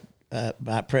retire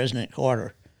by President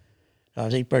Carter,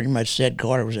 because he pretty much said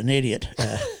Carter was an idiot.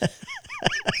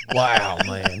 Wow,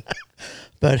 man.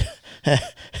 But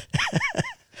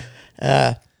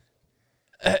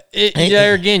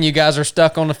there again, you guys are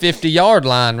stuck on the 50-yard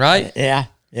line, right? Yeah.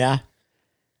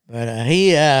 But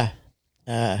he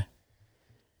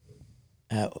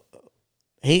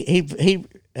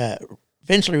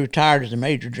eventually retired as a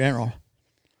major general.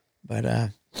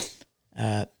 But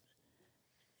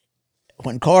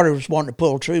when Carter was wanting to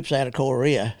pull troops out of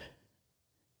Korea,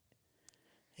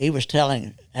 he was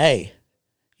telling, hey,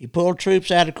 you pull troops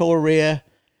out of Korea,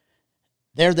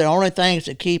 they're the only things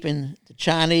that keeping the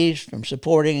Chinese from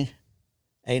supporting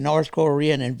a North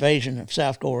Korean invasion of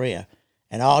South Korea.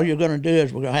 And all you're going to do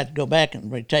is we're going to have to go back and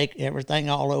retake everything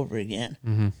all over again.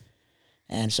 Mm-hmm.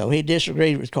 And so he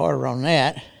disagreed with Carter on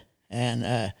that.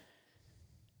 And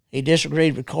he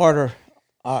disagreed with Carter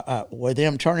with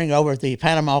them turning over the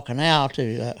Panama Canal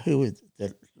to who was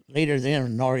the leader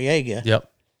then, Noriega.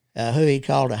 Yep. Who he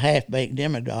called a half-baked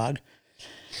demagogue.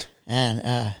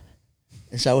 And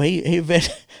so he was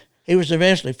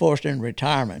eventually forced into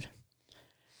retirement.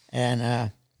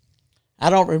 And I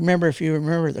don't remember if you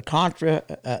remember the Contra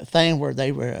thing where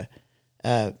they were,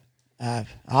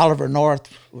 Oliver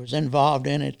North was involved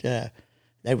in it.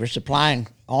 They were supplying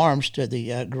arms to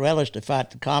the guerrillas to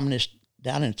fight the communists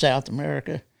down in South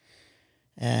America.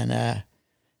 And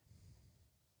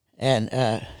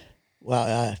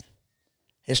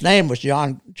his name was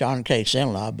John K.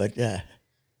 Sinlob, but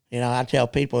I tell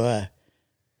people,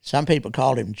 some people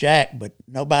called him Jack, but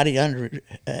nobody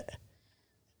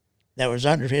that was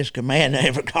under his command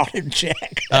ever called him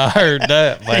Jack. I heard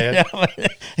that, man.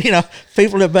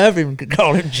 People above him could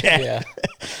call him Jack. Yeah.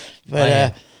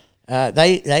 But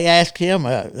they asked him.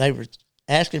 They were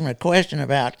asking him a question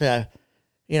about missing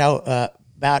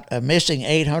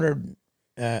 $800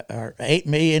 or $8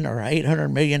 million or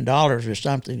 $800 million or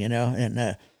something,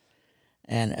 and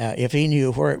if he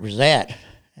knew where it was at.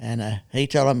 And he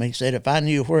told him, he said, if I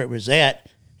knew where it was at,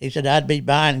 he said, I'd be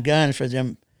buying guns for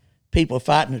them people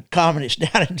fighting the communists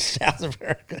down in South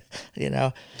America,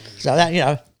 So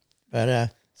that,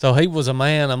 but... So he was a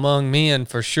man among men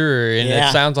for sure, and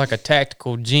it sounds like a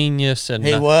tactical genius. And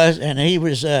he was, and he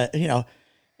was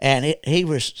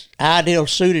ideal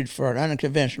suited for an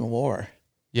unconventional war.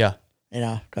 Yeah.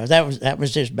 Because that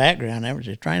was his background, that was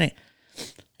his training.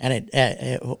 And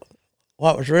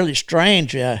what was really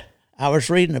strange, I was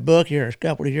reading a book here a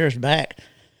couple of years back.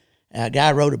 A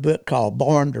guy wrote a book called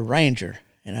Born to Ranger,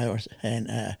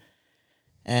 and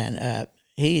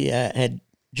he had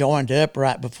joined up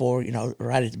right before,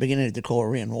 right at the beginning of the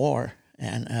Korean War,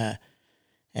 and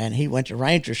he went to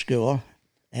Ranger School,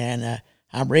 and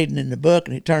I'm reading in the book,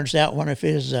 and it turns out one of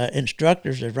his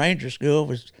instructors at Ranger School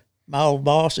was my old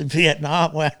boss in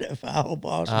Vietnam. My old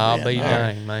boss in I'll Vietnam, be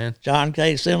dang, man. John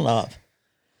K. Sinlob.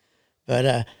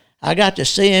 But I got to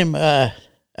see him a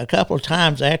couple of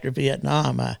times after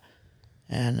Vietnam,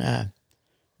 and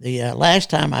the last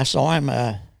time I saw him,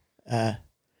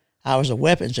 I was a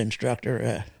weapons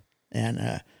instructor,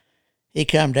 and he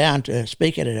come down to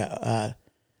speak at a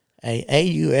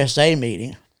AUSA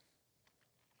meeting,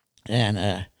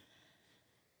 and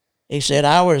he said,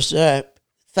 I was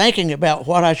thinking about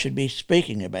what I should be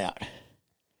speaking about.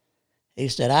 He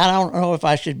said, I don't know if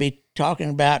I should be talking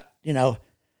about,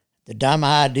 the dumb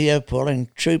idea of pulling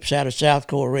troops out of South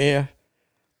Korea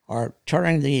or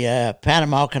turning the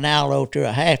Panama Canal over to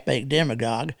a half-baked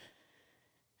demagogue.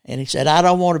 And he said, I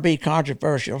don't want to be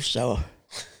controversial, so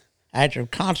after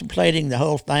contemplating the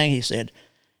whole thing, he said,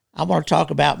 I want to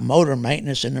talk about motor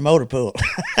maintenance in the motor pool.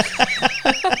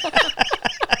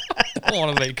 I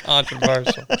want to be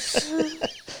controversial.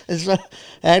 And so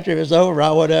after it was over,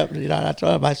 I went up, I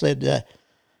told him, I said,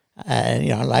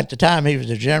 at the time he was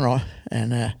a general,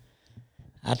 and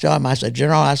I told him, I said,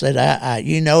 General, I said,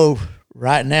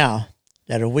 right now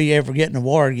that if we ever get in a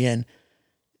war again,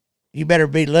 you better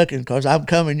be looking because I'm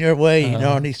coming your way,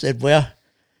 And he said,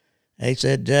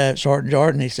 Sergeant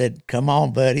Jordan, he said, come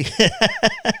on, buddy.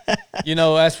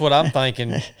 That's what I'm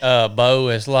thinking, Bo,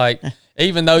 is like,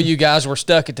 even though you guys were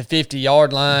stuck at the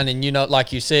 50-yard line and,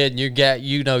 like you said, you're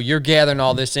gathering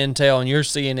all this intel and you're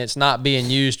seeing it's not being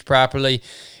used properly,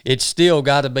 it's still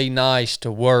got to be nice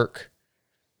to work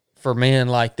for men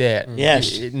like that.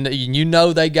 Yes.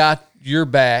 They got your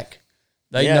back.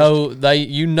 They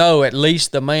know at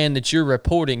least the man that you're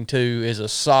reporting to is a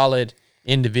solid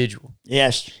individual.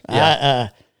 Yes. Yeah.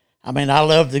 I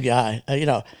love the guy,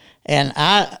 and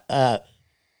I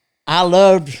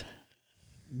loved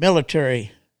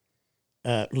military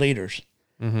leaders.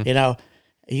 Mm-hmm.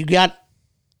 You got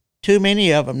too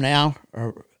many of them now,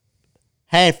 or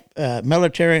half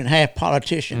military and half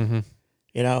politician.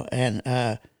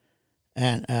 Mm-hmm.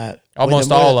 And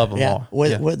almost all of them are.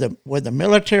 With the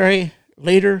military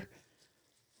leader,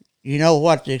 you know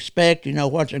what to expect. You know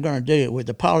what they're going to do. With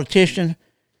the politician,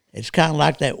 it's kind of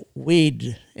like that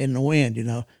weed in the wind.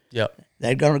 Yep.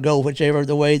 They're going to go whichever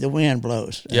the way the wind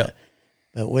blows. Yep.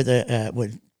 But with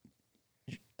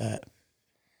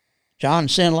John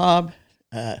Sinlob,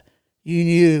 you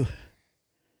knew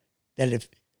that if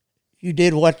you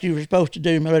did what you were supposed to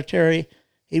do military,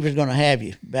 he was going to have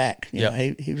you back. He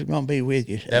was going to be with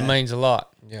you. That means a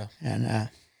lot. Yeah. And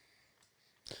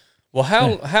well,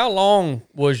 how long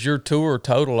was your tour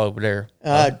total over there?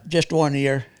 Just 1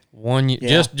 year. 1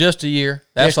 year, just a year.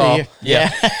 That's just a all. year. Yeah.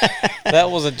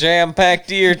 That was a jam-packed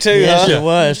year too. Yes, huh? it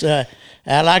was. Like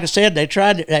I said, they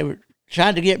were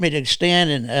trying to get me to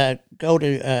extend and go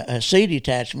to a C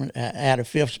detachment out of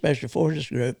 5th Special Forces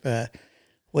Group,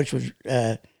 which was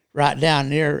right down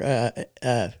near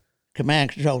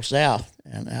Command Control South.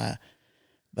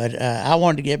 But I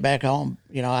wanted to get back home.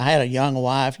 I had a young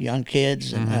wife, young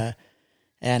kids, and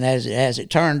as it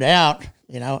turned out,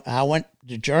 I went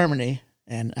to Germany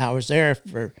and I was there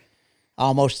for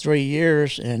almost 3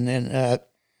 years, and then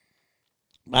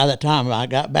by the time I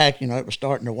got back, it was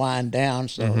starting to wind down.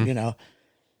 So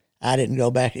I didn't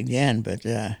go back again. But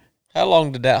how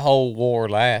long did that whole war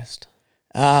last?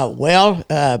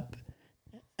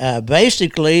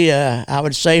 Basically, I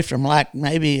would say from like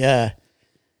maybe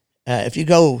if you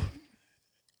go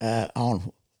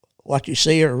on what you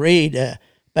see or read,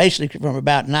 basically from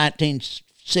about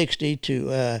 1960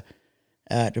 to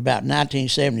about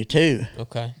 1972.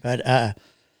 Okay. But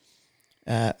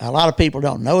a lot of people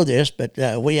don't know this, but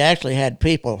we actually had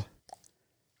people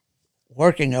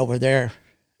working over there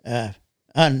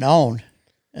unknown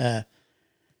that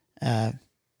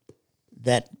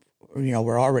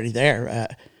were already there.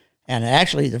 And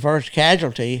actually, the first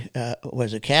casualty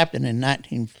was a captain in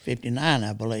 1959,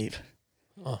 I believe.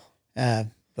 Oh.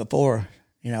 Before,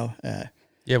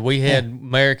 Yeah, we had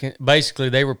American. Basically,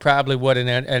 they were probably an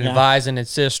advise and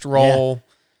assist role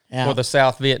for the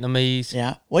South Vietnamese.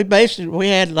 Yeah, we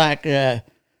had like our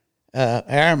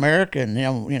American,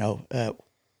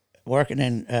 working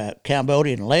in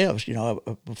Cambodia and Laos,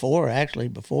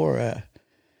 before.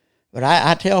 But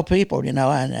I tell people, and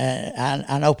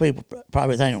I know people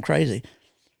probably think I'm crazy,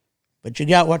 but you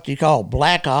got what you call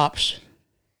black ops,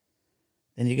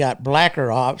 then you got blacker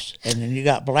ops, and then you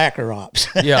got blacker ops.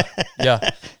 Yeah.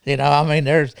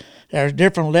 There's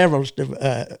different levels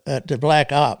to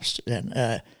black ops,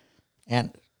 and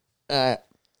I'm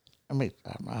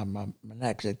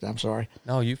dyslexic. I'm sorry.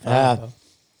 No, you fine.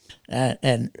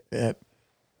 And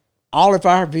all of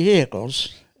our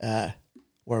vehicles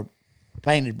were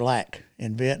painted black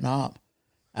in Vietnam.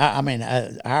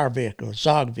 Our vehicles,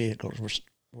 SOG vehicles,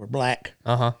 were black.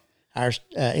 Uh-huh. Our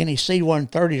any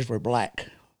C-130s were black.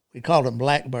 We called them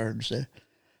blackbirds.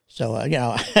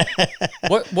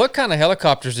 What kind of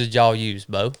helicopters did y'all use,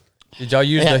 Bo? Did y'all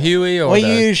use the Huey or we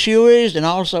used Hueys and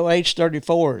also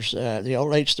H-34s. The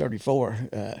old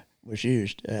H-34 was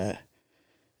used.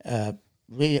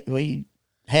 we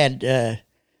had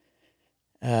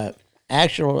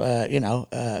actual,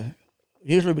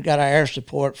 usually we got our air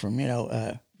support from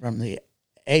from the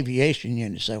aviation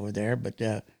units over there, but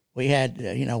we had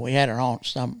we had our own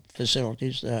some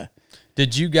facilities.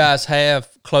 Did you guys have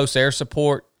close air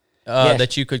support Yes.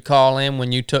 that you could call in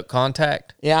when you took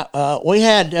contact? Yeah, we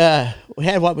had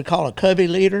what we call a Covey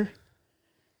leader.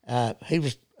 He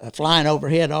was flying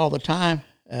overhead all the time.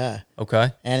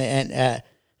 Okay. And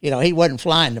he wasn't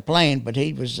flying the plane, but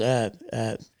he was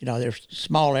there's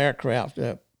small aircraft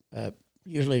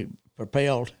usually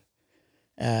propelled.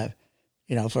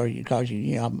 Because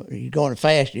you're going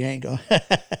fast, you ain't going.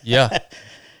 Yeah.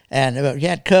 And you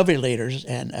had Covey leaders,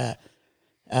 and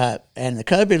the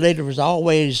Covey leader was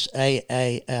always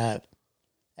a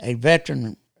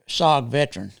veteran, SOG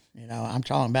veteran. I'm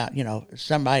talking about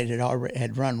somebody that already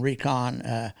had run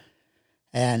recon,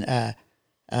 and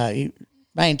he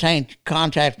maintained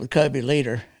contact with Covey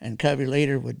leader, and Covey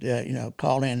leader would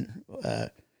call in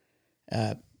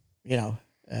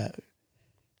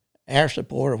air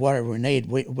support or whatever we need.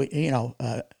 We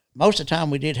most of the time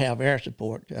we did have air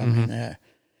support. I mean,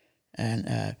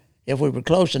 and if we were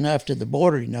close enough to the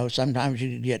border, sometimes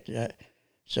you could get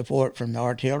support from the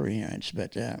artillery units,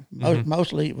 but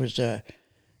mostly it was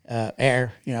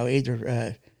air.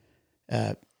 Either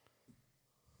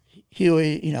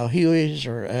Hueys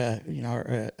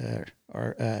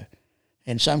or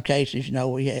in some cases,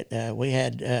 we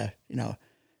had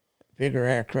bigger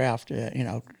aircraft,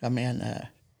 come in.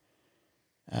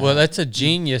 Well, that's a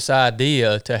genius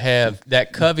idea to have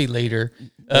that Covey leader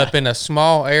up in a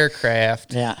small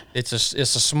aircraft. Yeah. It's a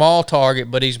small target,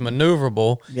 but he's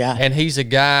maneuverable. Yeah. And he's a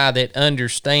guy that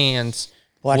understands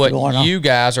What's what going on. you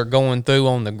guys are going through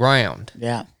on the ground.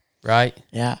 Yeah. Right?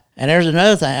 Yeah. And there's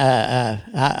another thing.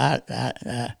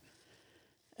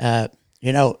 I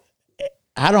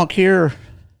don't care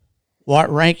what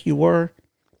rank you were.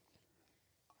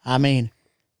 I mean,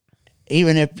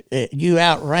 even if you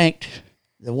outranked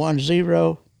the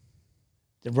 1-0,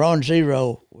 the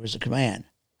 1-0 was the command.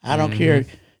 I don't care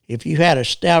if you had a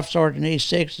staff sergeant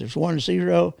E6 that's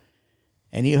 1-0,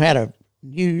 and you had a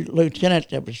new lieutenant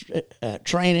that was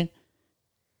training.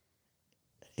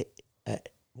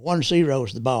 1-0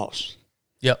 is the boss.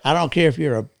 Yep. I don't care if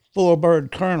you're a full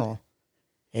bird colonel,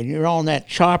 and you're on that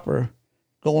chopper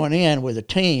going in with a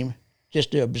team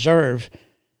just to observe.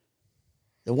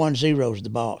 The 1-0 is the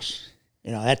boss.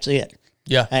 That's it.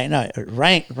 Yeah. Hey, no,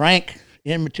 rank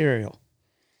immaterial.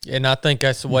 And I think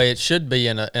that's the way it should be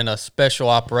in a special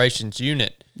operations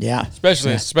unit. Yeah.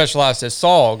 Especially specialized as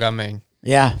SOG, I mean.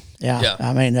 Yeah. Yeah.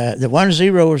 I mean, the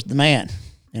 1-0 was the man.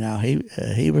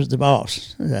 He was the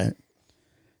boss.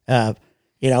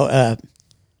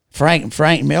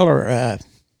 Frank Miller,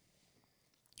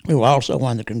 who also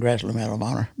won the Congressional Medal of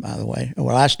Honor, by the way.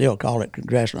 Well, I still call it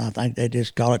Congressional. I think they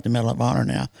just call it the Medal of Honor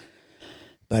now.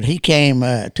 But he came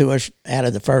to us out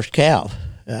of the 1st Cav.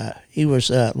 He was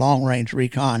long-range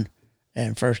recon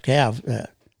and 1st Cav.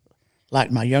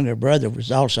 Like my younger brother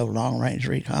was also long-range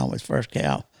recon with 1st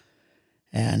Cav.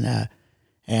 And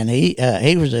he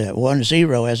was a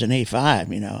 1-0 as an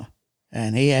E5,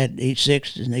 and he had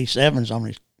E6s and E7s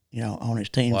on his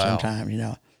team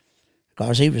sometimes,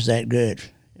 because he was that good.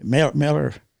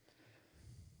 Miller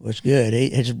was good.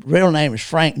 His real name is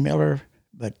Frank Miller,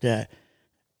 but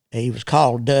he was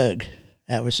called Doug.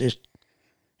 That was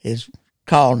his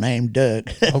call name, Doug.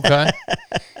 Okay.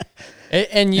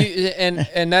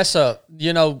 And that's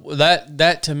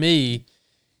that to me,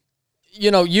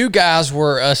 you guys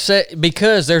were a set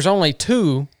because there's only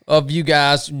 2 of you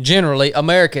guys, generally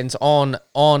Americans, on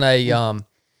a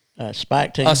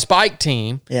spike team. A spike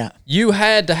team. Yeah. You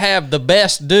had to have the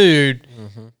best dude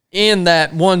in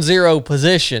that 1-0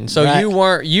 position. So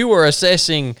Right. you were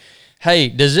assessing, hey,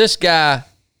 does this guy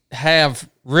have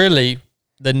really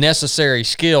the necessary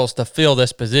skills to fill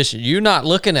this position? You're not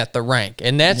looking at the rank,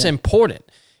 and that's important.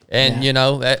 And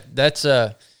that's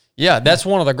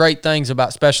one of the great things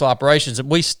about special operations, that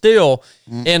we still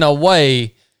in a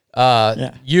way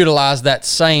utilize that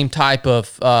same type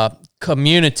of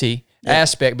community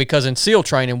aspect, because in SEAL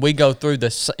training we go through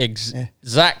the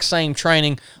exact same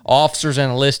training, officers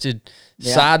and enlisted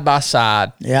side by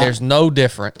side. There's no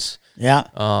difference.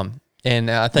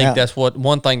 And I think that's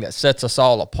one thing that sets us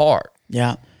all apart.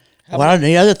 Yeah. Well,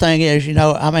 the other thing is,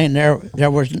 I mean,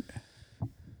 there was,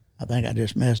 I think I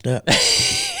just messed up.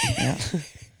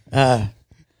 There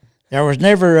was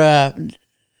never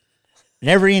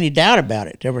any doubt about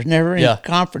it. There was never any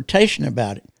confrontation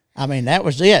about it. I mean, that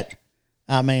was it.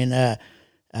 I mean,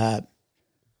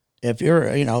 if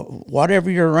you're, whatever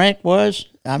your rank was,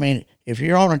 I mean, if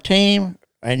you're on a team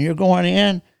and you're going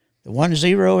in the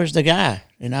 1-0 is the guy.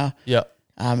 You know. Yep.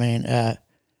 I mean,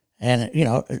 and you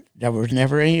know, there was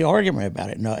never any argument about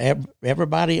it. No,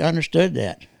 everybody understood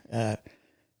that.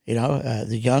 You know,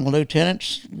 the young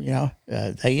lieutenants, you know,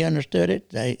 they understood it.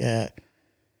 They,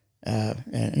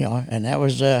 and you know, and that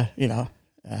was, you know,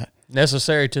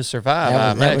 Necessary to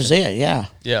survive. that was it. Yeah.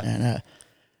 Yeah. And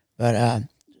but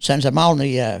since I'm on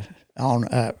the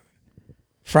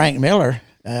Frank Miller,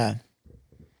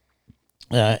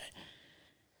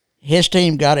 his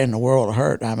team got in the world of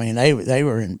hurt. I mean, they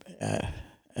were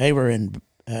in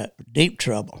deep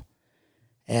trouble,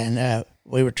 and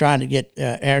we were trying to get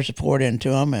air support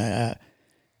into them, and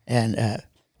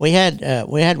we had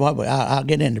what I'll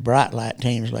get into bright light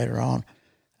teams later on,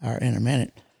 or in a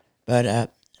minute,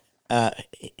 but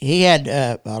he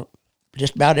had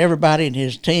just about everybody in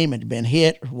his team had been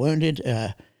hit or wounded,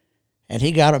 and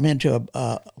he got them into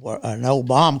an old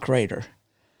bomb crater.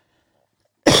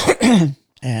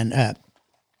 And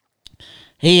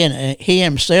he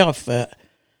himself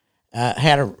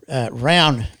had a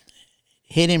round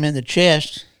hit him in the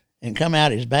chest and come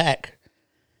out his back,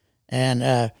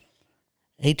 and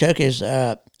he took his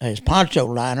poncho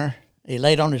liner. He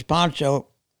laid on his poncho,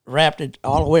 wrapped it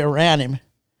all the way around him,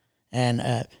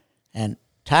 and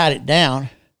tied it down.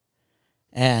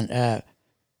 And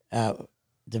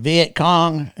the Viet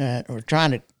Cong were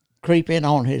trying to creep in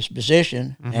on his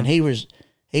position, and he was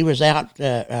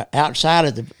outside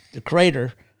of the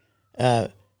crater,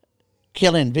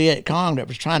 killing Viet Cong that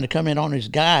was trying to come in on his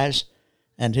guys,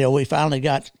 until we finally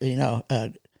got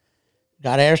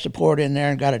air support in there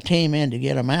and got a team in to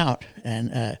get him out.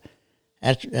 And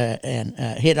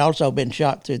he'd also been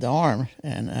shot through the arm,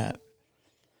 and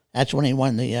that's when he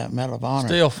won the Medal of Honor.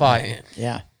 Still fighting.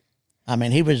 Yeah, I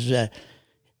mean, he was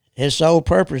his sole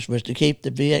purpose was to keep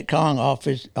the Viet Cong off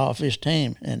his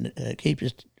team and keep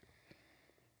his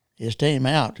team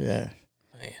out. I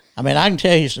mean, I can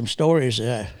tell you some stories.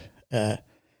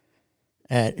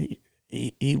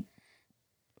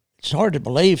 It's hard to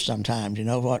believe sometimes, you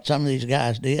know, what some of these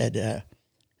guys did.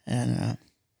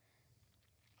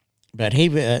 But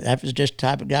that was just the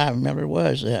type of guy I remember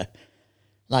was.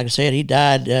 Like I said, he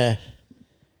died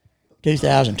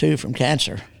 2002 from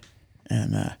cancer,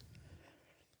 and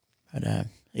but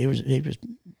he was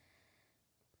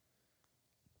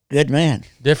good man.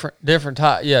 Different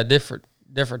type. Yeah, different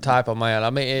type of man. I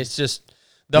mean, it's just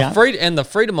the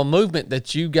freedom of movement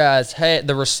that you guys had.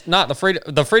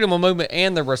 The freedom of movement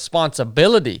and the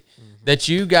responsibility that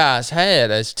you guys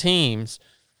had as teams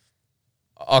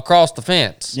across the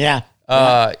fence. Yeah.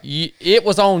 It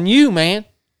was on you, man.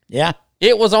 Yeah.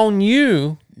 It was on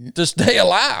you to stay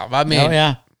alive. I mean, Oh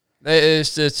yeah.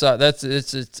 it's just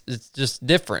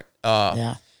different.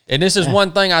 Yeah. And this is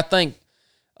one thing I think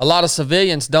a lot of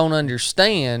civilians don't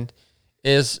understand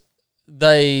is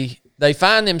they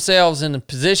find themselves in a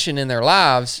position in their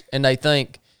lives and they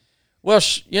think, well,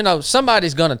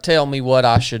 somebody's going to tell me what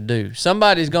I should do.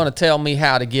 Somebody's going to tell me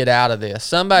how to get out of this.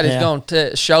 Somebody's going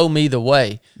to show me the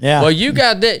way. Yeah. Well, you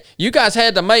guys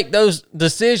had to make those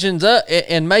decisions up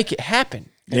and make it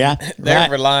happen. Yeah. They're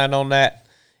relying on that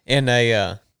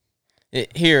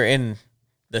here in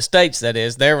the States, that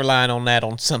is. They're relying on that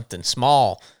on something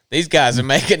small. These guys are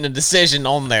making a decision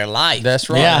on their life. That's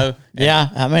right. Yeah. Yeah.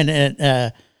 I mean,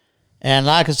 and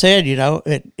like I said,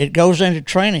 it goes into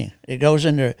training. It goes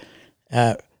into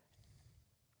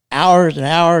hours and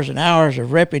hours and hours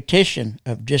of repetition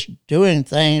of just doing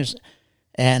things,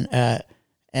 and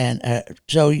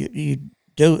so you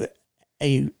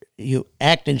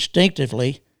act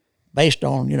instinctively based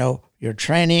on your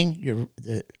training,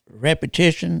 the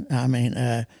repetition. I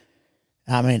know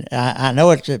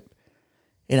it's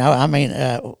when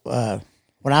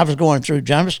I was going through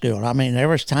jump school, I mean, there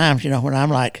was times when I'm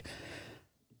like,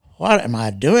 what am I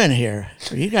doing here?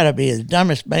 You got to be the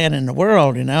dumbest man in the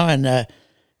world,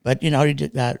 but you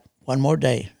just one more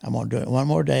day. I'm gonna do it one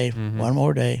more day, one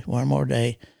more day, one more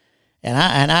day,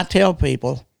 and I tell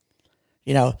people,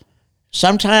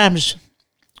 sometimes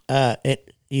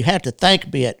you have to think a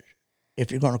bit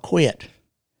if you're going to quit.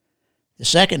 The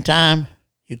second time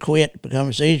you quit, it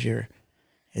becomes easier,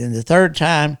 and then the third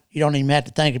time you don't even have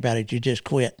to think about it. You just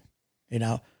quit,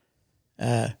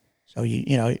 So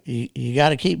you got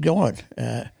to keep going.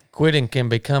 Quitting can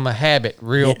become a habit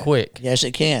real quick. Yes,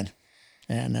 it can.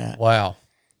 And wow,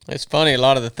 it's funny. A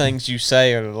lot of the things you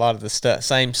say are a lot of the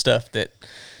same stuff that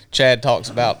Chad talks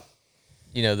about.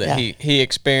 That he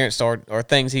experienced, or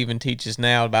things he even teaches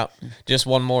now about just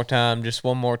one more time,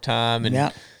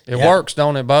 and it works,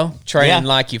 don't it, Bo? Training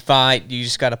like you fight. You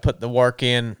just got to put the work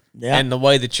in, and the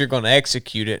way that you're going to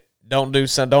execute it.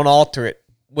 Don't alter it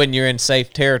when you're in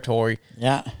safe territory.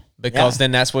 Yeah. because Yeah.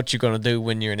 then that's what you're going to do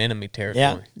when you're in enemy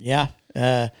territory. Yeah.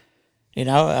 You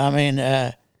know, I mean,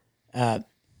 and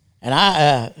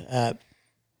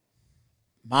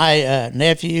my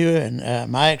nephew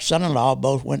and my son-in-law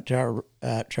both went to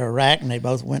Iraq, and they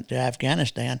both went to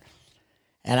Afghanistan.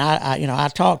 And I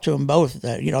talked to them both.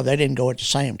 You know, they didn't go at the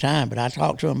same time, but I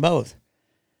talked to them both.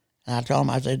 And I told them,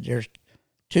 I said, there's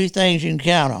two things you can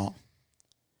count on.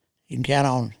 You can count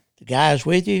on the guys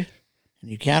with you, and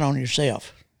you count on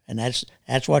yourself. And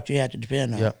that's what you have to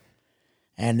depend on. Yep.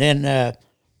 And then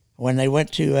when they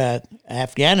went to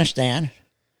Afghanistan,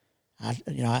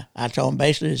 I told them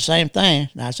basically the same thing.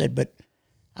 And I said, but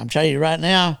I'm telling you right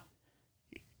now,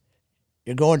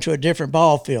 you're going to a different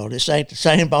ball field. This ain't the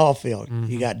same ball field.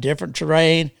 Mm-hmm. You got different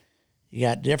terrain. You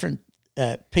got different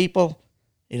people,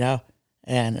 you know.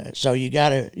 And so you got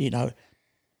to, you know,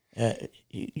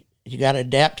 you got to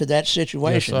adapt to that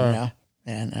situation, yes, you know.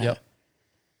 And, yep.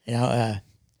 You know,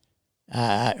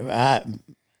 I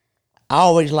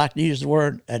always like to use the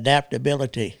word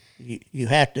adaptability. You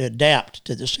have to adapt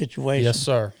to the situation. Yes,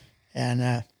 sir.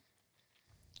 And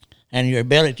your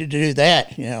ability to do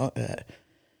that, you know,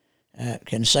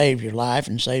 can save your life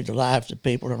and save the lives of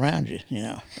people around you, you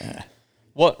know.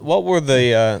 What were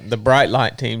the bright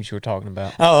light teams you were talking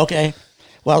about? Oh, okay.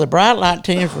 Well, the bright light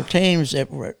teams were teams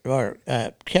that were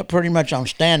kept pretty much on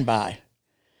standby.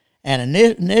 And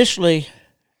initially,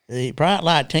 the bright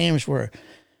light teams were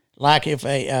like if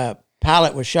a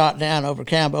pilot was shot down over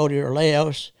Cambodia or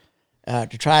Laos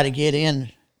to try to get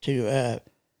in to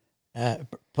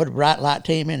put a bright light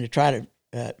team in to try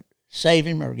to save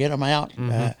him or get him out.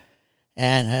 Mm-hmm.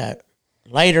 And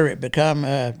later it become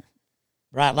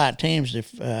bright light teams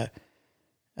if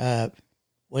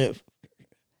we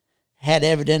had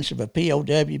evidence of a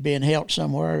POW being held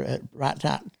somewhere, a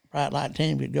bright light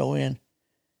team could go in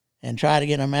and try to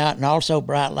get them out. And also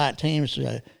bright light teams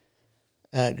could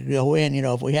go in, you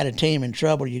know, if we had a team in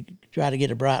trouble, you try to get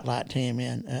a bright light team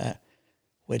in,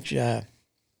 which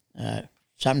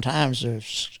sometimes are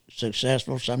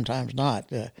successful, sometimes not.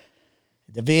 The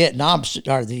Vietnam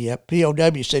or the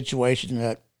POW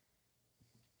situation,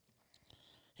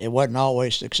 it wasn't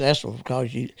always successful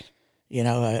because you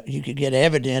could get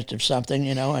evidence of something,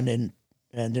 you know, and then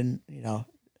you know,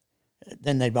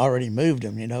 then they've already moved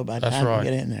them, you know, by the time you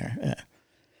get in there.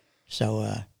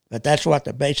 But that's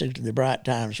what basically the bright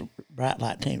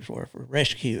light teams were for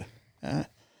rescue. And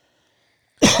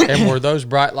were those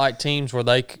bright light teams, were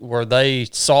they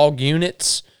SOG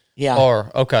units? Yeah.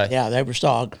 Or okay. Yeah, they were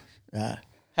SOG.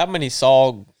 How many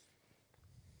SOG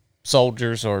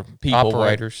soldiers or people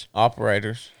operators?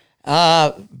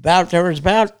 There was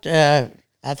about I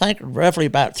think roughly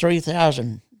about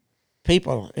 3,000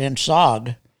 people in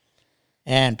SOG,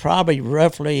 and probably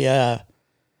roughly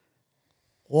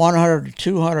 100 to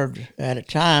 200 at a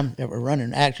time that were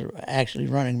running actually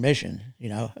running missions. You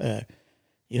know,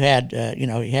 you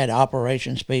had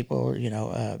operations people, you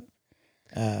know,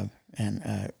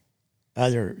 and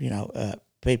other, you know,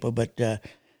 people, but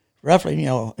roughly, you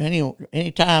know,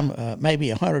 any time maybe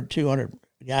 100, 200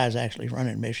 guys actually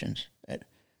running missions at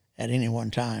any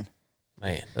one time.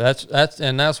 Man,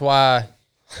 that's why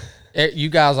you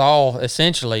guys all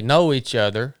essentially know each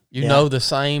other. You know the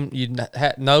same. You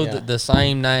know the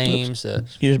same names.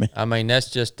 Excuse me. I mean, that's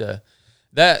just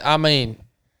that. I mean,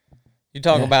 you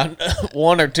talk about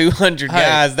 100 or 200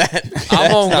 guys.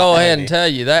 I'm gonna go ahead and tell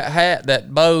you that hat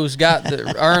that Bo's got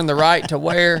to earn the right to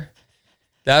wear.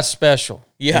 That's special.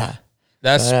 Yeah,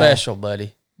 that's special,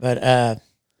 buddy. But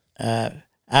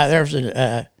there's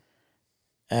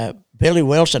Billy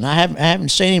Wilson. I haven't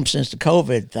seen him since the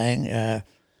COVID thing.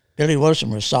 Billy Wilson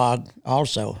was SOG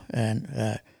also,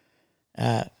 and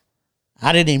I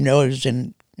didn't even know he was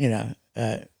in, you know,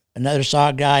 another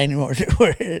SOG guy anymore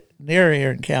near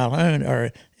here in Calhoun,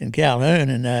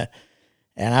 and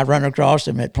I run across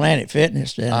him at Planet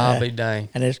Fitness, and I'll be dang.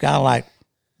 And it's kind of like,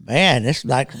 man, it's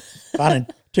like finding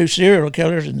two serial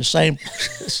killers in the same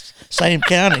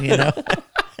county, you know.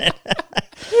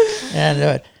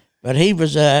 And but he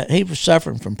was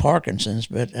suffering from Parkinson's,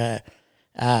 but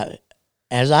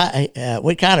as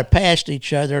we kind of passed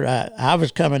each other. I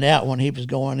was coming out when he was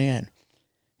going in.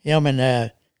 Him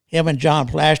and John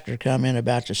Plaster come in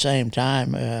about the same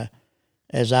time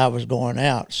as I was going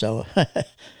out. So,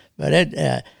 but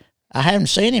I haven't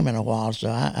seen him in a while. So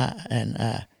I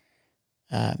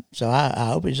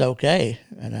hope he's okay.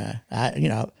 And you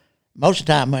know, most of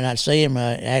the time when I see him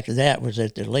after that was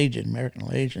at the Legion, American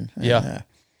Legion. Yeah.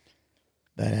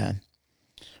 But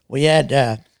we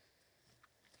had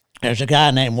there's a guy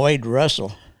named Wade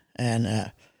Russell,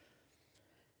 and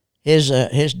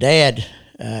his dad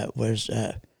was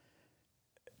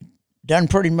done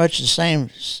pretty much some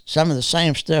of the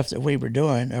same stuff that we were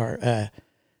doing,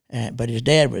 but his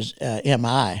dad was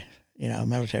MI,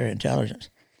 military intelligence.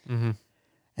 Mm-hmm.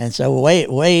 And so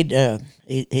Wade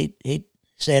he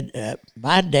said,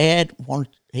 my dad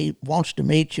wants to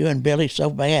meet you and Billy so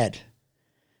bad.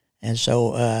 And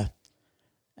so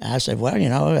I said, well,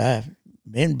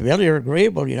 me and Billy are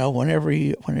agreeable, whenever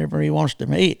he wants to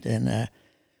meet. And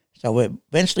so we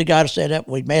eventually got it set up.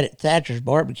 We met at Thatcher's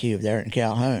Barbecue there in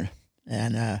Calhoun.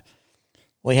 And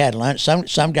we had lunch.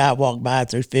 Some guy walked by,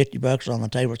 threw $50 on the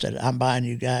table, said, I'm buying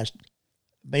you guys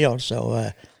meals.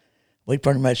 So we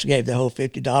pretty much gave the whole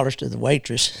 $50 to the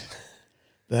waitress.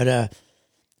 But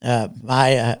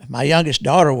my youngest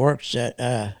daughter works at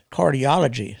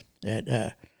cardiology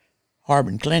at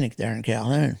Harbin Clinic there in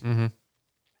Calhoun. Mm-hmm.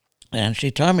 And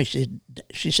she told me,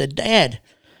 she said, Dad,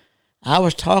 I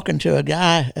was talking to a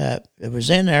guy that was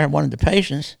in there, one of the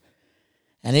patients,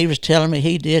 and he was telling me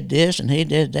he did this and he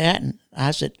did that. And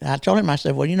I told him,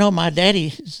 well, my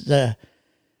daddy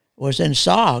was in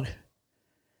SOG. And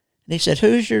he said,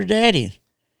 who's your daddy?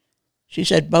 She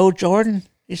said, Bo Jordan.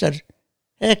 He said,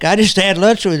 heck, I just had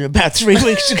lunch with him about 3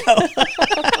 weeks ago.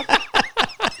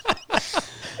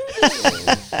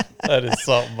 That is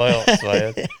something else,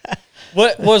 man.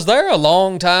 What was there a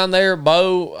long time there,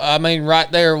 Bo? I mean,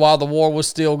 right there while the war was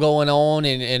still going on,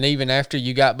 and even after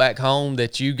you got back home,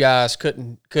 that you guys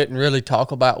couldn't really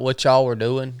talk about what y'all were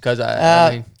doing? Because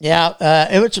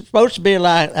it was supposed to be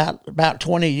like about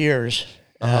 20 years,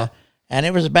 and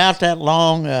it was about that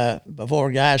long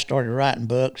before guys started writing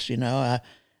books.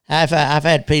 I've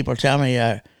had people tell me,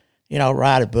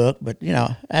 write a book, but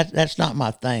that's not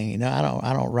my thing. I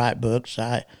don't write books.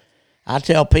 I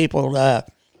tell people.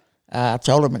 I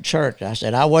told them at church, I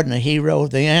said, I wasn't a hero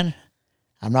then.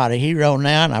 I'm not a hero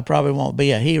now, and I probably won't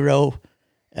be a hero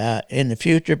in the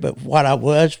future, but what I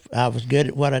was good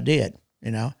at what I did,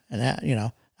 and I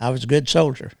was a good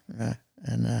soldier.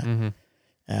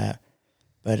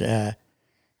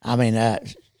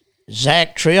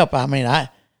 Zach Tripp,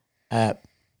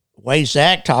 way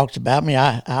Zach talks about me,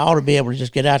 I ought to be able to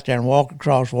just get out there and walk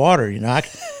across water,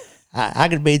 I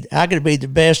could be the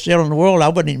best sailor in the world. I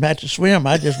wouldn't even have to swim.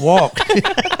 I'd just walk.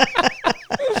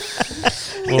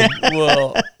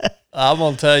 well, I'm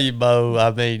gonna tell you, Bo.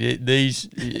 I mean,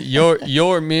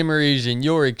 your memories and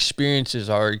your experiences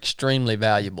are extremely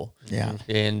valuable. Yeah,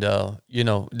 and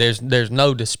there's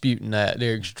no disputing that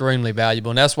they're extremely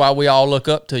valuable, and that's why we all look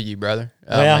up to you, brother.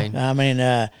 But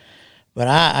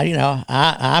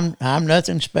I'm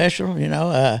nothing special.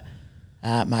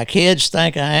 My kids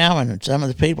think I am, and some of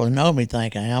the people who know me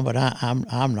think I am, but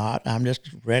I'm not. I'm just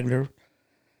a regular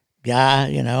guy,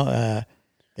 and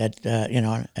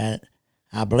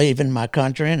I believe in my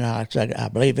country, and I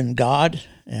believe in God,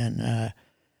 and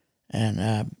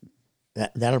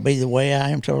that'll be the way I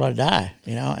am till I die,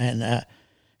 and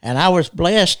I was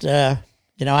blessed, I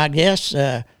guess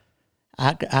I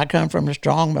come from a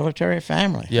strong military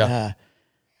family. Yeah.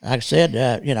 Like I said,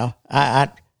 I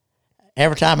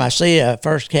every time I see a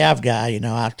first cav guy,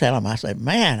 I tell him, I say,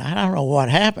 man, I don't know what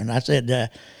happened. I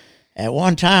said, at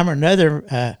one time or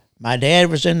another, my dad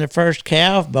was in the first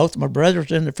cav. Both of my brothers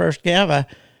were in the first cav.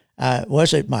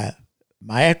 Was it my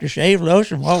aftershave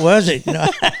lotion? What was it?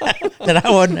 That I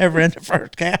wasn't ever in the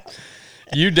first cav.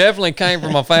 You definitely came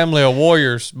from a family of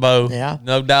warriors, Bo. Yeah.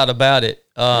 No doubt about it.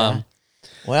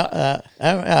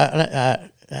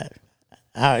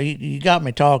 You got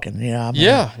me talking,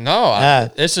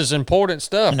 this is important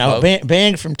stuff.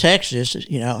 Being from Texas,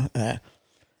 and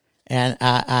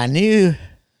I knew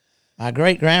my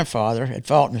great-grandfather had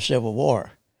fought in the Civil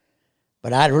War,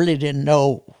 but I really didn't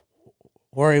know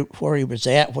where he was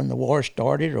at when the war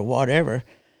started or whatever.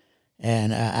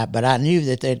 And but I knew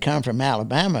that they'd come from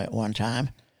Alabama at one time,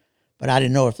 but I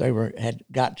didn't know if they had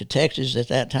got to Texas at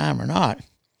that time or not.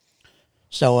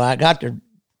 So I got to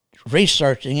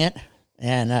researching it.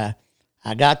 And I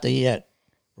got the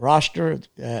roster of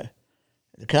the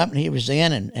company he was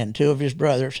in and two of his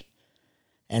brothers.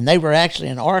 And they were actually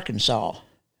in Arkansas.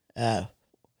 And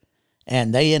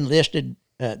they enlisted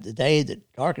the day that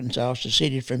Arkansas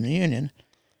seceded from the Union.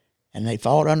 And they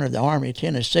fought under the Army of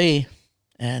Tennessee.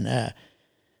 And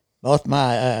both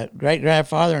my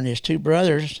great-grandfather and his two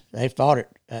brothers, they fought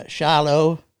at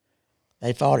Shiloh.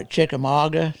 They fought at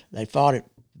Chickamauga. They fought at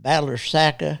Battle of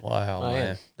Saca. Wow,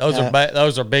 man.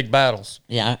 Those are big battles.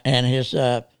 Yeah, and his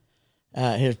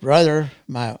brother,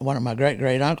 one of my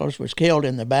great uncles, was killed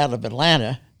in the Battle of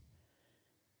Atlanta,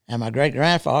 and my great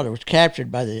grandfather was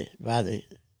captured by the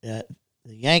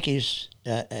Yankees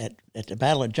at the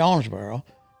Battle of Jonesboro.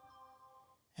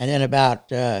 And then about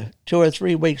 2 or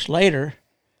 3 weeks later,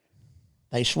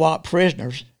 they swapped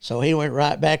prisoners. So he went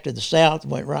right back to the South,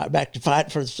 went right back to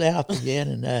fight for the South again.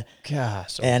 And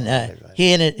Gosh,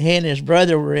 he and his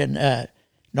brother were in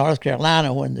North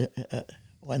Carolina when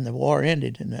the war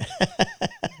ended. And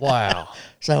wow.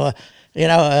 so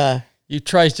You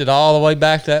traced it all the way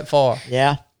back that far.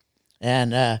 yeah,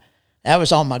 and that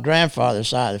was on my grandfather's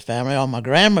side of the family. On my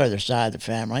grandmother's side of the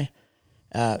family,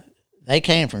 they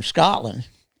came from Scotland.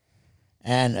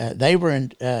 And they were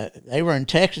in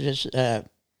Texas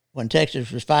when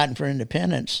Texas was fighting for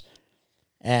independence,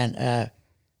 and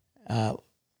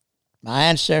my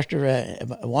ancestor,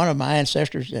 one of my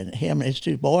ancestors, and him and his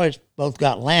two boys both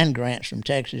got land grants from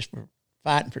Texas for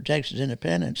fighting for Texas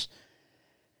independence.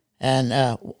 And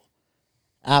I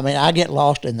mean, I get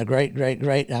lost in the great.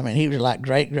 I mean, he was like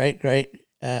great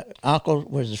uncle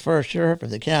was the first sheriff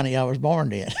of the county I was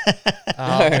born in.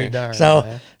 Oh, be darned,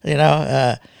 So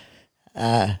man.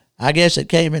 I guess it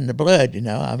came in the blood,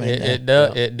 I mean, It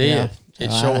did. So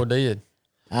It sure did.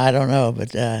 I don't know,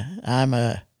 but I'm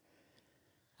a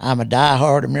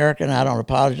diehard American. I don't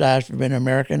apologize for being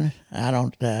American. I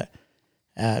don't. The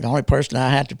only person I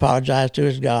have to apologize to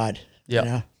is God.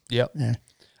 Yep. Yep. Yeah.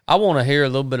 I want to hear a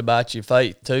little bit about your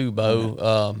faith too,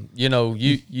 Bo.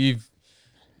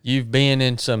 You've been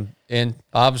in some, and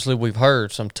obviously we've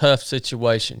heard some tough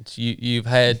situations. You've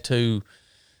had to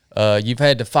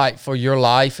fight for your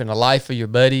life and the life of your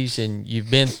buddies, and you've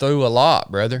been through a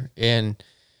lot, brother. And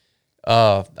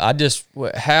what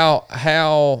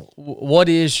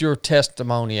is your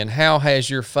testimony, and how has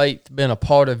your faith been a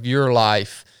part of your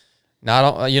life?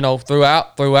 Not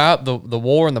throughout the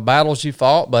war and the battles you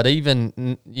fought, but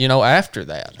even after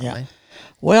that. Yeah. I mean.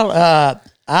 Well,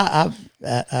 I've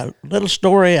a little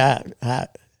story I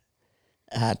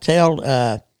tell.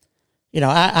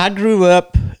 I grew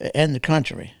up in the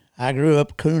country. I grew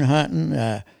up coon hunting,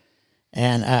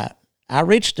 and I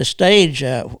reached a stage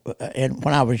when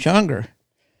I was younger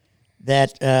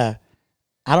that I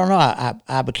don't know.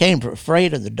 I became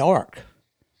afraid of the dark,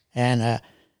 and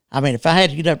I mean, if I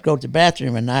had to get up to go to the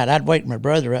bathroom at night, I'd wake my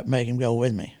brother up and make him go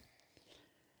with me.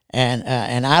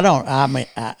 And I don't. I mean,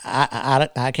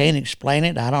 I can't explain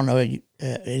it. I don't know if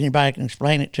anybody can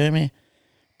explain it to me.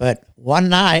 But one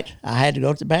night I had to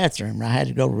go to the bathroom, and I had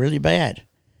to go really bad.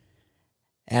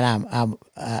 And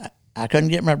I couldn't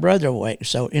get my brother awake.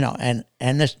 So and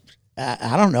this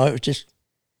I don't know. It was just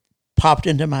popped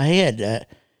into my head.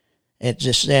 It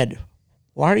just said,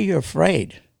 "Why are you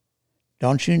afraid?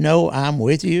 Don't you know I'm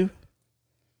with you?"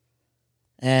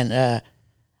 And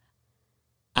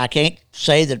I can't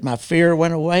say that my fear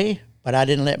went away, but I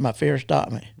didn't let my fear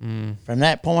stop me. From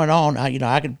that point on,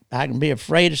 I can be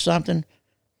afraid of something,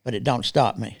 but it don't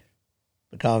stop me,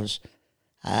 because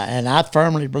and I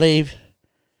firmly believe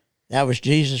that was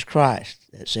Jesus Christ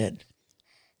that said.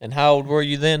 And how old were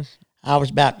you then? I was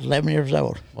about 11 years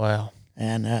old. Wow.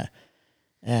 And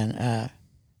I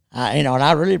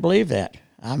really believe that.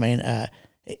 I mean,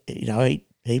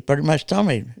 he pretty much told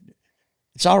me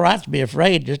it's all right to be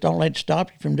afraid, just don't let it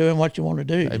stop you from doing what you want to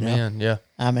do. Amen. Yeah.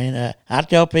 I mean, I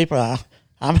tell people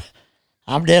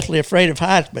I'm deathly afraid of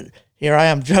heights, but here I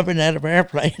am jumping out of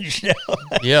airplanes.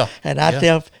 Yeah. And I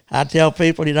tell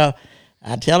people,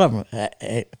 I tell them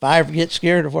if I ever get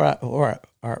scared of where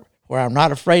I'm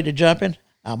not afraid of jumping,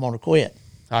 I'm gonna quit.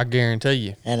 I guarantee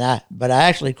you. But I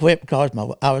actually quit because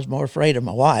I was more afraid of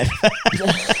my wife.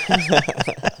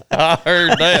 I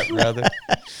heard that, brother.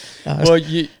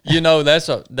 Well,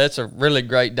 that's a really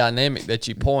great dynamic that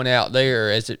you point out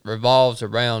there, as it revolves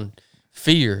around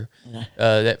fear.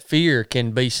 That fear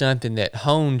can be something that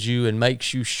hones you and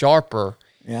makes you sharper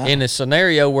in a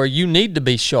scenario where you need to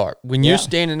be sharp. When you're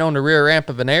standing on the rear ramp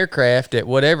of an aircraft at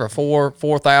whatever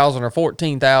 4,000 or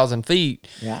 14,000 feet,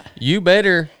 you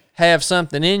better have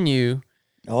something in you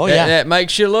that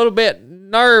makes you a little bit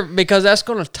nervous, because that's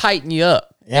going to tighten you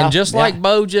up. And just like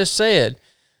Bo just said,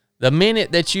 the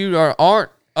minute that you aren't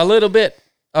a little bit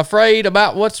afraid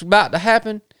about what's about to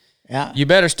happen, you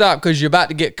better stop, because you're about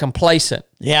to get complacent.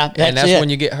 Yeah, and that's when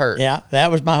you get hurt. Yeah,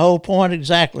 that was my whole point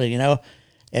exactly.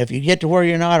 If you get to where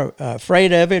you're not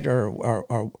afraid of it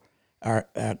or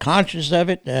conscious of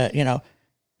it,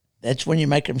 that's when you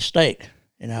make a mistake.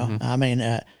 I mean,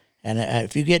 and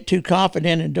if you get too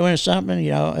confident in doing something,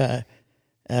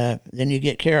 then you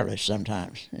get careless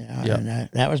sometimes. And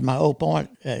that was my whole point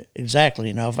exactly.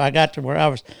 If I got to where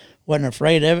I wasn't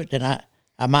afraid of it, then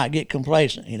I might get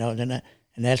complacent. And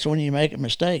that's when you make a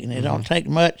mistake. And it don't take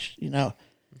much. When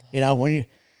you,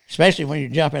 especially when you're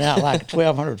jumping out like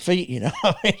 1,200 feet.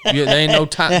 There ain't no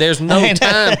time. There's no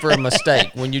time for a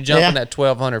mistake when you're jumping at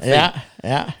 1,200 feet.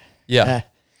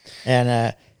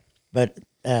 But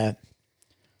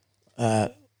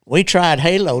we tried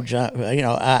halo jump.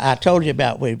 I told you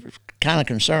about we were kind of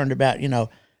concerned about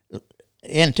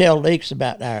intel leaks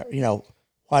about our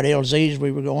what LZs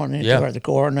we were going into or the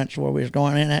coordinates where we was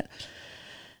going in at.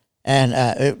 And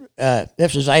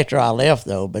this was after I left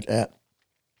though, but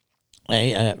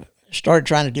they started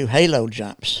trying to do halo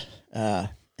jumps, but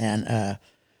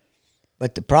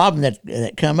the problem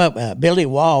that come up, Billy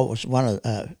Wall was one of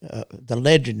the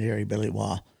legendary Billy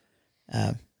Wall.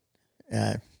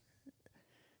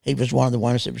 He was one of the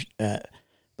ones that was,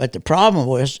 but the problem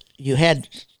was you had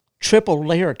triple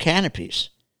layer canopies,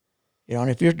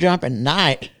 and if you're jumping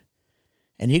night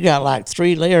and you got like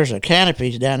 3 layers of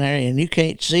canopies down there and you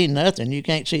can't see nothing, you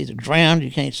can't see the ground, you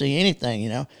can't see anything,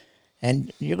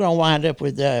 and you're going to wind up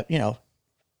with,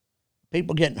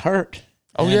 people getting hurt.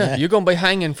 Oh, and, you're going to be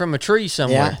hanging from a tree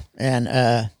somewhere. Yeah,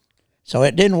 and so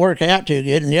it didn't work out too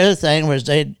good. And the other thing was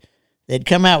they'd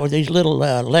come out with these little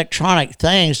electronic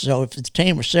things, so if the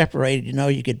team was separated,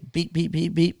 you could beep, beep,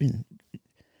 beep, beep. And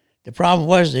the problem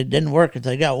was it didn't work if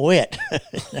they got wet.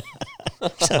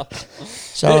 so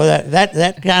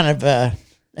that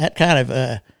kind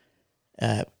of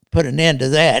put an end to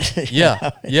that.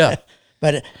 Yeah.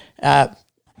 But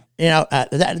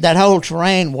that whole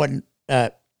terrain wasn't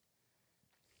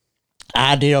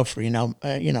ideal for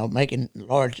making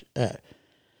large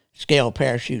scale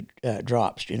parachute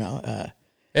drops.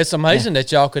 It's amazing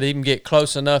that y'all could even get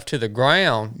close enough to the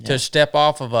ground to step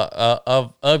off of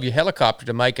of your helicopter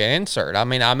to make an insert. I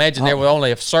mean, I imagine there were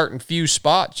only a certain few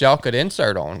spots y'all could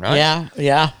insert on, right?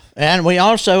 Yeah. And we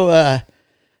also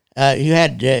you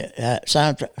had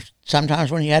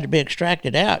sometimes when you had to be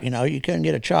extracted out, you couldn't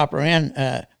get a chopper in,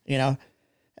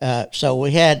 so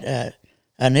we had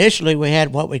initially we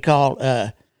had what we called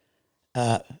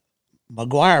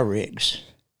McGuire rigs.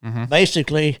 Mm-hmm.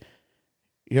 Basically,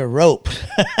 your rope,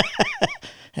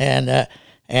 and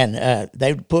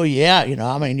they would pull you out.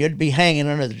 You'd be hanging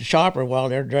under the chopper while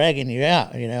they're dragging you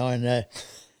out. I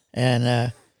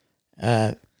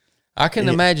can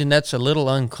imagine that's a little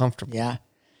uncomfortable. Yeah,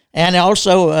 and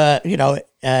also,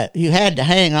 you had to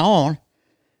hang on.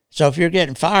 So if you're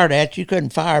getting fired at, you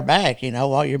couldn't fire back.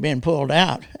 While you're being pulled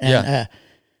out. And,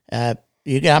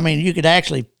 you could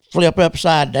actually flip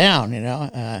upside down.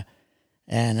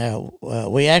 And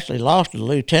we actually lost a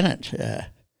lieutenant. This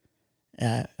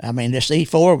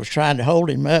E4 was trying to hold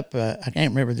him up. I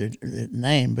can't remember the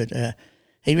name, but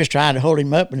he was trying to hold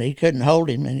him up, and he couldn't hold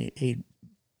him, and he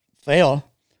fell.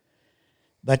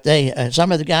 But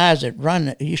some of the guys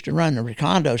that used to run the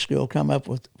Recondo school come up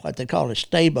with what they call a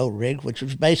stabo rig, which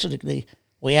was basically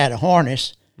we had a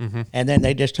harness, mm-hmm. and then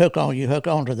they just hook onto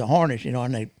the harness,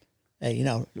 and they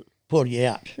pull you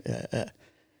out.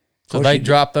 So they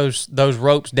drop those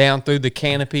ropes down through the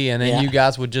canopy, and then you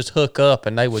guys would just hook up,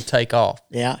 and they would take off.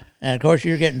 Yeah, and of course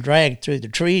you're getting dragged through the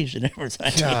trees and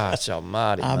everything. Gosh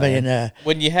almighty, man.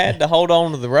 When you had to hold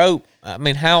on to the rope,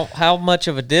 how much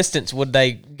of a distance would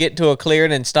they get to a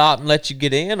clearing and stop and let you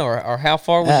get in, or how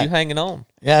far was you hanging on?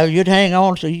 Yeah, you'd hang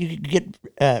on so you could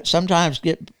get sometimes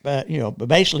get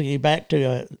basically back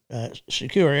to a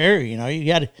secure area. You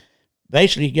got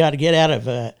to get out of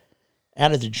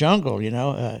the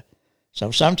jungle. So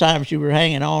sometimes you were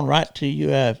hanging on right till you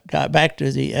got back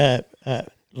to the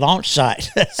launch site.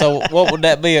 So what would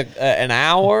that be, an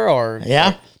hour or?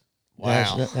 Yeah.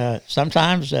 Wow.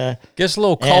 Sometimes gets a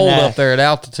little cold up there at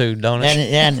altitude, don't it?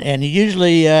 And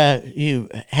usually you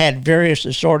had various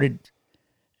assorted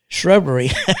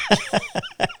shrubbery.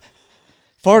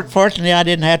 Fortunately, I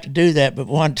didn't have to do that but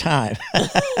one time.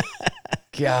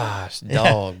 Gosh,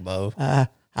 dog, Bo.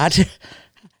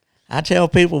 I tell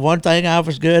people one thing I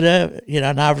was good at,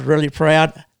 and I was really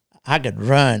proud. I could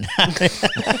run.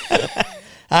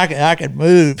 I could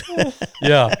move.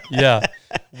 Yeah.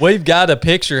 We've got a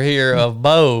picture here of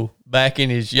Bo back in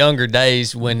his younger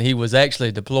days when he was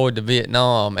actually deployed to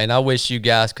Vietnam, and I wish you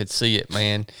guys could see it,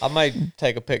 man. I may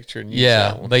take a picture and use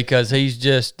that one. Because he's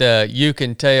just, you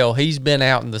can tell he's been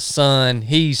out in the sun.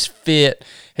 He's fit.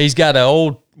 He's got an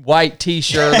old white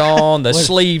T-shirt on. The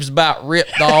sleeves about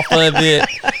ripped off of it.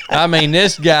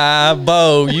 This guy,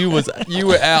 Bo, you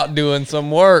were out doing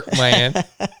some work, man.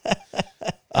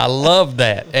 I love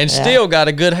that. And still got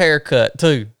a good haircut,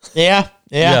 too. Yeah.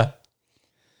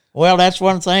 Well, that's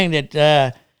one thing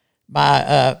that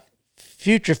my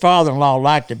future father-in-law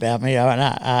liked about me.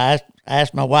 I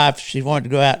asked my wife if she wanted to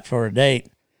go out for a date,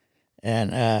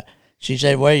 and she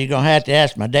said, well, you're going to have to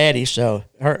ask my daddy. So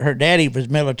her daddy was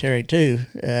military, too.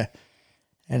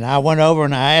 And I went over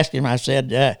and I asked him, I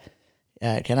said,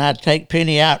 can I take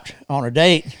Penny out on a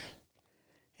date?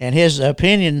 And his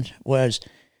opinion was,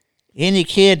 any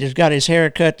kid that's got his hair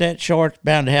cut that short is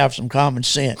bound to have some common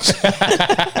sense.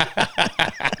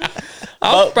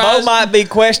 Bo might be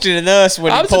questioning us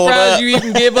when I'm he pulled surprised up. you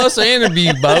even give us an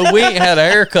interview, Bo. We ain't had a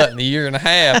haircut in a year and a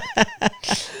half.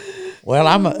 Well,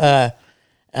 I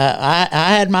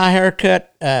had my hair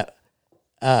cut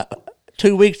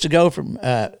 2 weeks ago from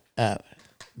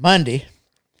Monday,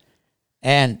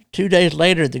 and 2 days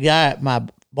later, the guy, my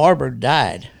barber,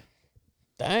 died.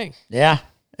 Dang. Yeah,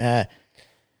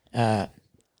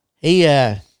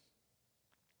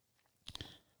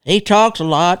 he talks a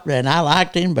lot, and I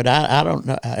liked him, but I don't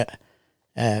know.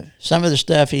 Some of the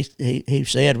stuff he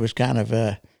said was kind of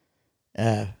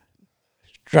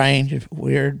strange,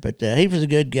 weird, but he was a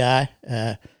good guy.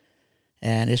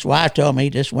 And his wife told me he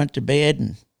just went to bed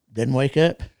and didn't wake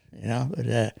up, you know.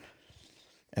 But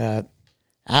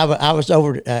I was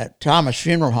over at Thomas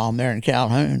Funeral Home there in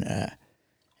Calhoun,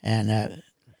 and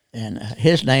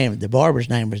his name, the barber's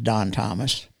name, was Don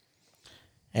Thomas.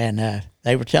 And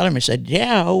they were telling me, said,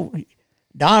 yeah,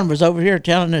 Don was over here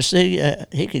telling us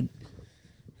he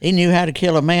knew how to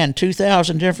kill a man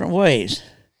 2,000 different ways.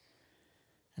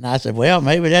 And I said, well,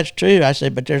 maybe that's true. I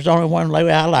said, but there's only one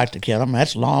way I like to kill him.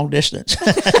 That's long distance.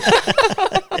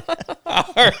 I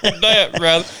heard that,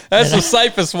 brother. That's the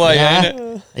safest way, ain't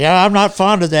it? Yeah, I'm not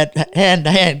fond of that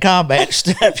hand-to-hand combat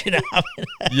stuff, you know.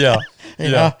 Yeah. You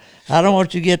know, I don't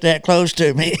want you to get that close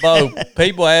to me. Bo,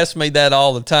 people ask me that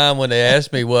all the time when they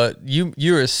ask me,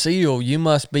 you're a SEAL, you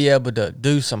must be able to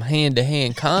do some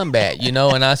hand-to-hand combat, you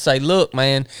know? And I say, look,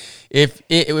 man, if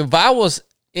I was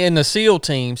in the SEAL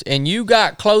teams and you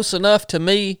got close enough to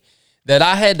me that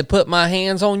I had to put my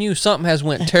hands on you, something has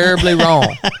went terribly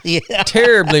wrong. Yeah.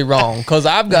 Terribly wrong, because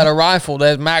I've got a rifle that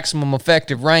has maximum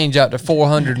effective range out to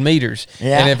 400 meters.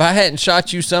 Yeah. And if I hadn't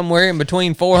shot you somewhere in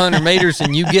between 400 meters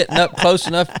and you getting up close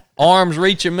enough, arms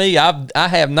reaching me, I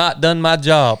have not done my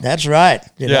job. That's right.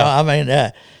 You know, I mean,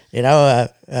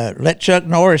 let Chuck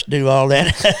Norris do all that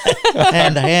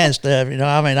hand-to-hand stuff. You know,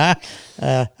 I mean, I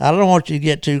don't want you to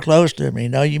get too close to me. You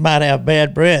know, you might have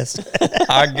bad breath.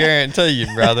 I guarantee you,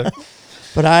 brother.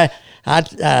 But I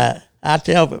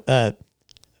tell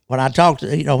when I talk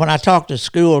to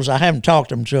schools, I haven't talked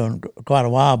to them in quite a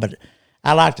while, but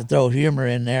I like to throw humor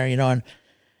in there. You know,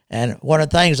 and one of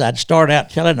the things I'd start out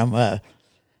telling them, I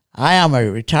am a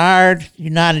retired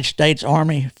United States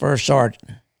Army First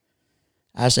Sergeant.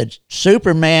 I said,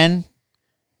 Superman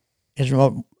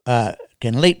can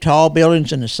leap tall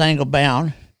buildings in a single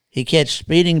bound. He catches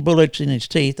speeding bullets in his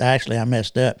teeth. Actually, I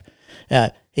messed up.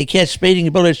 He catches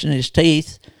speeding bullets in his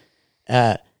teeth.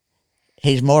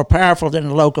 He's more powerful than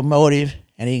a locomotive,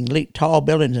 and he can leap tall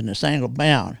buildings in a single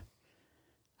bound.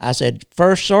 I said,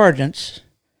 First Sergeants,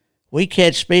 we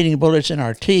catch speeding bullets in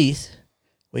our teeth.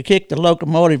 We kick the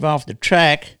locomotive off the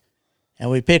track,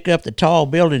 and we pick up the tall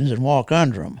buildings and walk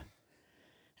under them.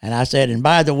 And I said, and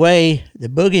by the way, the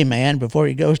boogeyman, before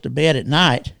he goes to bed at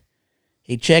night,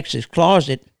 he checks his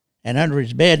closet and under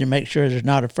his bed to make sure there's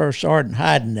not a first sergeant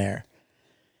hiding there.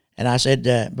 And I said,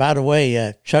 by the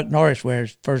way, Chuck Norris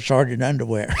wears first sergeant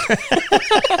underwear.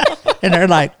 And they're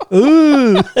like,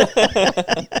 ooh.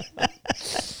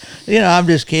 You know, I'm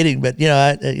just kidding, but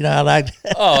I like.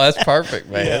 Oh, that's perfect,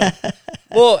 man.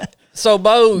 Well, so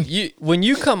Bo, when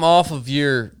you come off of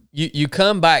you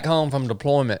come back home from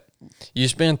deployment, you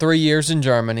spend 3 years in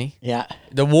Germany. Yeah.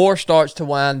 The war starts to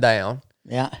wind down.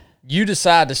 Yeah. You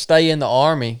decide to stay in the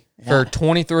Army for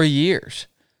 23 years.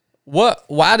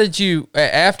 Why did you,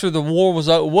 after the war was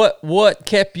over, what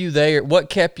kept you there? What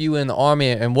kept you in the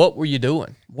Army, and what were you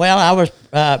doing? Well,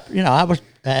 I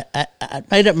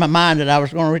made up my mind that I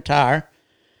was going to retire.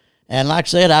 And like I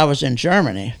said, I was in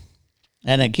Germany.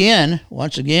 And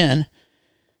once again,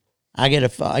 I get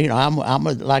like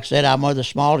I said, I'm with a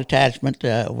small detachment.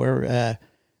 We're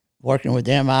working with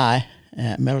MI,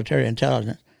 military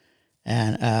intelligence.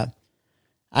 And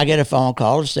I get a phone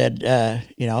call that said,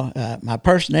 my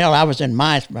personnel, I was in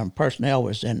Mainz, my personnel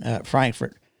was in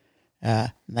Frankfurt.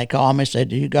 And they called me and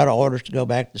said, you got orders to go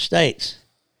back to the States?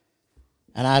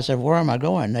 And I said, where am I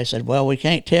going? They said, well, we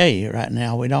can't tell you right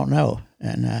now. We don't know.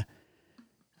 And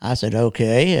I said,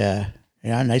 okay.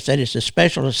 And they said, it's a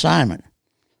special assignment,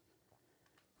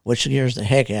 which scares the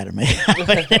heck out of me.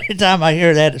 Every time I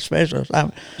hear that, a special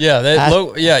assignment.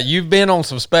 Yeah, you've been on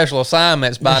some special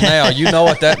assignments by now. You know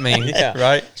what that means,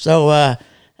 right? So,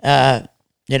 I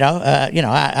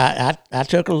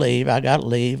took a leave. I got a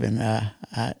leave, and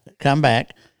I come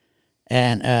back,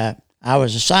 and I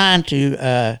was assigned to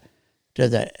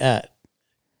the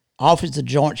Office of the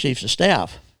Joint Chiefs of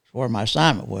Staff, where my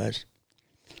assignment was.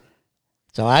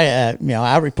 So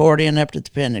I report in up to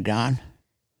the Pentagon.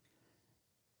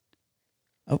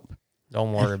 Oh,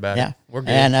 Don't worry about Yeah. it. We're good.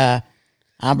 And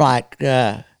I'm like,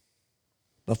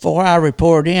 before I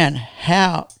report in,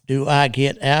 how do I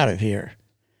get out of here?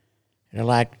 They're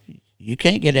like, you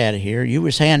can't get out of here. You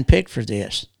was handpicked for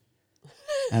this.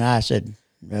 And I said,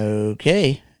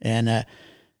 okay. And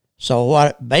so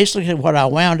what I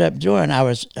wound up doing, I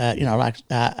was, I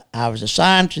was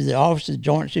assigned to the Office of the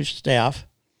Joint Chiefs of Staff,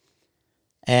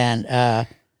 and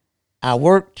I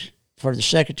worked for the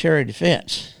Secretary of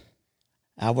Defense.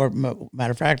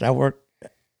 Matter of fact, I worked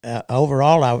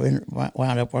overall. I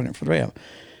wound up working for them.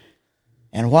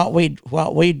 And what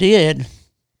we did,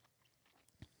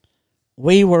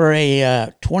 we were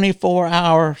a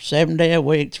 24-hour,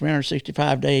 7-day-a-week,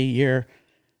 365-day-a-year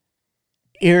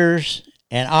ears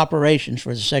and operations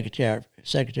for the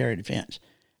Secretary of Defense.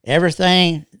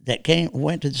 Everything that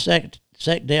went to the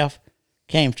SecDef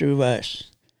came through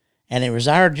us, and it was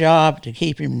our job to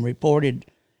keep him reported,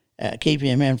 keep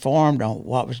him informed on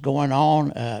what was going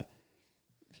on,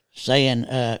 saying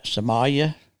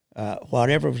Somalia,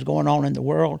 whatever was going on in the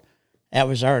world. That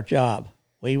was our job.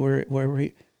 We were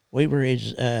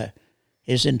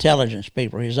his intelligence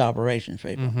people, his operations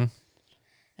people,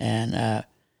 and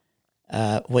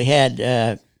we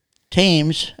had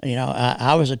teams.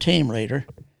 I was a team leader,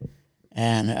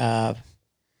 and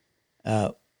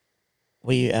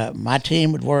my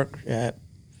team would work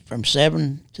from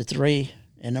 7 to 3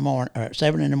 in the morning, or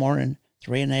 7 in the morning,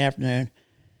 3 in the afternoon.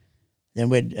 Then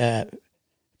we'd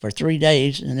for 3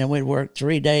 days, and then we'd work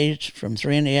 3 days from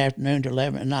 3 in the afternoon to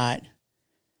 11 at night.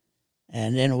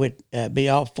 And then we'd be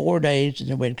off 4 days, and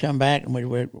then we'd come back and we'd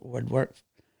work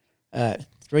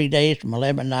 3 days from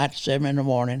 11 at night to 7 in the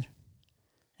morning.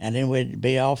 And then we'd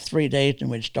be off 3 days, and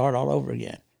we'd start all over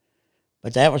again.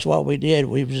 But that was what we did.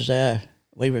 We was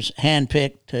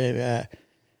handpicked to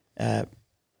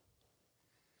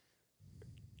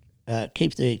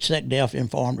keep the SecDef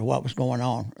informed of what was going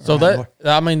on. So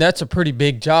that's a pretty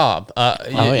big job.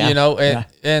 Yeah.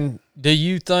 And do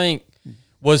you think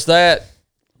was that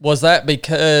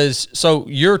because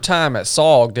your time at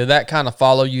SOG, did that kind of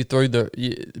follow you through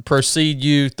precede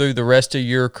you through the rest of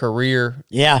your career?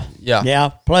 Yeah.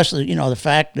 Plus, the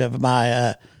fact of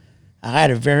my, I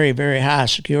had a very, very high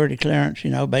security clearance,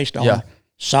 based on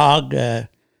SOG,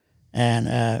 and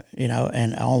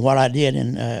on what I did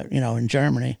in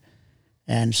Germany.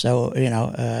 And so,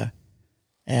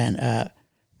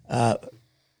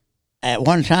 at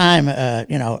one time,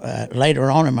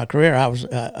 later on in my career, I was,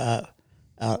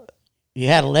 you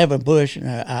had 11 Bush, and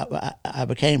I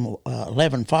became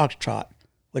 11 Foxtrot,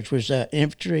 which was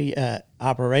infantry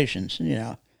operations,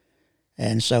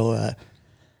 and so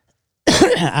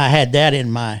I had that in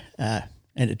my an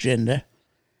agenda,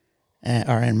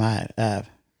 or in my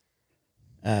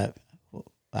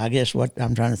I guess what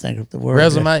I'm trying to think of the word.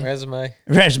 Resume.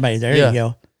 There you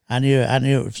go. I knew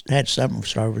it had something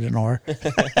started with an R.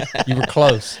 You were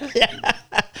close.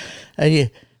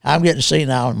 I'm getting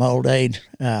senile in my old age.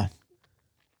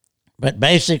 But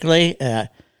basically, it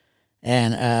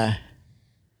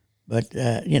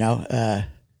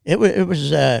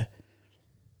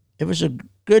was a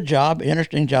good job,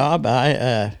 interesting job.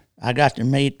 I got to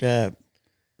meet a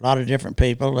lot of different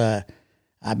people. I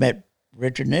met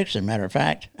Richard Nixon, matter of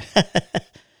fact.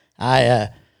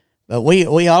 But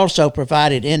we also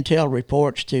provided intel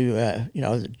reports to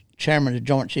the chairman of the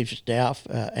Joint Chiefs of Staff,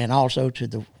 and also to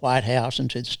the White House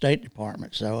and to the State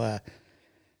Department. So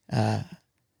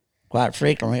quite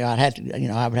frequently, I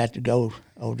would have to go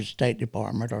over to the State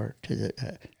Department or to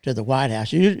the White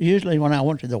House. Usually, when I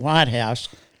went to the White House,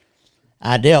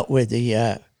 I dealt with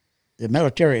the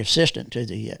military assistant to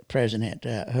the president,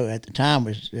 who at the time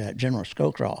was General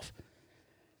Scowcroft.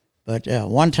 But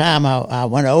one time I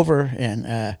went over,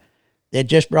 and they'd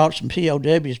just brought some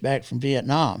POWs back from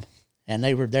Vietnam, and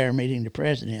they were there meeting the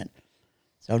president.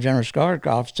 So General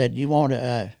Scowcroft said, "You want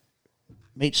to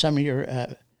meet some of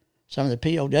the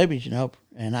POWs,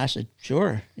 And I said,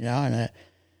 "Sure," And of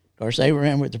course they were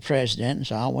in with the president, and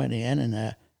so I went in,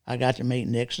 and I got to meet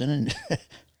Nixon, and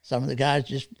some of the guys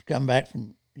just come back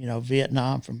from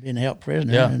Vietnam from being held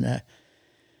prisoner. Yeah. And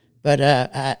but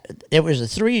it was a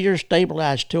 3-year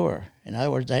stabilized tour. In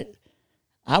other words,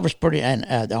 I was pretty, and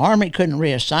the Army couldn't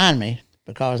reassign me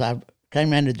because I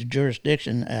came under the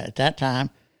jurisdiction at that time.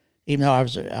 Even though I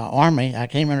was Army, I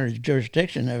came under the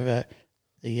jurisdiction of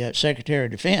the Secretary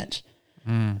of Defense.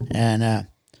 And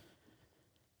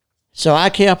so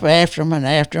I kept after them, and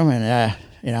it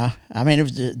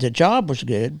was the job was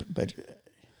good, but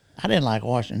I didn't like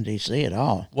Washington D.C. at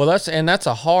all. Well, that's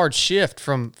a hard shift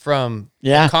from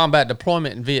combat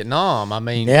deployment in Vietnam. I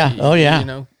mean,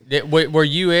 were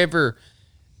you ever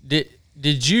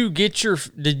did you get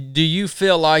do you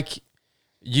feel like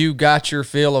you got your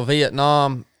feel of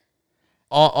Vietnam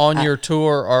on your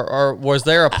tour, or was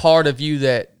there a part of you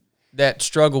that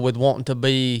struggled with wanting to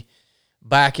be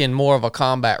back in more of a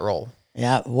combat role?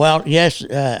 Yeah, well, yes.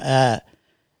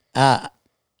 I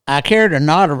carried a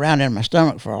knot around in my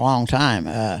stomach for a long time,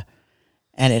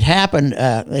 and it happened.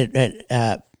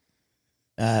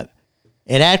 It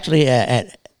actually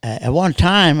at one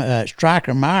time,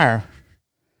 Stryker Meyer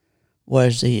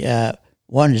was the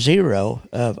 1-0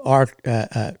 of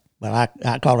well,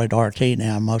 I call it RT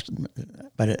now,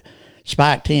 but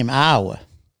Spike Team Iowa,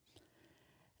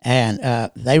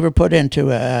 and they were put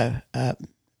into an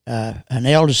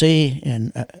LZ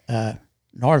in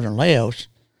northern Laos,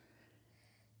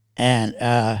 and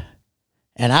I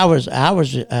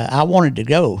wanted to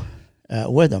go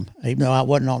with them, even though I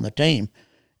wasn't on the team.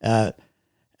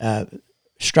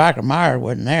 Stryker Meyer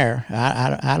wasn't there.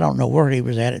 I don't know where he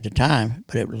was at the time,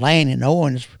 but Lane and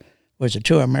Owens was the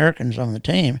two Americans on the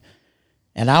team,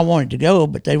 and I wanted to go,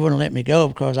 but they wouldn't let me go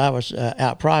because I was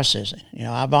out processing. You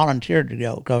know, I volunteered to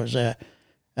go because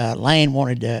Lane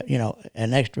wanted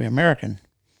an extra American.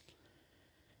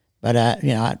 But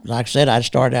like I said, I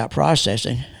started out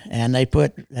processing, and I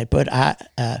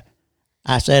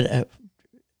said,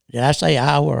 did I say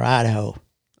Iowa or Idaho?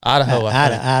 Idaho,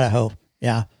 Idaho.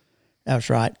 Yeah, that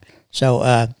was right. So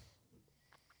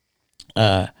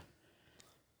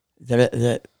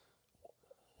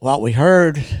what we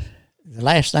heard, the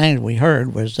last thing we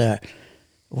heard was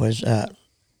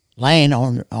Lane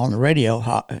on the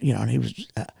radio. And he was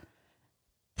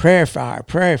prayer fire.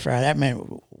 That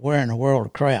meant we're in a world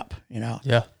of crap.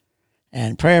 Yeah.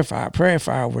 And prayer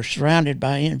fire. We're surrounded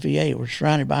by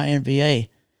NVA.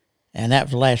 And that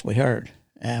was the last we heard.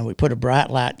 And we put a bright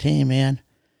light team in,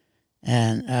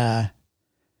 and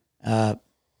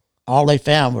all they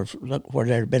found was where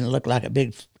there had been looked like a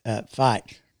big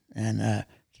fight, and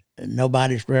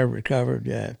nobody's ever recovered.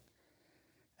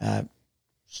 As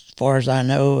far as I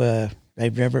know,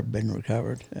 they've never been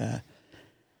recovered. But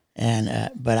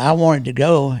I wanted to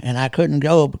go, and I couldn't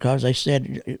go because they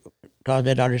said because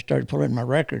they'd already started pulling my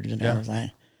records and everything.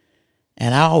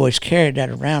 And I always carried that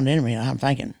around in me, and I'm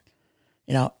thinking,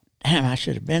 damn, I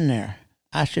should have been there.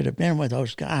 I should have been with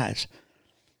those guys.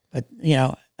 But,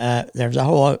 there's a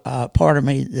whole part of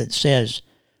me that says,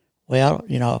 well,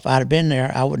 if I'd have been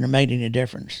there, I wouldn't have made any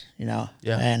difference, Yeah.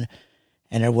 And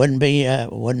there wouldn't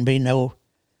be no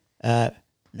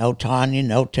Tanya,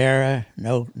 no Tara,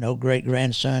 no great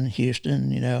grandson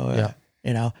Houston,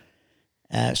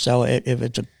 So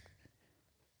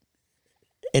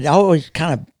it always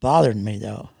kind of bothered me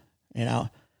though,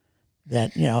 that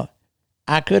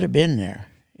I could have been there,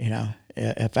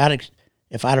 if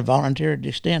I'd have volunteered to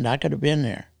extend, I could have been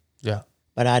there. Yeah.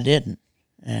 But I didn't,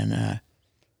 and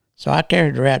so I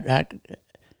carried around.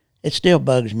 It still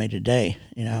bugs me today,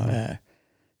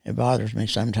 it bothers me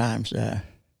sometimes.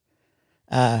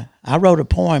 I wrote a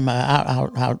poem.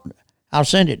 I'll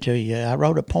send it to you. I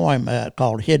wrote a poem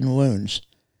called "Hidden Wounds,"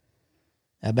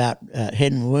 about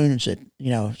hidden wounds that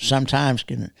sometimes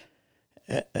can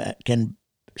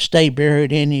stay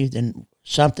buried in you. Then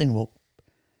something will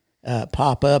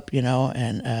pop up,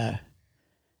 and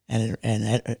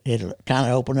it'll kind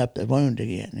of open up the wound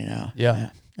again, Yeah.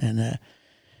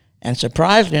 And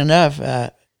surprisingly enough,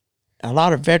 a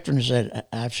lot of veterans that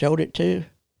I've showed it to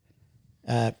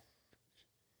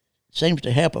seems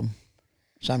to help them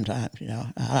sometimes.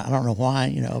 I don't know why,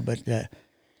 but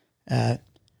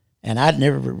and I'd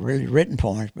never really written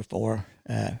poems before,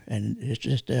 and it's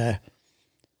just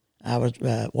I was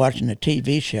watching a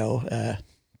TV show,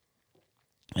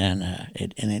 and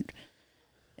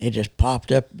it just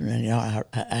popped up, and I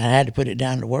had to put it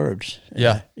down to words.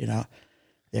 Yeah.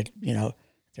 That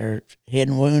there are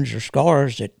hidden wounds or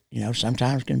scars that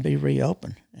sometimes can be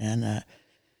reopened, and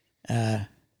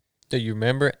Do you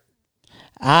remember it?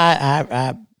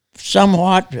 I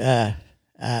somewhat, but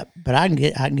I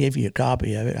can give you a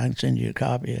copy of it. I can send you a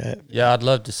copy of it. Yeah, I'd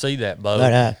love to see that, Bo.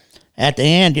 But at the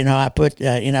end, I put,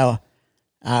 I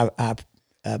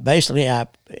basically I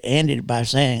ended by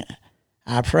saying,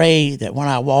 I pray that when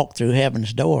I walk through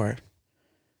heaven's door,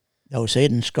 those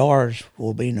hidden scars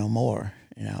will be no more.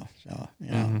 So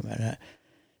but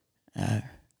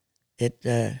it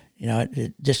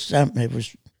just something. It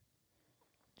was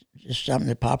just something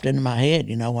that popped into my head.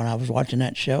 When I was watching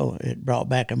that show, it brought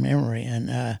back a memory,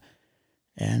 and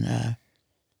it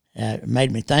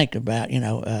made me think about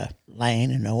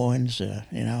Lane and Owens, and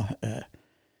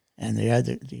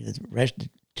the rest of the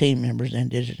team members,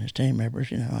 indigenous team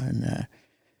members, and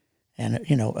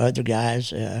other guys,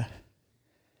 so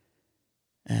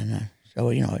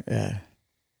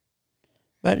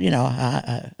but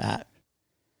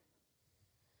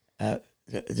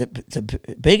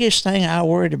the biggest thing I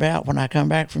worried about when I come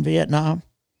back from Vietnam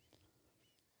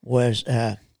was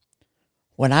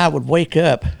when I would wake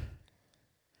up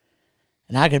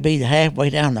and I could be halfway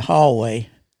down the hallway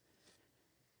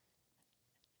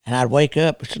and I'd wake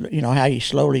up, you know how you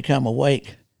slowly come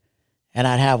awake, and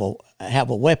I'd have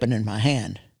a weapon in my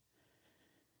hand.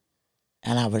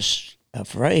 And I was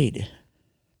afraid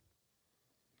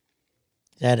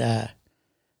that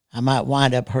I might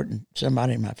wind up hurting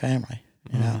somebody in my family.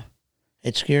 You know,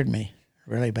 it scared me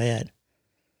really bad.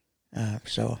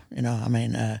 So, you know, I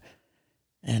mean,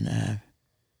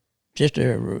 just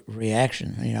a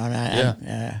reaction, you know.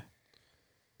 And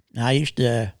I used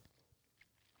to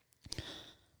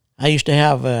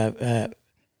have,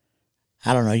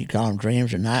 I don't know, you call them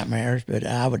dreams or nightmares, but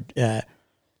I would, it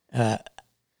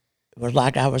was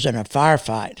like I was in a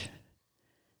firefight,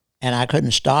 and I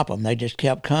couldn't stop them. They just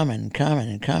kept coming and coming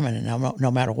and coming, and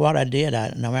no matter what I did,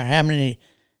 no matter how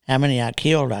many I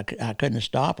killed, I couldn't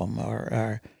stop them,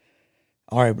 or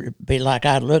it'd be like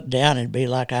I'd look down and it'd be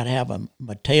like I'd have a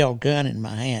Mattel gun in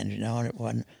my hand, you know, and it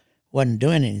wasn't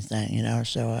doing anything, you know.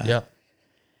 So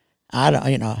I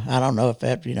don't know if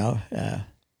that, you know,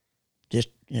 just,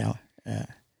 you know,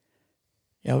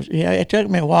 it took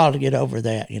me a while to get over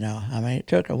that, you know. I mean, it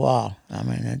took a while. I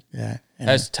mean,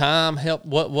 has time helped?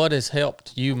 What has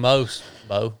helped you most,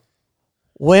 Bo?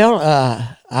 Well,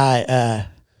 I'd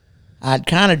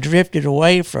kind of drifted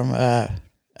away from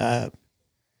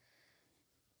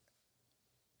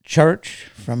church,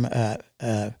 from you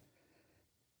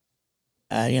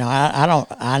know, I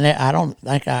don't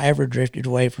think I ever drifted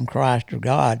away from Christ or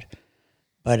God,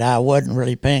 but I wasn't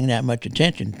really paying that much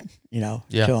attention, you know,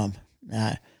 to him.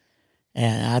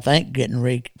 And I think getting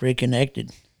reconnected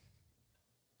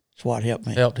is what helped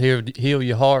me. Helped heal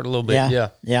your heart a little bit.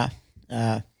 Yeah.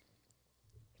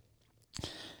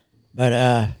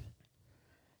 But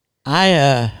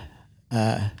I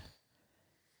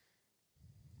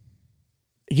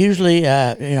usually,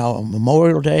 you know,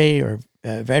 Memorial Day or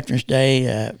Veterans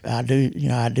Day, I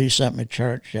do something at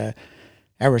church.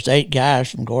 There was 8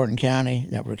 guys from Gordon County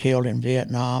that were killed in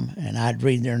Vietnam, and I'd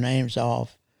read their names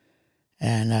off.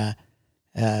 And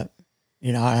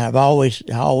you know, I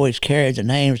always carried the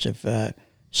names of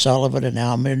Sullivan and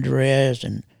Almendarez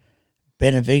and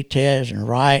Benavidez and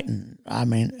Wright, and I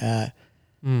mean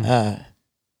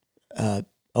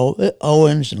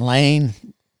Owens and Lane,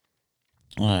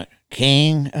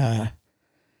 King, and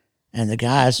the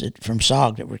guys from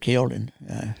SOG that were killed in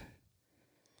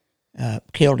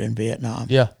Vietnam.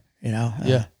 Yeah, you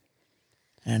know.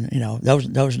 And you know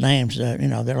those names, you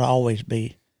know, they'll always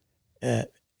be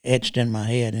etched in my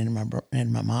head, in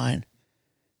my mind.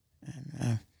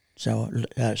 And so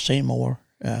Seymour,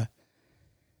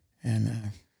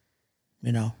 and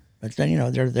you know, but then, you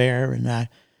know, they're there, and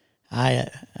I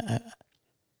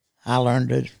learned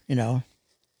to, you know,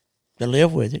 to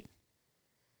live with it.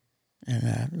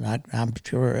 And I'm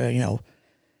sure, you know,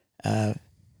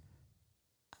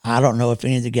 I don't know if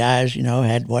any of the guys, you know,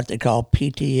 had what they call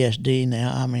PTSD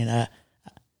now. I mean,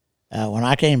 when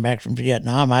I came back from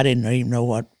Vietnam, I didn't even know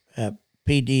what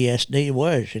PTSD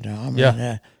was, you know. I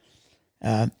mean,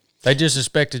 they just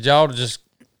expected y'all to just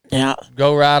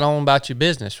go right on about your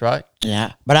business, right?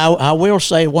 Yeah. But I will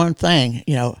say one thing,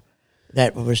 you know,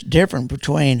 that was different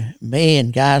between me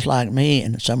and guys like me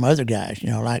and some other guys, you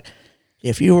know, like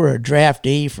if you were a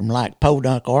draftee from like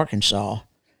Podunk, Arkansas,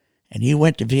 and you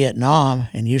went to Vietnam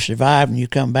and you survived and you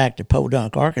come back to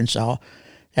Podunk, Arkansas,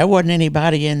 there wasn't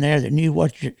anybody in there that knew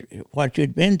what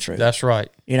you'd been through. That's right.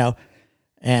 You know,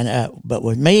 and but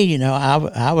with me, you know,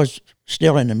 I was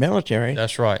still in the military.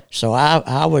 That's right. So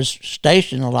I was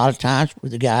stationed a lot of times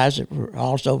with the guys that were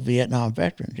also Vietnam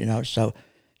veterans, you know. So,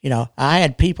 you know, I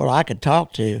had people I could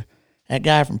talk to. That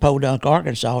guy from Podunk,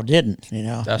 Arkansas didn't, you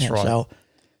know. That's right. So,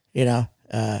 you know,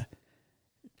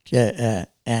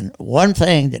 and one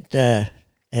thing that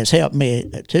has helped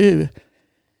me too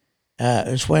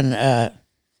is when,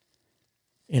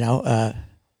 you know,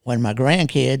 when my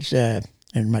grandkids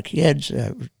and my kids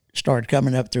started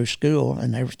coming up through school,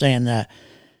 and they were saying,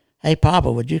 "Hey,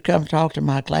 Papa, would you come talk to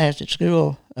my class at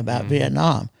school about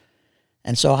Vietnam?"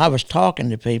 And so I was talking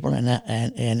to people,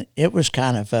 and it was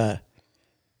kind of a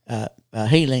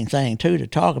healing thing too to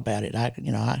talk about it. I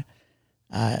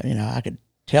could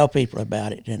tell people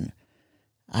about it, and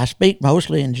I speak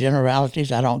mostly in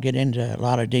generalities. I don't get into a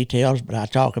lot of details, but I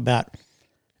talk about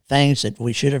things that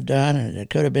we should have done and that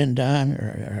could have been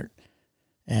done,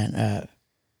 and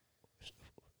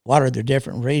what are the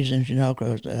different reasons, you know,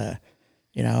 because,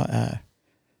 you know,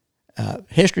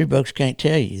 history books can't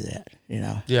tell you that, you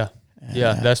know. Yeah,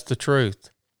 that's the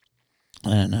truth.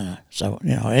 And so,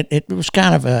 it was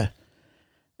kind of a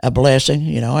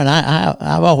blessing, and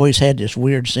I've always had this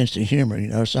weird sense of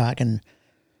humor, so I can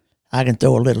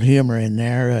throw a little humor in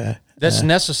there. That's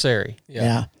necessary.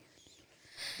 Yeah.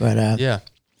 But Yeah.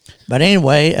 But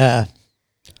anyway,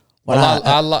 Well,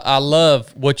 I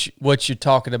love what you're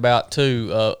talking about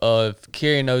too, of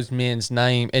carrying those men's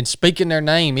name and speaking their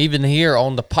name even here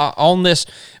on on this.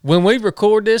 When we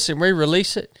record this and we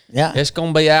release it, Yeah. it's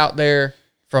going to be out there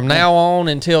from now on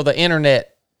until the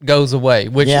internet goes away,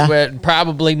 which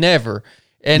probably never.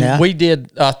 And we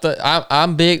did.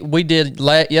 I'm big. We did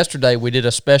yesterday. We did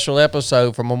a special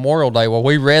episode for Memorial Day where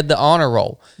we read the honor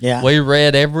roll. Yeah, we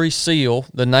read every SEAL,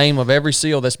 the name of every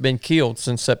SEAL that's been killed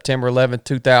since September 11th,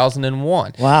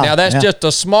 2001. Wow. Now that's just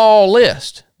a small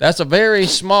list. That's a very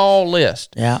small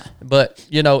list. Yeah. But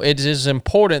it is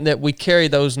important that we carry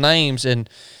those names and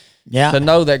to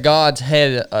know that God's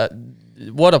had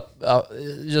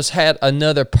just had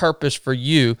another purpose for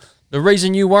you. The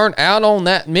reason you weren't out on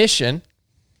that mission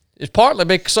is partly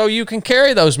because so you can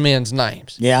carry those men's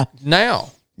names. Yeah.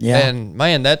 Now. Yeah. And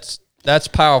man, that's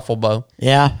powerful, Bo.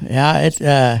 Yeah. Yeah. It's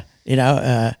I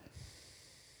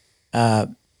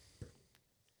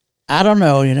don't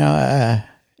know.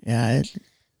 It's,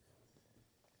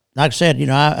 like I said,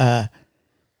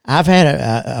 I've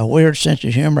had a weird sense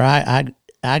of humor. I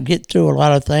get through a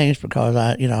lot of things because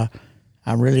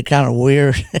I'm really kind of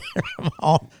weird.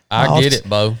 I get it,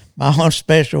 Bo. My own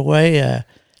special way.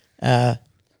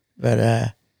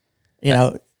 But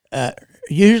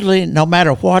usually, no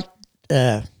matter what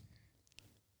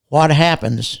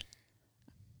happens,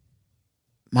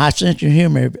 my sense of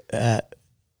humor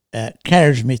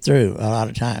carries me through a lot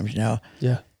of times. Yeah.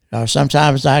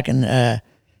 Sometimes I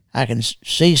can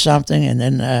see something, and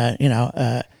then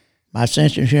my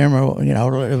sense of humor.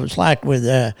 It was like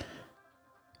with.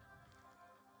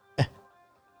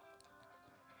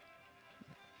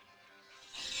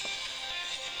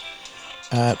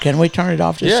 Can we turn it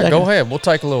off just a second? Yeah, go ahead. We'll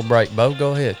take a little break, Bo.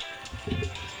 Go ahead.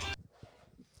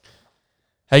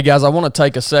 Hey, guys, I want to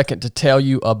take a second to tell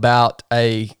you about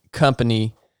a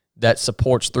company that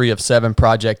supports 3 of 7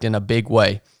 Project in a big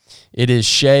way. It is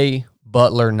Shea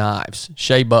Butler Knives.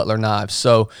 Shea Butler Knives.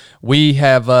 So we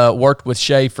have worked with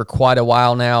Shea for quite a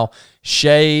while now.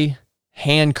 Shea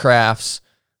handcrafts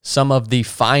some of the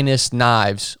finest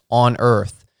knives on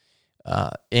earth.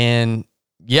 And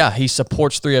yeah, he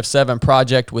supports 3 of 7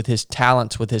 Project with his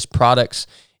talents, with his products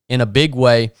in a big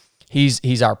way.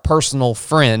 He's our personal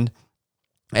friend,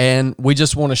 and we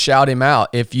just want to shout him out.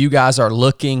 If you guys are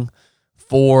looking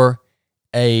for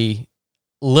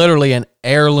literally an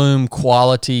heirloom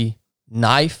quality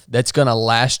knife that's going to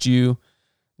last you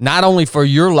not only for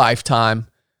your lifetime,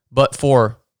 but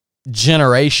for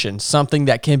generations, something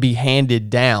that can be handed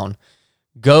down,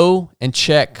 go and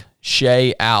check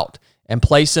Shea out and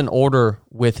place an order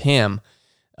with him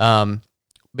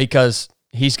because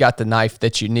he's got the knife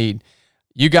that you need.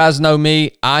 You guys know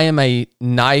me. I am a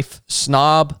knife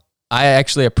snob. I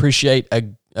actually appreciate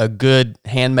a good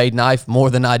handmade knife more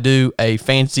than I do a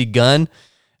fancy gun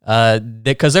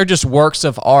because they're just works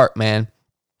of art, man.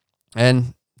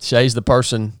 And Shea's the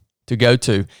person to go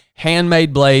to.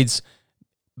 Handmade blades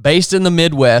based in the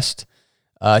Midwest.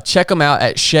 Check them out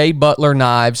at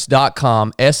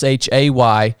SheaButlerKnives.com,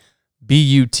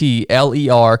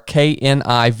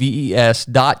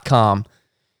 SheaButlerKnives.com.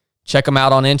 Check him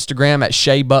out on Instagram at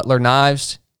Shea Butler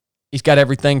Knives. He's got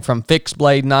everything from fixed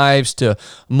blade knives to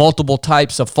multiple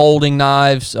types of folding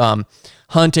knives,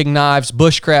 hunting knives,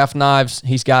 bushcraft knives.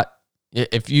 He's got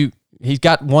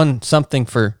something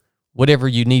for whatever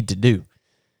you need to do.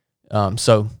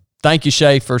 So thank you,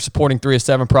 Shea, for supporting 3 of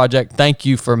 7 Project. Thank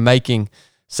you for making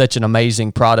such an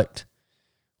amazing product.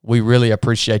 We really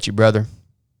appreciate you, brother.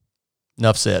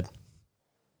 Enough said.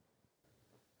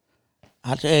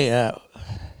 I'll tell you.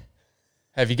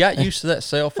 Have you got used to that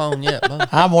cell phone yet, bud?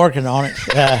 I'm working on it.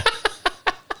 Yeah,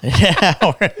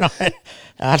 I'm working on it.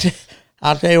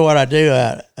 I'll tell you what I do.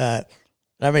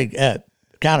 Let me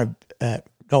kind of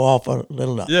go off a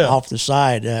little off the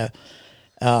side.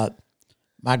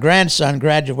 My grandson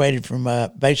graduated from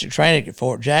basic training at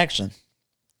Fort Jackson,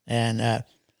 and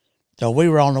so we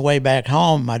were on the way back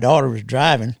home. My daughter was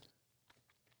driving,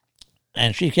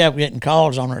 and she kept getting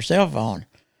calls on her cell phone.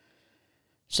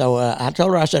 So I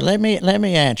told her, I said, let me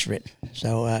answer it.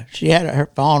 So she had her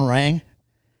phone ring,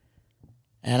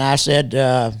 and I said,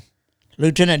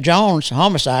 Lieutenant Jones,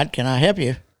 homicide, can I help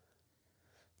you?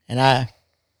 And I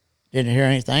didn't hear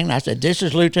anything. And I said, this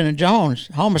is Lieutenant Jones,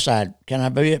 homicide, can I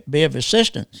be of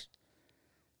assistance?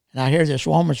 And I hear this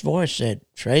woman's voice said,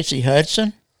 Tracy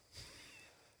Hudson?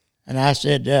 And I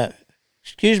said,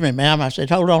 excuse me, ma'am. I said,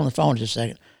 hold on the phone just a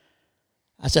second.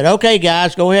 I said, okay,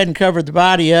 guys, go ahead and cover the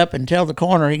body up and tell the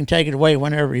coroner he can take it away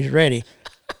whenever he's ready.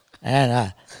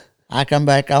 And I come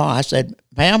back on. I said,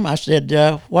 ma'am, I said,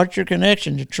 what's your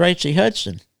connection to Tracy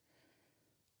Hudson?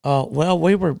 Well,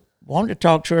 we were wanting to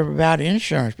talk to her about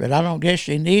insurance, but I don't guess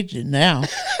she needs it now.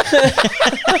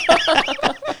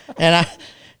 and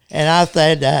I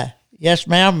said, yes,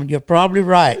 ma'am, you're probably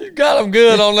right. You got them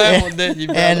good on that one, didn't you,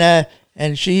 brother?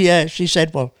 And she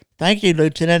said, well, thank you,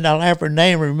 Lieutenant. I'll have her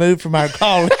name removed from our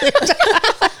call list.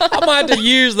 I'm going to have to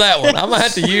use that one. I'm going to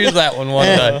have to use that one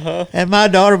day. And my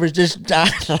daughter was just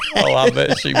dying. Oh, I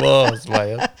bet she was,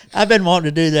 man. I've been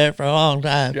wanting to do that for a long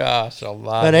time. Gosh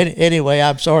almighty. But anyway,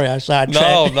 I'm sorry I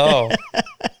sidetracked. No.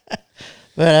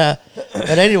 But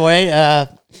anyway,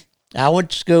 I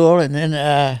went to school, and then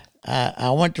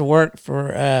I went to work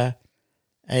for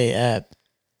a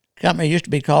company used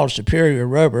to be called Superior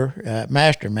Rubber,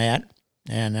 Master Mat,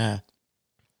 and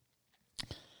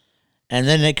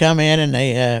then they come in and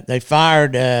they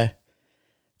fired the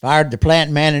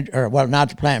plant manager, or well, not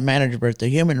the plant manager, but the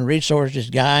human resources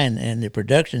guy and the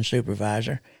production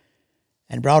supervisor,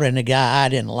 and brought in a guy I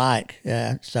didn't like.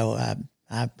 So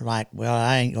I'm like, well,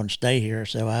 I ain't going to stay here.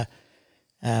 So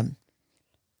I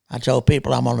told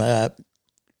people I'm going to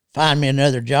find me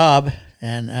another job,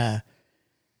 and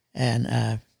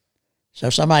so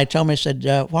somebody told me, said,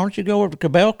 why don't you go over to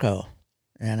Cabelco?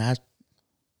 And I,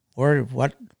 where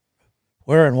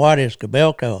and what is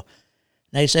Cabelco?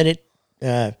 And they said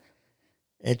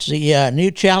it's the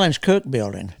new Challenge Cook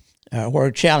building,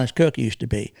 where Challenge Cook used to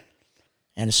be.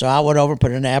 And so I went over and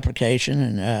put in an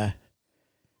application, and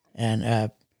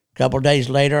a couple of days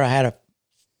later I had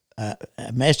a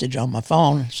message on my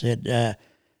phone that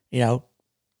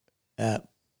said,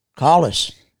 call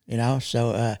us,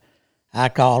 So I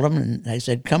called them, and they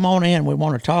said, come on in, we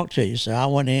want to talk to you. So I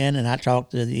went in, and I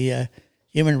talked to the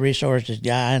human resources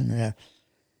guy,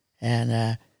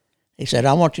 and he said,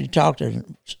 I want you to talk to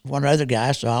one other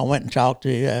guy. So I went and talked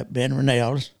to Ben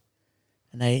Reynolds,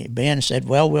 and Ben said,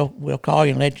 well, we'll call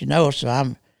you and let you know. So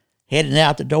I'm heading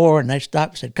out the door, and they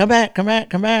stopped and said, come back.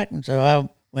 And so I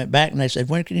went back, and they said,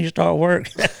 when can you start work?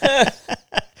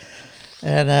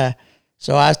 And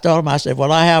so I told them, I said,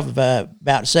 well, I have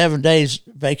about 7 days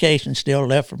vacation still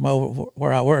left from over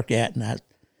where I work at.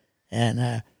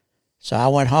 And so I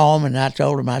went home, and I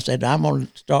told them, I said, I'm going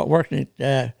to start working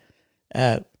at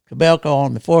Cabelco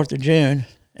on the 4th of June.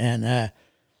 And I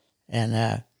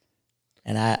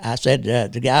said,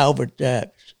 the guy over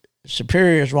at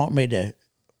Superiors want me to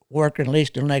work at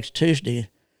least till next Tuesday.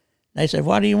 They said,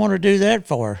 why do you want to do that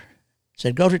for? I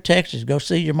said, go to Texas, go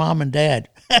see your mom and dad.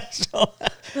 So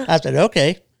I said,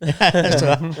 okay.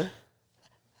 So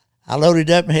I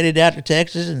loaded up and headed out to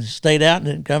Texas and stayed out and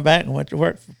then come back and went to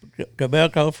work for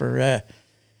Cabelco for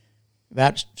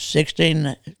about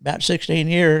 16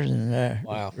 years, and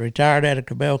wow. Retired out of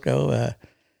Cabelco.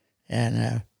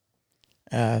 I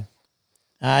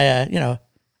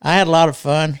had a lot of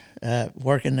fun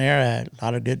working there. I had a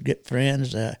lot of good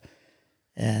friends, I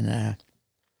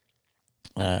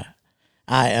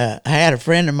had a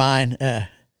friend of mine.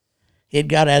 He'd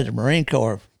got out of the Marine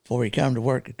Corps before he come to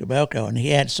work at Cabelco, and he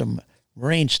had some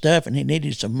Marine stuff, and he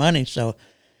needed some money. So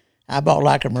I bought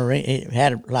like a Marine. It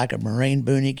had like a Marine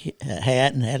boonie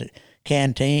hat, and had a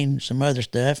canteen, some other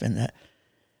stuff, and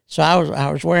so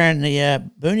I was wearing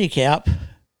the boonie cap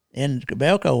in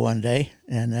Cabelco one day,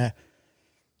 and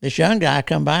this young guy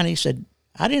come by and he said,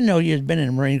 I didn't know you had been in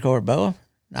the Marine Corps, Bo.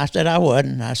 I said, I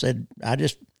wasn't. I said, I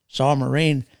just saw a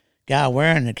Marine guy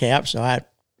wearing the cap, so I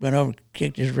went over,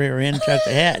 kicked his rear end, took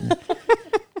the hat,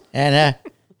 and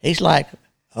he's like,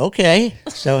 okay.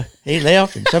 So he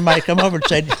left, and somebody come over and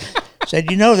said,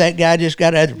 that guy just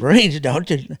got out of the Marines, don't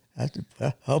you? I said,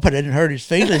 I hope I didn't hurt his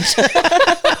feelings.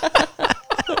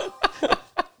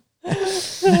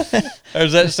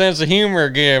 There's that sense of humor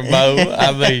again, Bo.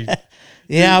 I mean,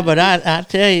 yeah, but I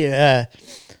tell you,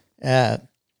 I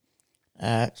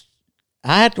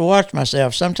have to watch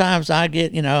myself. Sometimes I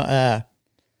get, I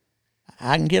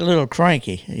can get a little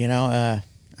cranky, we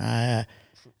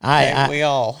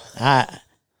all.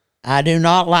 I do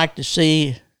not like to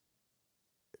see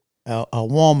a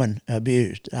woman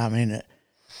abused. I mean,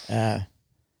 and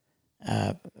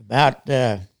I'm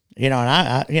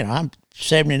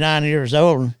 79 years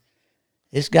old. And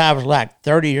this guy was like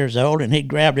 30 years old, and he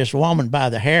grabbed this woman by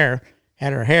the hair,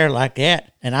 had her hair like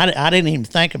that, and I didn't even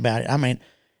think about it. I mean,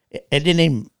 it didn't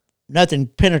even, nothing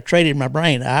penetrated my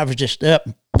brain. I was just up,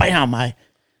 bam, I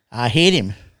hit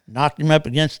him, knocked him up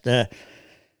against the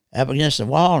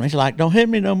wall, and he's like, don't hit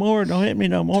me no more, and I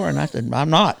said, I'm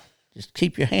not. Just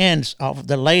keep your hands off of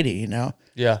the lady,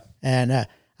 Yeah. And I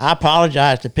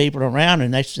apologized to people around,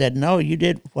 and they said, "No,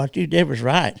 what you did was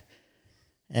right."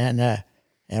 And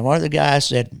one of the guys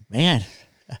said, "Man,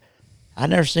 I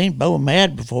never seen Bo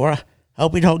mad before. I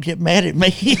hope he don't get mad at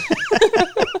me."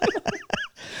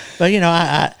 But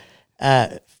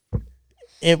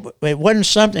it wasn't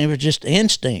something. It was just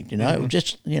instinct. It was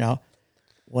just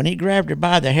when he grabbed her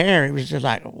by the hair, it was just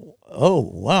like, oh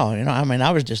wow.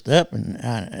 I was just up, and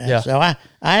so I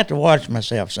had to watch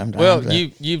myself sometimes. Well,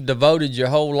 you've devoted your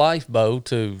whole life, Bo,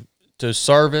 to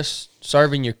service,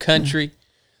 serving your country,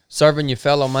 serving your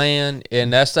fellow man,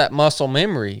 and that's that muscle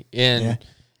memory. And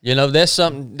that's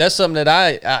something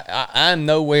that I'm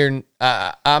nowhere.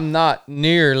 I'm not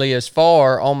nearly as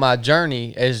far on my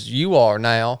journey as you are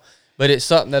now. But it's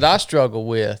something that I struggle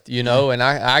with, and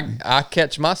I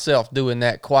catch myself doing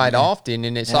that quite often.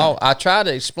 And it's I try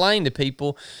to explain to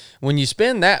people, when you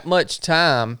spend that much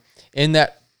time in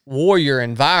that warrior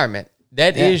environment,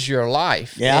 that is your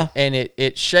life. Yeah. And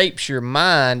it shapes your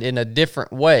mind in a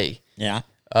different way. Yeah.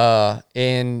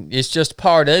 And it's just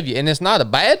part of you. And it's not a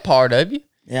bad part of you.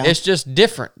 Yeah. It's just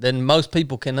different than most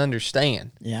people can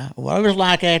understand. Yeah. Well, it was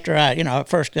like after I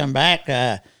first come back,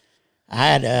 I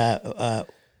had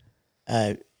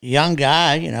a young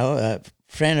guy, a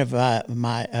friend of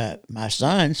my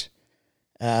son's,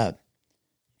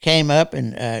 came up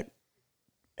and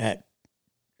I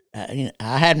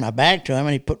had my back to him,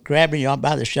 and he grabbed me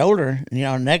by the shoulder.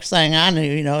 And next thing I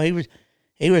knew,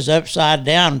 he was upside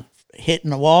down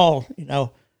hitting the wall.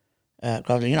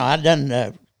 Because I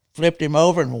done flipped him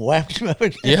over and whacked him up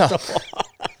against the wall.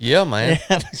 Yeah, man.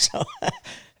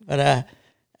 But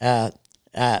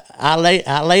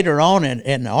I later on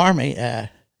in the Army,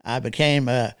 I became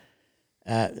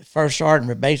first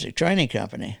sergeant of a basic training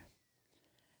company,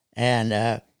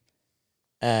 and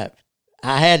I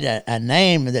had a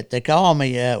name that they called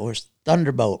me was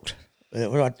Thunderbolt.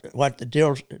 What the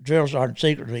drill sergeant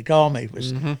secretly called me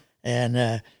was,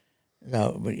 and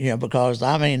because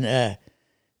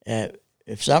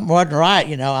if something wasn't right,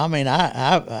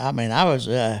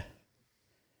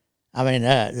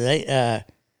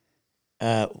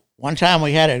 one time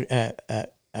we had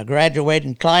a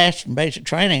graduating class from basic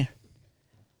training,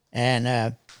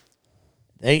 and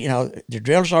the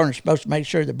drill sergeant's supposed to make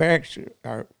sure the barracks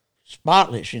are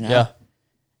spotless, Yeah.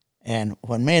 And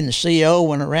when me and the CO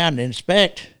went around to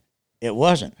inspect, it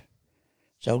wasn't.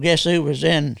 So guess who was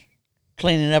in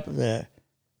cleaning up the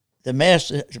mess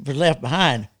that was left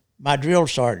behind? My drill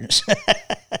sergeants.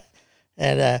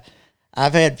 And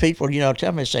I've had people,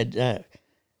 tell me, said,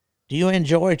 "Do you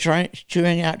enjoy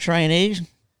chewing out trainees?"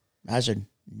 I said,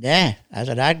 "Nah." I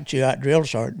said, "I can chew out drill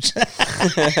sergeants."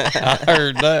 I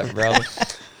heard that, brother.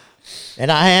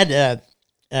 And I had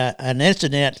an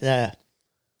incident, and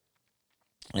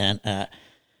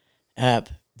the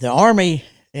Army,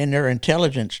 in their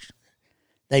intelligence,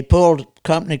 they pulled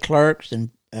company clerks and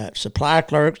supply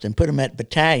clerks and put them at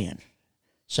battalion.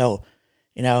 So,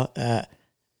 you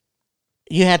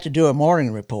have to do a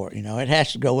morning report. It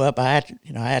has to go up. I have to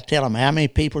tell them how many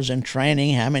people's in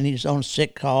training, how many's on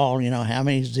sick call, how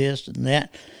many's this and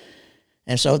that.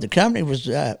 And so the company was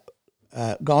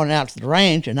going out to the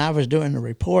range, and I was doing the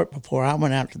report before I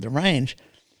went out to the range.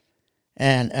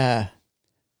 And,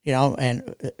 we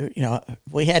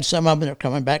had some of them that were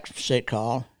coming back from sick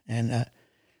call, and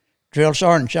Drill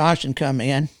Sergeant Johnson come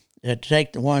in to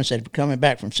take the ones that were coming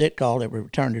back from sick call that were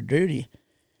returned to duty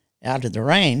out to the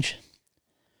range.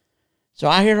 So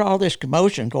I hear all this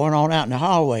commotion going on out in the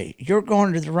hallway. "You're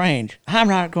going to the range." "I'm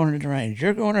not going to the range."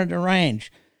 "You're going to the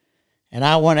range." And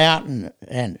I went out,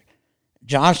 and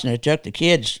Johnson had took the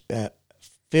kids'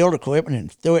 field equipment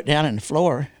and threw it down on the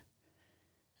floor.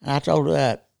 And I told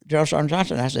Drill Sergeant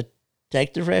Johnson, I said,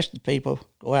 "Take the rest of the people,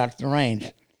 go out to the range."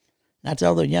 And I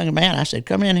told the young man, I said,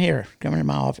 "Come in here, come into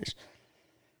my office."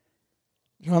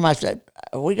 I said,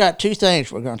 "We got two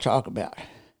things we're going to talk about."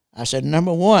 I said,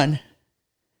 "Number one,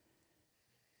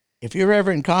 if you're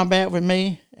ever in combat with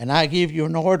me and I give you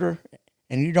an order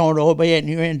and you don't obey it and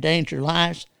you endanger your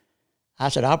lives," I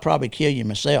said, "I'll probably kill you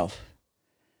myself."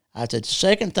 I said, "The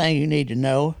second thing you need to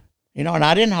know," and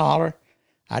I didn't holler.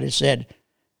 I just said,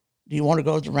 "Do you want to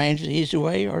go to the range the easy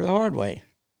way or the hard way?"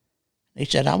 He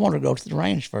said, "I want to go to the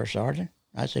range first, Sergeant."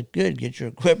 I said, "Good, get your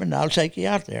equipment and I'll take you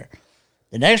out there."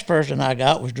 The next person I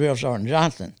got was Drill Sergeant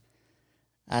Johnson.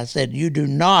 I said, "You do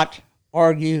not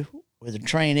argue with a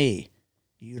trainee.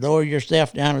 You lower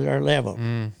yourself down to their level.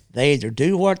 They either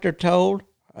do what they're told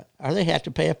or they have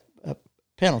to pay a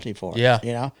penalty for it."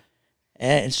 Yeah.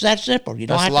 And it's that simple. You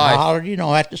don't That's have life. to holler. You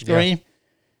don't have to scream.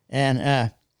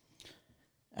 Yeah.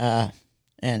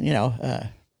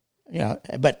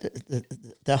 But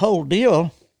the whole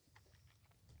deal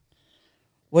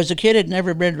was the kid had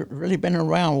never really been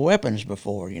around weapons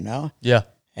before, you know. Yeah.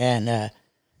 And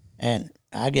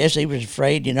I guess he was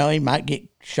afraid, you know, he might get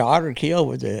shot or killed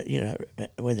with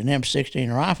with an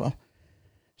M16 rifle.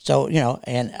 So, you know,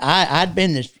 and I'd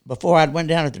been this before I went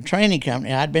down at the training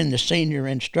company. I'd been the senior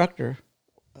instructor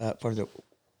for the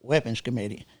weapons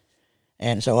committee,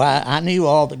 and so I knew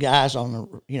all the guys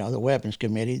on the weapons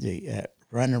committee, the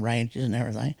running ranges and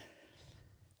everything.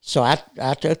 So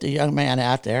I took the young man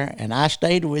out there, and I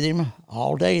stayed with him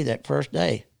all day that first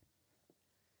day.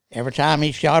 Every time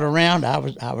he shot around, I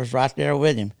was right there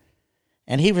with him,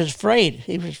 and he was afraid.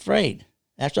 He was afraid.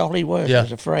 That's all he was. Yeah. He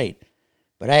was afraid.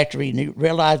 But after he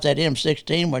realized that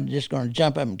M16 wasn't just going to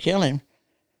jump up and kill him,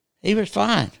 he was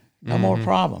fine. No more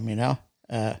problem, you know.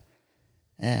 As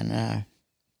a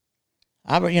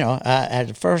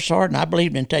first sergeant, I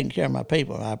believed in taking care of my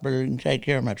people. I believed in taking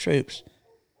care of my troops.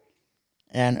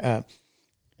 And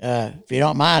if you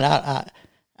don't mind,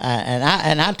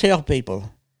 I tell people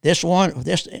this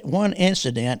one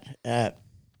incident that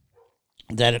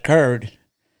occurred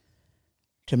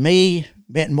to me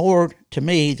meant more to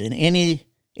me than any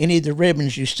of the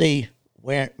ribbons you see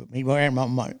wearing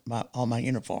on my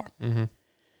uniform. Mm-hmm.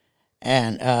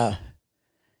 And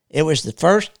it was the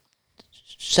first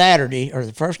Saturday or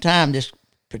the first time this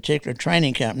particular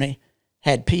training company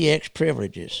had PX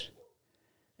privileges.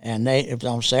 And it was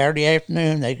on Saturday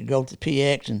afternoon. They could go to the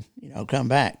PX and come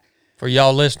back. For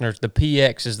y'all listeners, the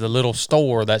PX is the little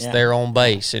store that's there on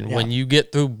base. And when you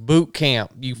get through boot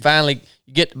camp, you finally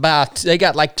get to buy. They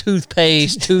got like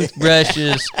toothpaste,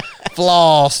 toothbrushes,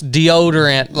 floss,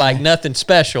 deodorant, like nothing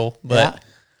special. But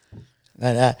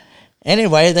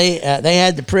anyway, they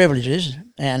had the privileges,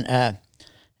 and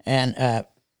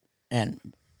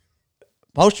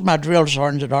most of my drill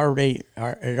sergeants had already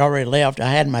left.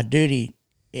 I had my duty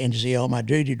NCO, my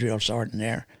duty drill sergeant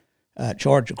there,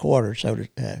 charge of quarters.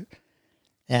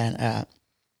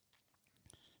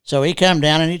 So he come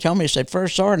down and he told me, he said,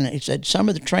 First Sergeant, he said, some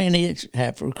of the trainees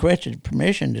have requested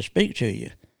permission to speak to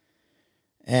you.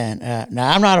 And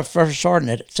now I'm not a first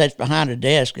sergeant that sits behind a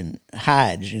desk and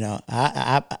hides,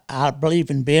 I believe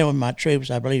in being with my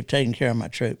troops. I believe taking care of my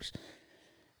troops.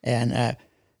 And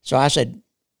so I said,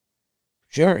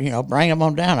 sure, bring them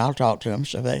on down. I'll talk to them.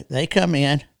 So they come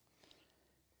in.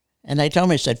 And they told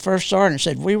me, said, First Sergeant,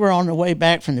 said, we were on the way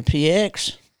back from the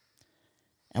PX,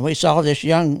 and we saw this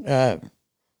young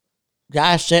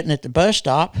guy sitting at the bus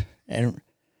stop, and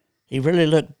he really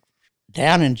looked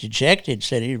down and dejected,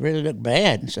 said he really looked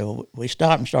bad. And so we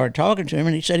stopped and started talking to him,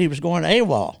 and he said he was going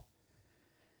AWOL.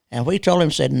 And we told him,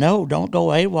 said, no, don't go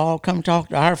AWOL. Come talk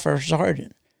to our First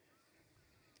Sergeant.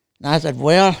 And I said,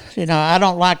 well, I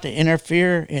don't like to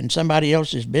interfere in somebody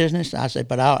else's business. I said,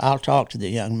 but I'll talk to the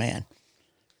young man.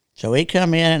 So he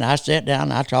come in, and I sat down,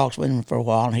 and I talked with him for a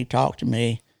while, and he talked to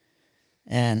me.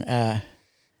 And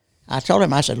I told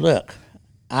him, I said, look,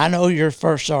 I know you're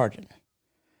First Sergeant.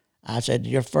 I said,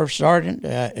 your First Sergeant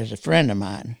is a friend of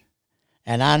mine.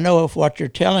 And I know if what you're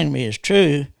telling me is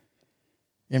true,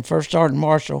 then First Sergeant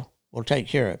Marshall will take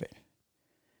care of it.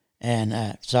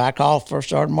 And so I called First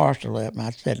Sergeant Marshall up, and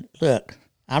I said, look,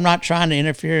 I'm not trying to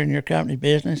interfere in your company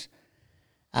business.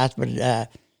 I said,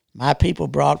 but my people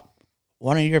brought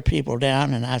one of your people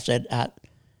down, and I said,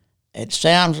 it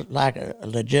sounds like a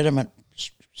legitimate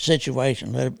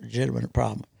situation, legitimate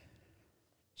problem.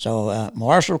 So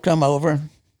Marshall come over,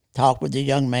 talked with the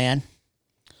young man,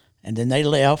 and then they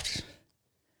left.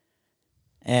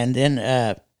 And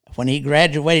then when he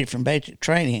graduated from basic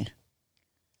training,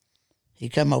 he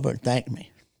come over and thanked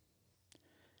me.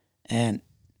 And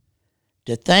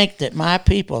to think that my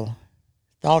people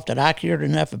thought that I cared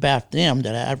enough about them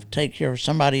that I would take care of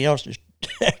somebody else's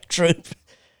troop,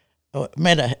 it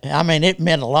meant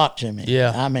a lot to me.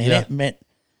 Yeah. It meant,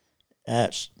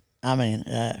 that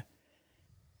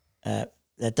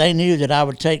they knew that I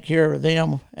would take care of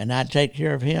them and I'd take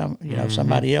care of him,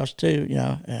 somebody else too,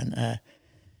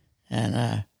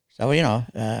 so,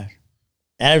 that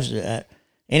was,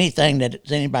 anything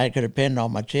that anybody could have pinned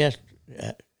on my chest,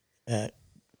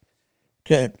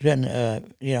 couldn't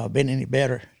been any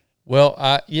better. Well,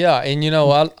 and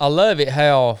I love it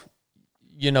how,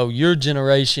 your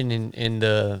generation in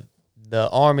the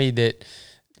Army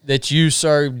that you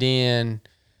served in,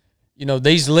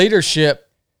 these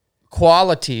leadership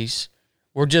qualities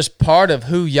were just part of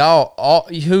who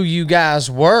you guys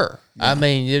were. Yeah. I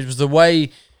mean, it was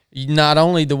not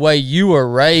only the way you were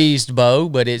raised, Bo,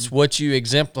 but it's what you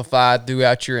exemplified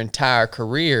throughout your entire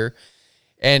career.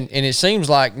 And it seems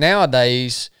like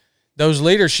nowadays those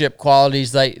leadership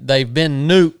qualities, they've been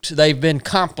nuked, they've been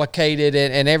complicated,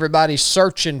 and everybody's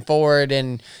searching for it,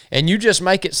 and you just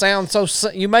make it sound so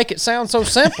simple.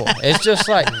 It's just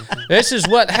like, this is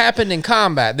what happened in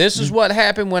combat. This is what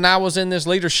happened when I was in this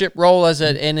leadership role as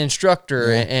an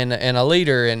instructor and a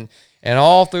leader, and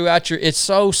all throughout it's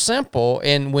so simple.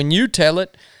 And when you tell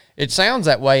it, it sounds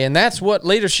that way, and that's what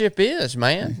leadership is,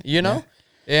 man. You know.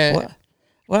 Yeah.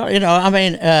 Well, you know, I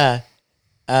mean,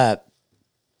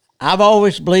 I've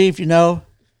always believed, you know,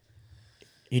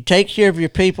 you take care of your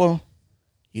people,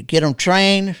 you get them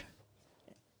trained,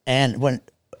 and when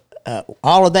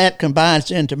all of that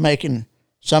combines into making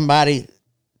somebody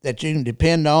that you can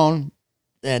depend on,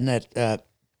 and that's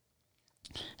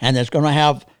going to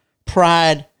have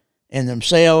pride in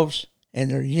themselves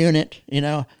and their unit, you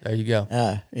know. There you go.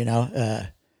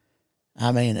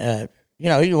 I mean,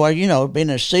 being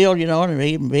a SEAL, you know, and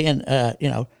even being,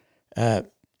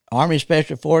 Army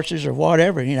Special Forces or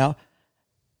whatever, you know,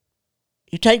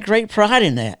 you take great pride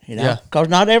in that, you know, because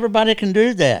not everybody can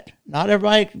do that. Not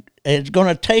everybody is going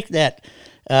to take that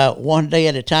one day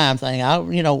at a time thing.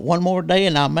 One more day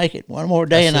and I'll make it. One more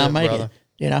day and I'll make it.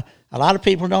 You know, a lot of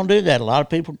people don't do that. A lot of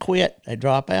people quit. They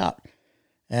drop out.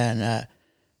 And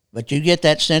but you get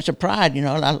that sense of pride, you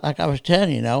know, like I was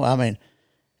telling you, you know. I mean,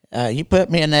 you put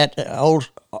me in that old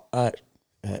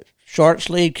short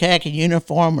sleeve khaki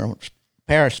uniform or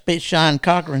pair of Spitshine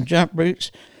Cochrane jump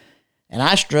boots, and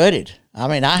I strutted. I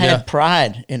mean, I had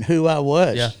pride in who I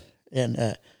was. Yeah.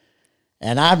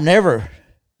 And I've never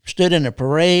stood in a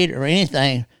parade or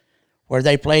anything where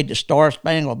they played the Star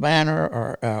Spangled Banner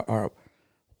or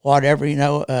whatever, you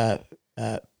know,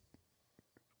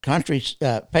 country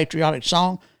patriotic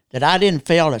song, that I didn't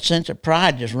feel a sense of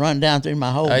pride just run down through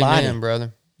my whole body. Amen,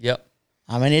 brother. Yep.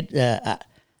 I mean,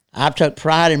 I took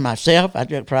pride in myself. I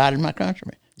took pride in my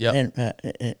country. Yeah. And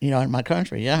in my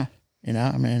country, yeah. You know,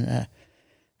 I mean,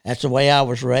 that's the way I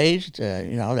was raised.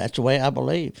 That's the way I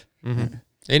believe. Mm-hmm.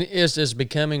 And it's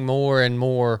becoming more and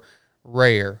more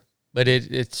rare, but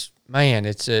it's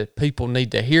people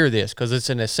need to hear this because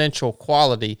it's an essential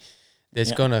quality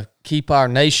that's going to keep our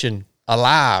nation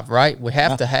alive. Right? We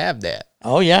have to have that.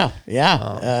 Oh yeah,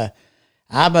 yeah.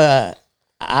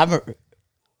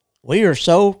 We are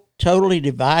so totally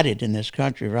divided in this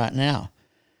country right now.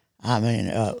 I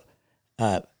mean,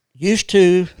 used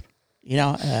to, you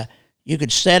know, you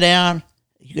could sit down,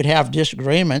 you could have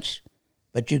disagreements,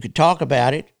 but you could talk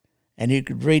about it, and you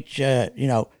could reach,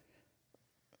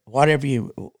 whatever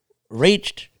you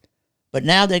reached. But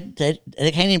now they can't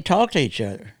even talk to each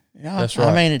other. You know? That's right.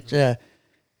 I mean,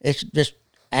 it's just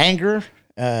anger.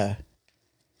 The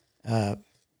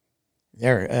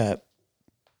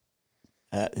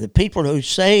people who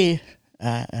say,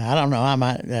 I don't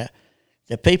know,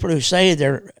 the people who say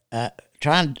they're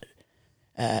trying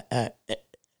to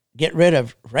get rid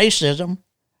of racism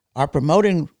are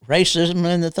promoting racism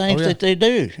in the things that they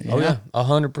do. Yeah,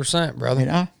 100%, brother. You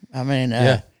know, I mean,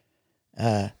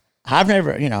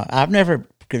 I've never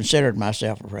considered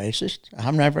myself a racist.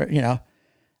 I've never, you know,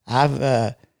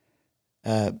 I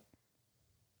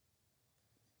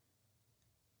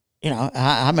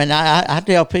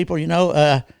tell people, you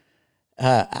know,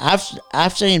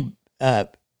 I've seen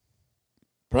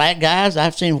black guys,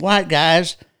 I've seen white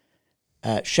guys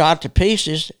shot to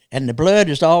pieces, and the blood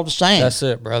is all the same. That's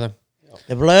it, brother.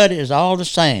 The blood is all the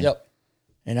same. Yep.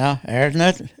 You know,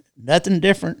 there's nothing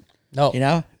different. No. You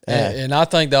know, and I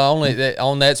think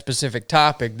on that specific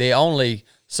topic, the only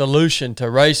solution to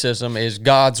racism is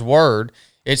God's word.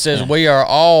 It says we are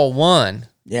all one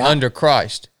under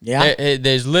Christ. Yeah.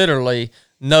 There's literally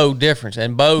no difference.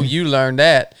 And Bo, you learned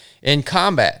that in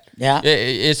combat. Yeah.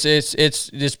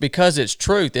 It's because it's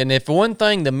truth. And if one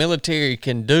thing the military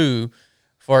can do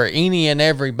for any and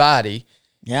everybody,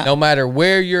 no matter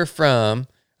where you're from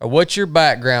or what your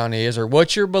background is or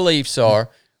what your beliefs are,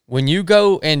 when you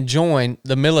go and join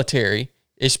the military,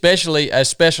 especially a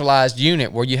specialized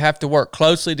unit where you have to work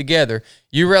closely together,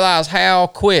 you realize how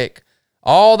quick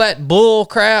all that bull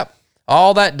crap,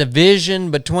 all that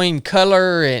division between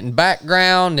color and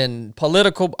background and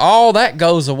political, all that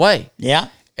goes away. Yeah.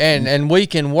 And we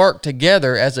can work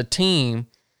together as a team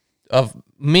of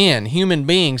men, human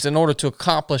beings, in order to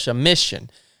accomplish a mission.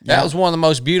 That was one of the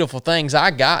most beautiful things I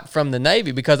got from the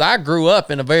Navy because I grew up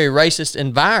in a very racist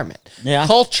environment. Yeah.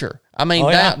 Culture. I mean,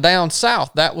 down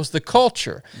south, that was the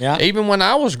culture. Yeah. Even when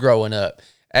I was growing up.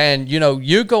 And, you know,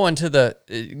 me going into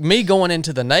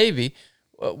the Navy,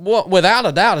 without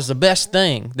a doubt, is the best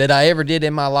thing that I ever did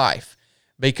in my life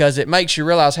because it makes you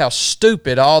realize how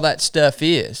stupid all that stuff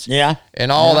is. Yeah.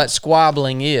 And all that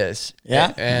squabbling is.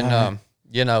 Yeah. And,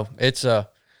 you know, it's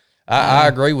I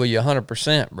agree with you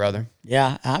 100%, brother.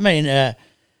 Yeah, I mean, like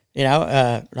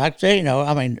I say,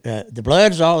 I mean, the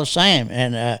blood's all the same,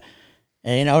 and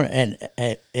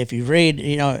if you read,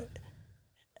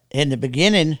 in the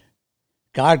beginning,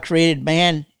 God created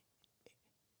man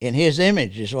in His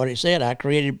image, is what He said. I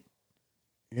created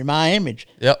in my image.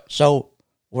 Yep. So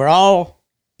we're all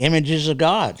images of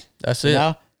God. That's it.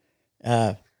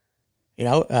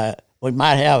 We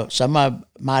might have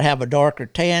might have a darker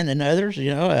tan than others.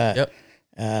 Yep.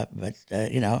 But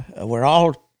we're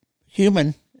all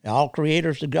human, all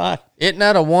creators of God. Isn't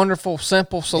that a wonderful,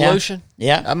 simple solution?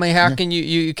 Yeah. I mean, how can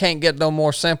you can't get no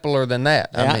more simpler than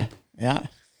that? Yeah. I mean, yeah.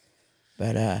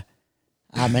 But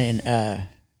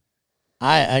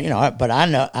but I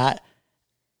know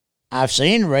I've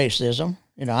seen racism.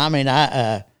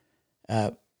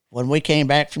 When we came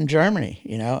back from Germany,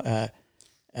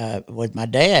 with my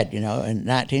dad, in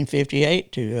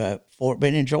 1958 to Fort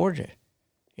Benning, Georgia.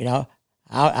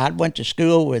 I went to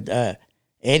school with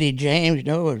Eddie James,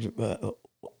 was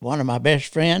one of my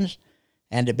best friends,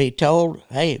 and to be told,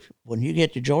 hey, when you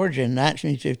get to Georgia in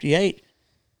 1958,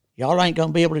 y'all ain't going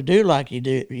to be able to do like you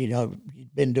do, you've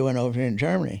been doing over here in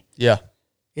Germany. yeah.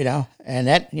 And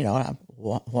that,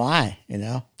 why,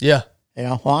 Yeah.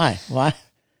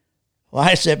 Why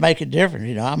does that make a difference?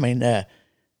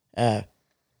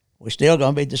 We're still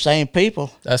going to be the same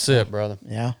people. That's it, brother.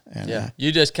 Yeah. And, Yeah.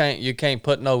 You just can't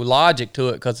put no logic to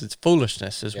it because it's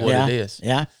foolishness is what it is.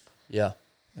 Yeah. Yeah.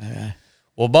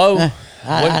 Well, Bo,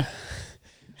 I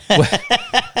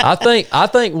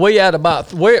think we at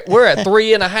about we're at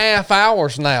 3.5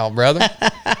 hours now, brother.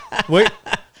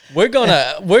 We're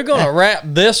gonna wrap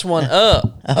this one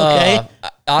up. Okay.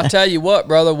 I'll tell you what,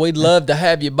 brother. We'd love to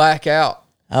have you back out.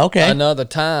 Okay. Another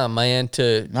time, man.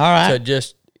 To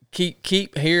just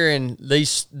keep hearing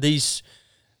these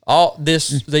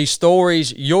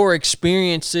stories, your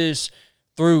experiences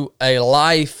through a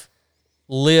life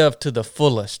lived to the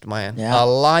fullest, man. Yeah. A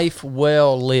life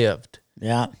well lived.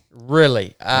 Yeah.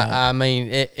 Really. I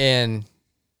mean, and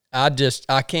I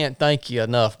can't thank you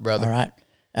enough, brother. All right.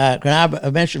 Can I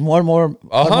mention one more name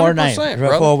 100%, before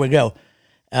brother. we go?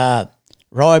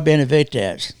 Roy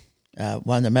Benavidez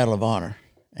won the Medal of Honor,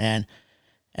 and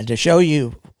to show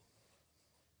you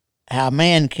how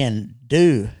man can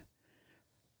do.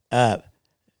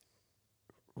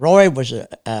 Roy was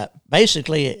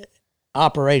basically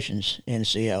operations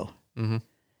NCO,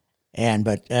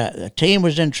 but the team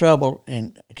was in trouble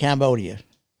in Cambodia.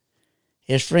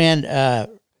 His friend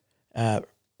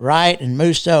Wright and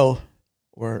Musso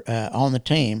were on the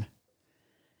team,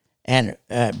 and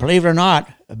believe it or not,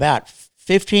 about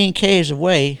 15 k's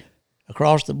away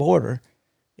across the border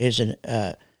is an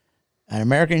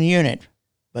American unit,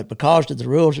 but because of the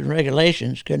rules and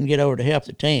regulations, couldn't get over to help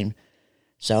the team.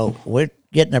 So we're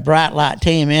getting a bright light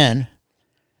team in.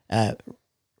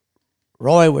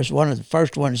 Roy was one of the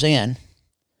first ones in.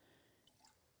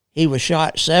 He was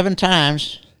shot 7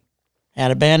 times,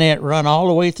 had a bayonet run all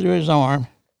the way through his arm,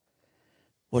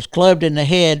 was clubbed in the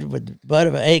head with the butt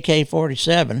of an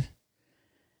AK-47,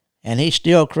 and he's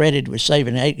still credited with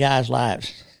saving 8 guys'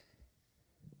 lives.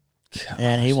 Gosh.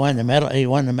 And he won the medal. He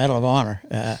won the Medal of Honor.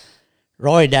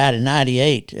 Roy died in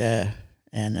 '98,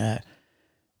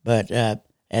 but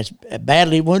as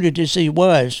badly wounded as he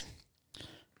was,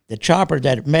 the chopper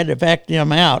that medevaced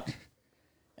him out,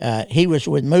 he was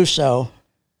with Musso.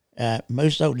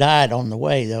 Musso died on the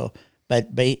way, though. But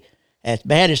as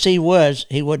bad as he was,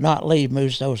 he would not leave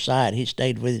Musso's side. He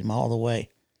stayed with him all the way.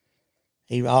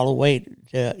 All the way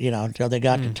to, until they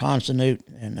got to Tonsanut,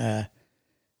 and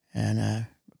of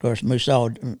course Musso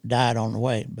died on the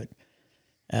way. But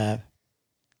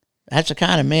that's the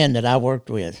kind of men that I worked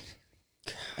with.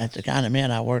 That's the kind of men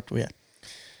I worked with.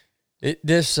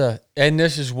 This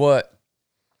is what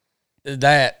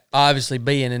that obviously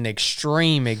being an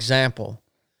extreme example,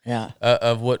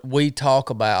 of what we talk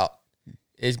about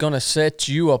is going to set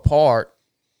you apart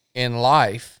in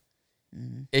life.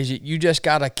 Is that you just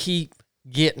got to keep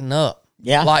getting up.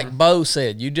 Yeah, like Bo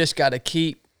said, you just got to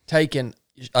keep taking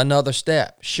another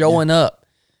step, showing up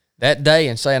that day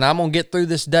and saying, I'm going to get through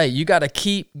this day. You got to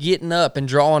keep getting up and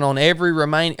drawing on every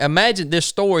remaining. Imagine this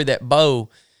story that Bo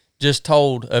just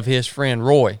told of his friend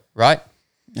Roy, right?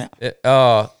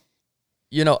 Yeah.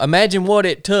 Imagine what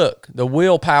it took, the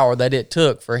willpower that it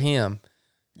took for him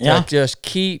to just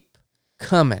keep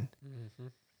coming.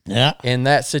 Yeah. In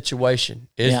that situation.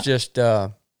 It's just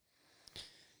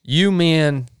you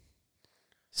men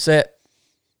set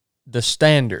the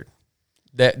standard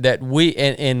that we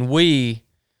and we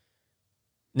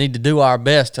need to do our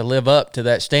best to live up to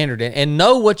that standard and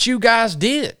know what you guys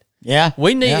did. Yeah.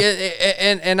 We need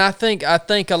and I think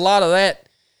a lot of that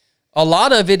a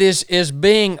lot of it is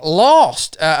being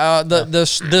lost.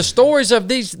 The stories of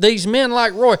these men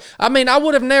like Roy. I mean, I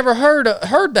would have never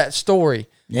heard that story.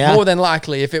 Yeah. More than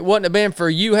likely, if it wouldn't have been for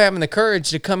you having the courage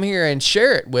to come here and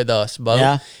share it with us, Bo.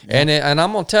 Yeah. And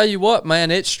I'm gonna tell you what,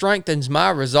 man, it strengthens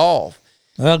my resolve.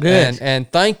 Well, good. And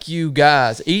thank you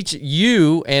guys, each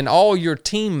you and all your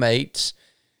teammates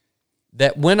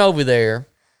that went over there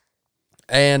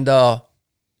and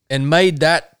made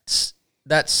that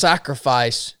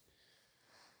sacrifice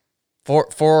for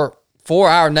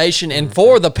our nation and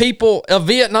for the people of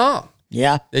Vietnam.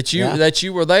 Yeah. That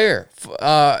you were there,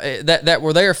 that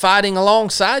were there fighting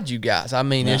alongside you guys. I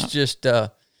mean, it's just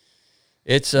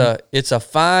it's a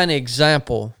fine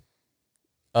example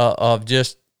of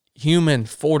just human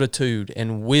fortitude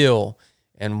and will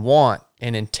and want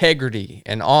and integrity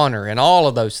and honor and all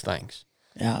of those things.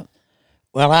 Yeah.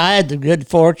 Well, I had the good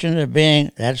fortune of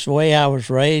that's the way I was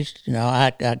raised. You know,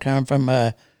 I come from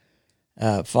a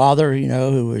father, you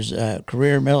know, who was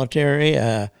career military,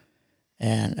 and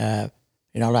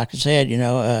you know, like I said, you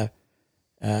know,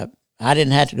 I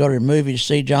didn't have to go to the movie to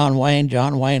see John Wayne.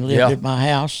 John Wayne lived at my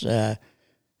house.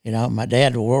 You know, my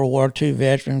dad was a World War II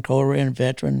veteran, Korean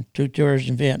veteran, 2 tours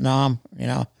in Vietnam. You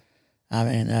know, I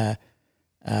mean,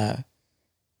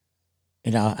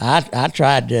 you know, I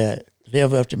tried to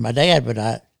live up to my dad, but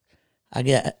I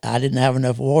didn't have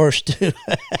enough wars to.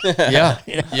 Yeah,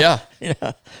 You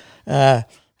know,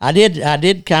 I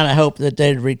did kind of hope that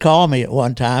they'd recall me at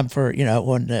one time for, you know,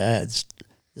 when the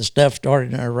stuff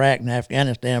started in Iraq and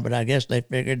Afghanistan, but I guess they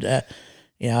figured,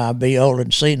 you know, I'd be old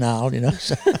and senile, you know.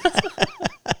 So.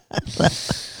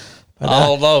 I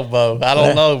don't know, Bo. I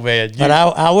don't know, man. But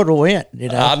I would have went, you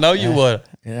know. I know you would.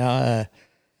 You know.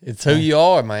 It's who you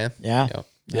are, man. Yeah.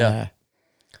 Yeah.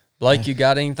 Blake, you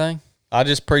got anything? I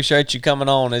just appreciate you coming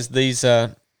on as these,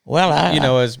 as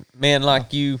men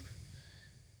like you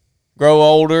grow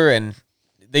older, and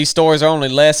these stories are only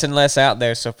less and less out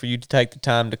there. So for you to take the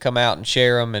time to come out and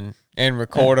share them and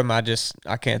record them, I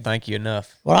can't thank you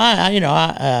enough. Well,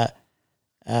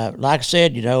 like I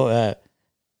said, you know,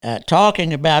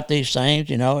 talking about these things,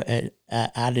 you know,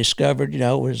 I discovered, you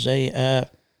know, was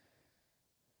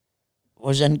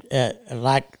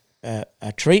like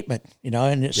a treatment, you know,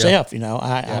 in itself. You know,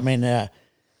 I mean,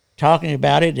 talking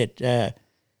about it,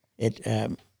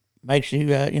 it makes you,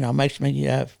 you know, makes me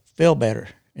feel better,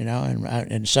 you know,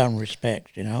 in some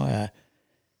respects, you know,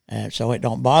 so it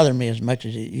don't bother me as much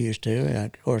as it used to.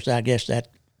 Of course, I guess that,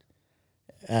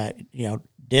 you know,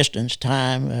 distance,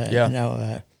 time, you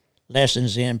know,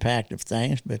 lessens the impact of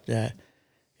things. But,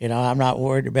 you know, I'm not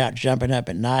worried about jumping up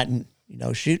at night and, you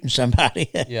know, shooting somebody.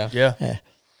 Yeah. Of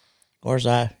course,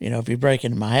 you know, if you break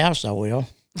into my house, I will.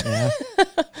 You know?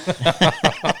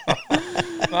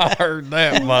 I heard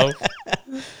that, Mo.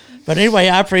 But anyway,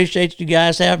 I appreciate you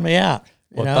guys having me out.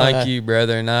 Well, thank you,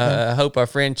 brother, and I hope our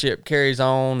friendship carries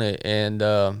on. And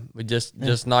we just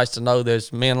nice to know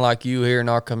there's men like you here in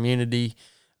our community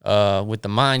with the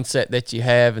mindset that you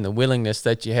have and the willingness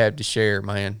that you have to share.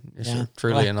 Man, it's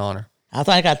truly an honor. I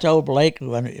think I told Blake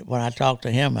when I talked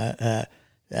to him, I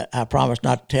promised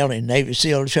not to tell any Navy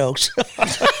SEAL jokes.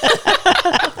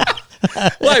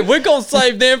 Wait, we're gonna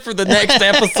save them for the next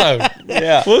episode.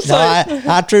 Yeah, we'll No,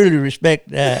 I truly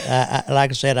respect.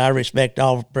 Like I said, I respect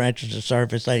all branches of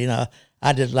service. You know,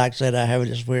 I just like I said, I have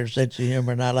this weird sense of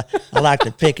humor, and I like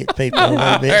to pick at people a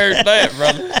little bit. I heard that,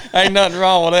 brother. Ain't nothing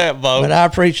wrong with that, Bo. But I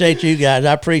appreciate you guys.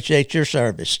 I appreciate your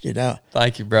service. You know,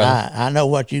 thank you, brother. I know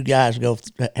what you guys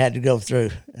had to go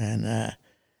through, and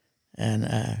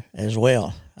as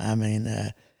well. I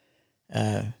mean,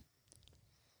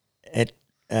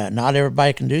 not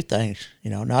everybody can do things. You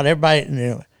know, not everybody. You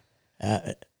know,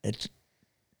 it's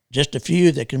just a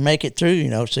few that can make it through. You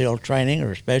know, SEAL training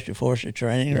or Special Forces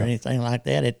training or anything like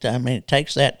that. It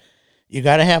takes that. You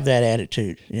got to have that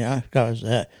attitude. You know, because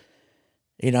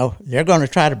you know they're going to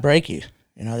try to break you.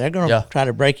 You know, they're going to try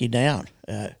to break you down.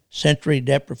 Sensory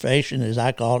deprivation, as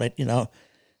I call it. You know,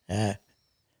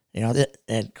 that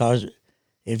because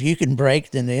if you can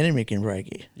break, then the enemy can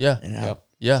break you. Yeah. You know?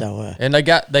 Yeah. So, and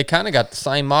they kind of got the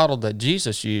same model that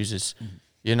Jesus uses.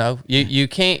 You know, you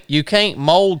can't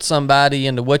mold somebody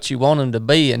into what you want them to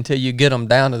be until you get them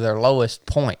down to their lowest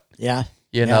point. Yeah.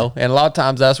 You know, and a lot of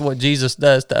times that's what Jesus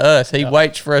does to us. He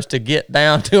waits for us to get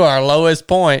down to our lowest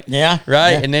point. Yeah.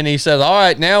 Right. Yeah. And then he says, all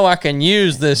right, now I can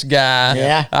use this guy.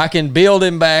 Yeah. I can build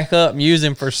him back up and use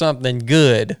him for something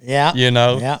good. Yeah. You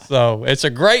know, Yeah. So it's a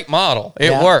great model.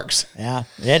 It Yeah. works. Yeah,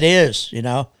 it is, you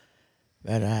know.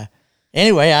 But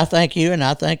anyway, I thank you, and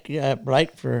I thank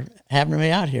Blake for having me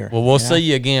out here. Well, we'll see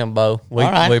you again, Bo. We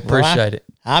All right. appreciate it.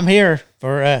 I'm here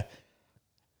for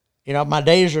my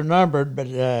days are numbered, but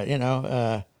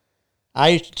I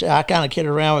kind of kid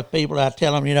around with people. I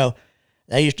tell them,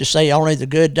 they used to say only the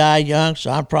good die young,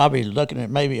 so I'm probably looking at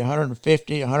maybe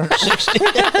 150, 160.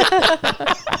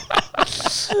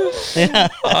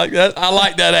 I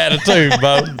like that attitude,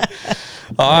 Bo.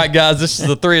 All right, guys, this is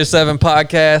the 3 to 7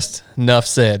 podcast. Enough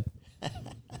said.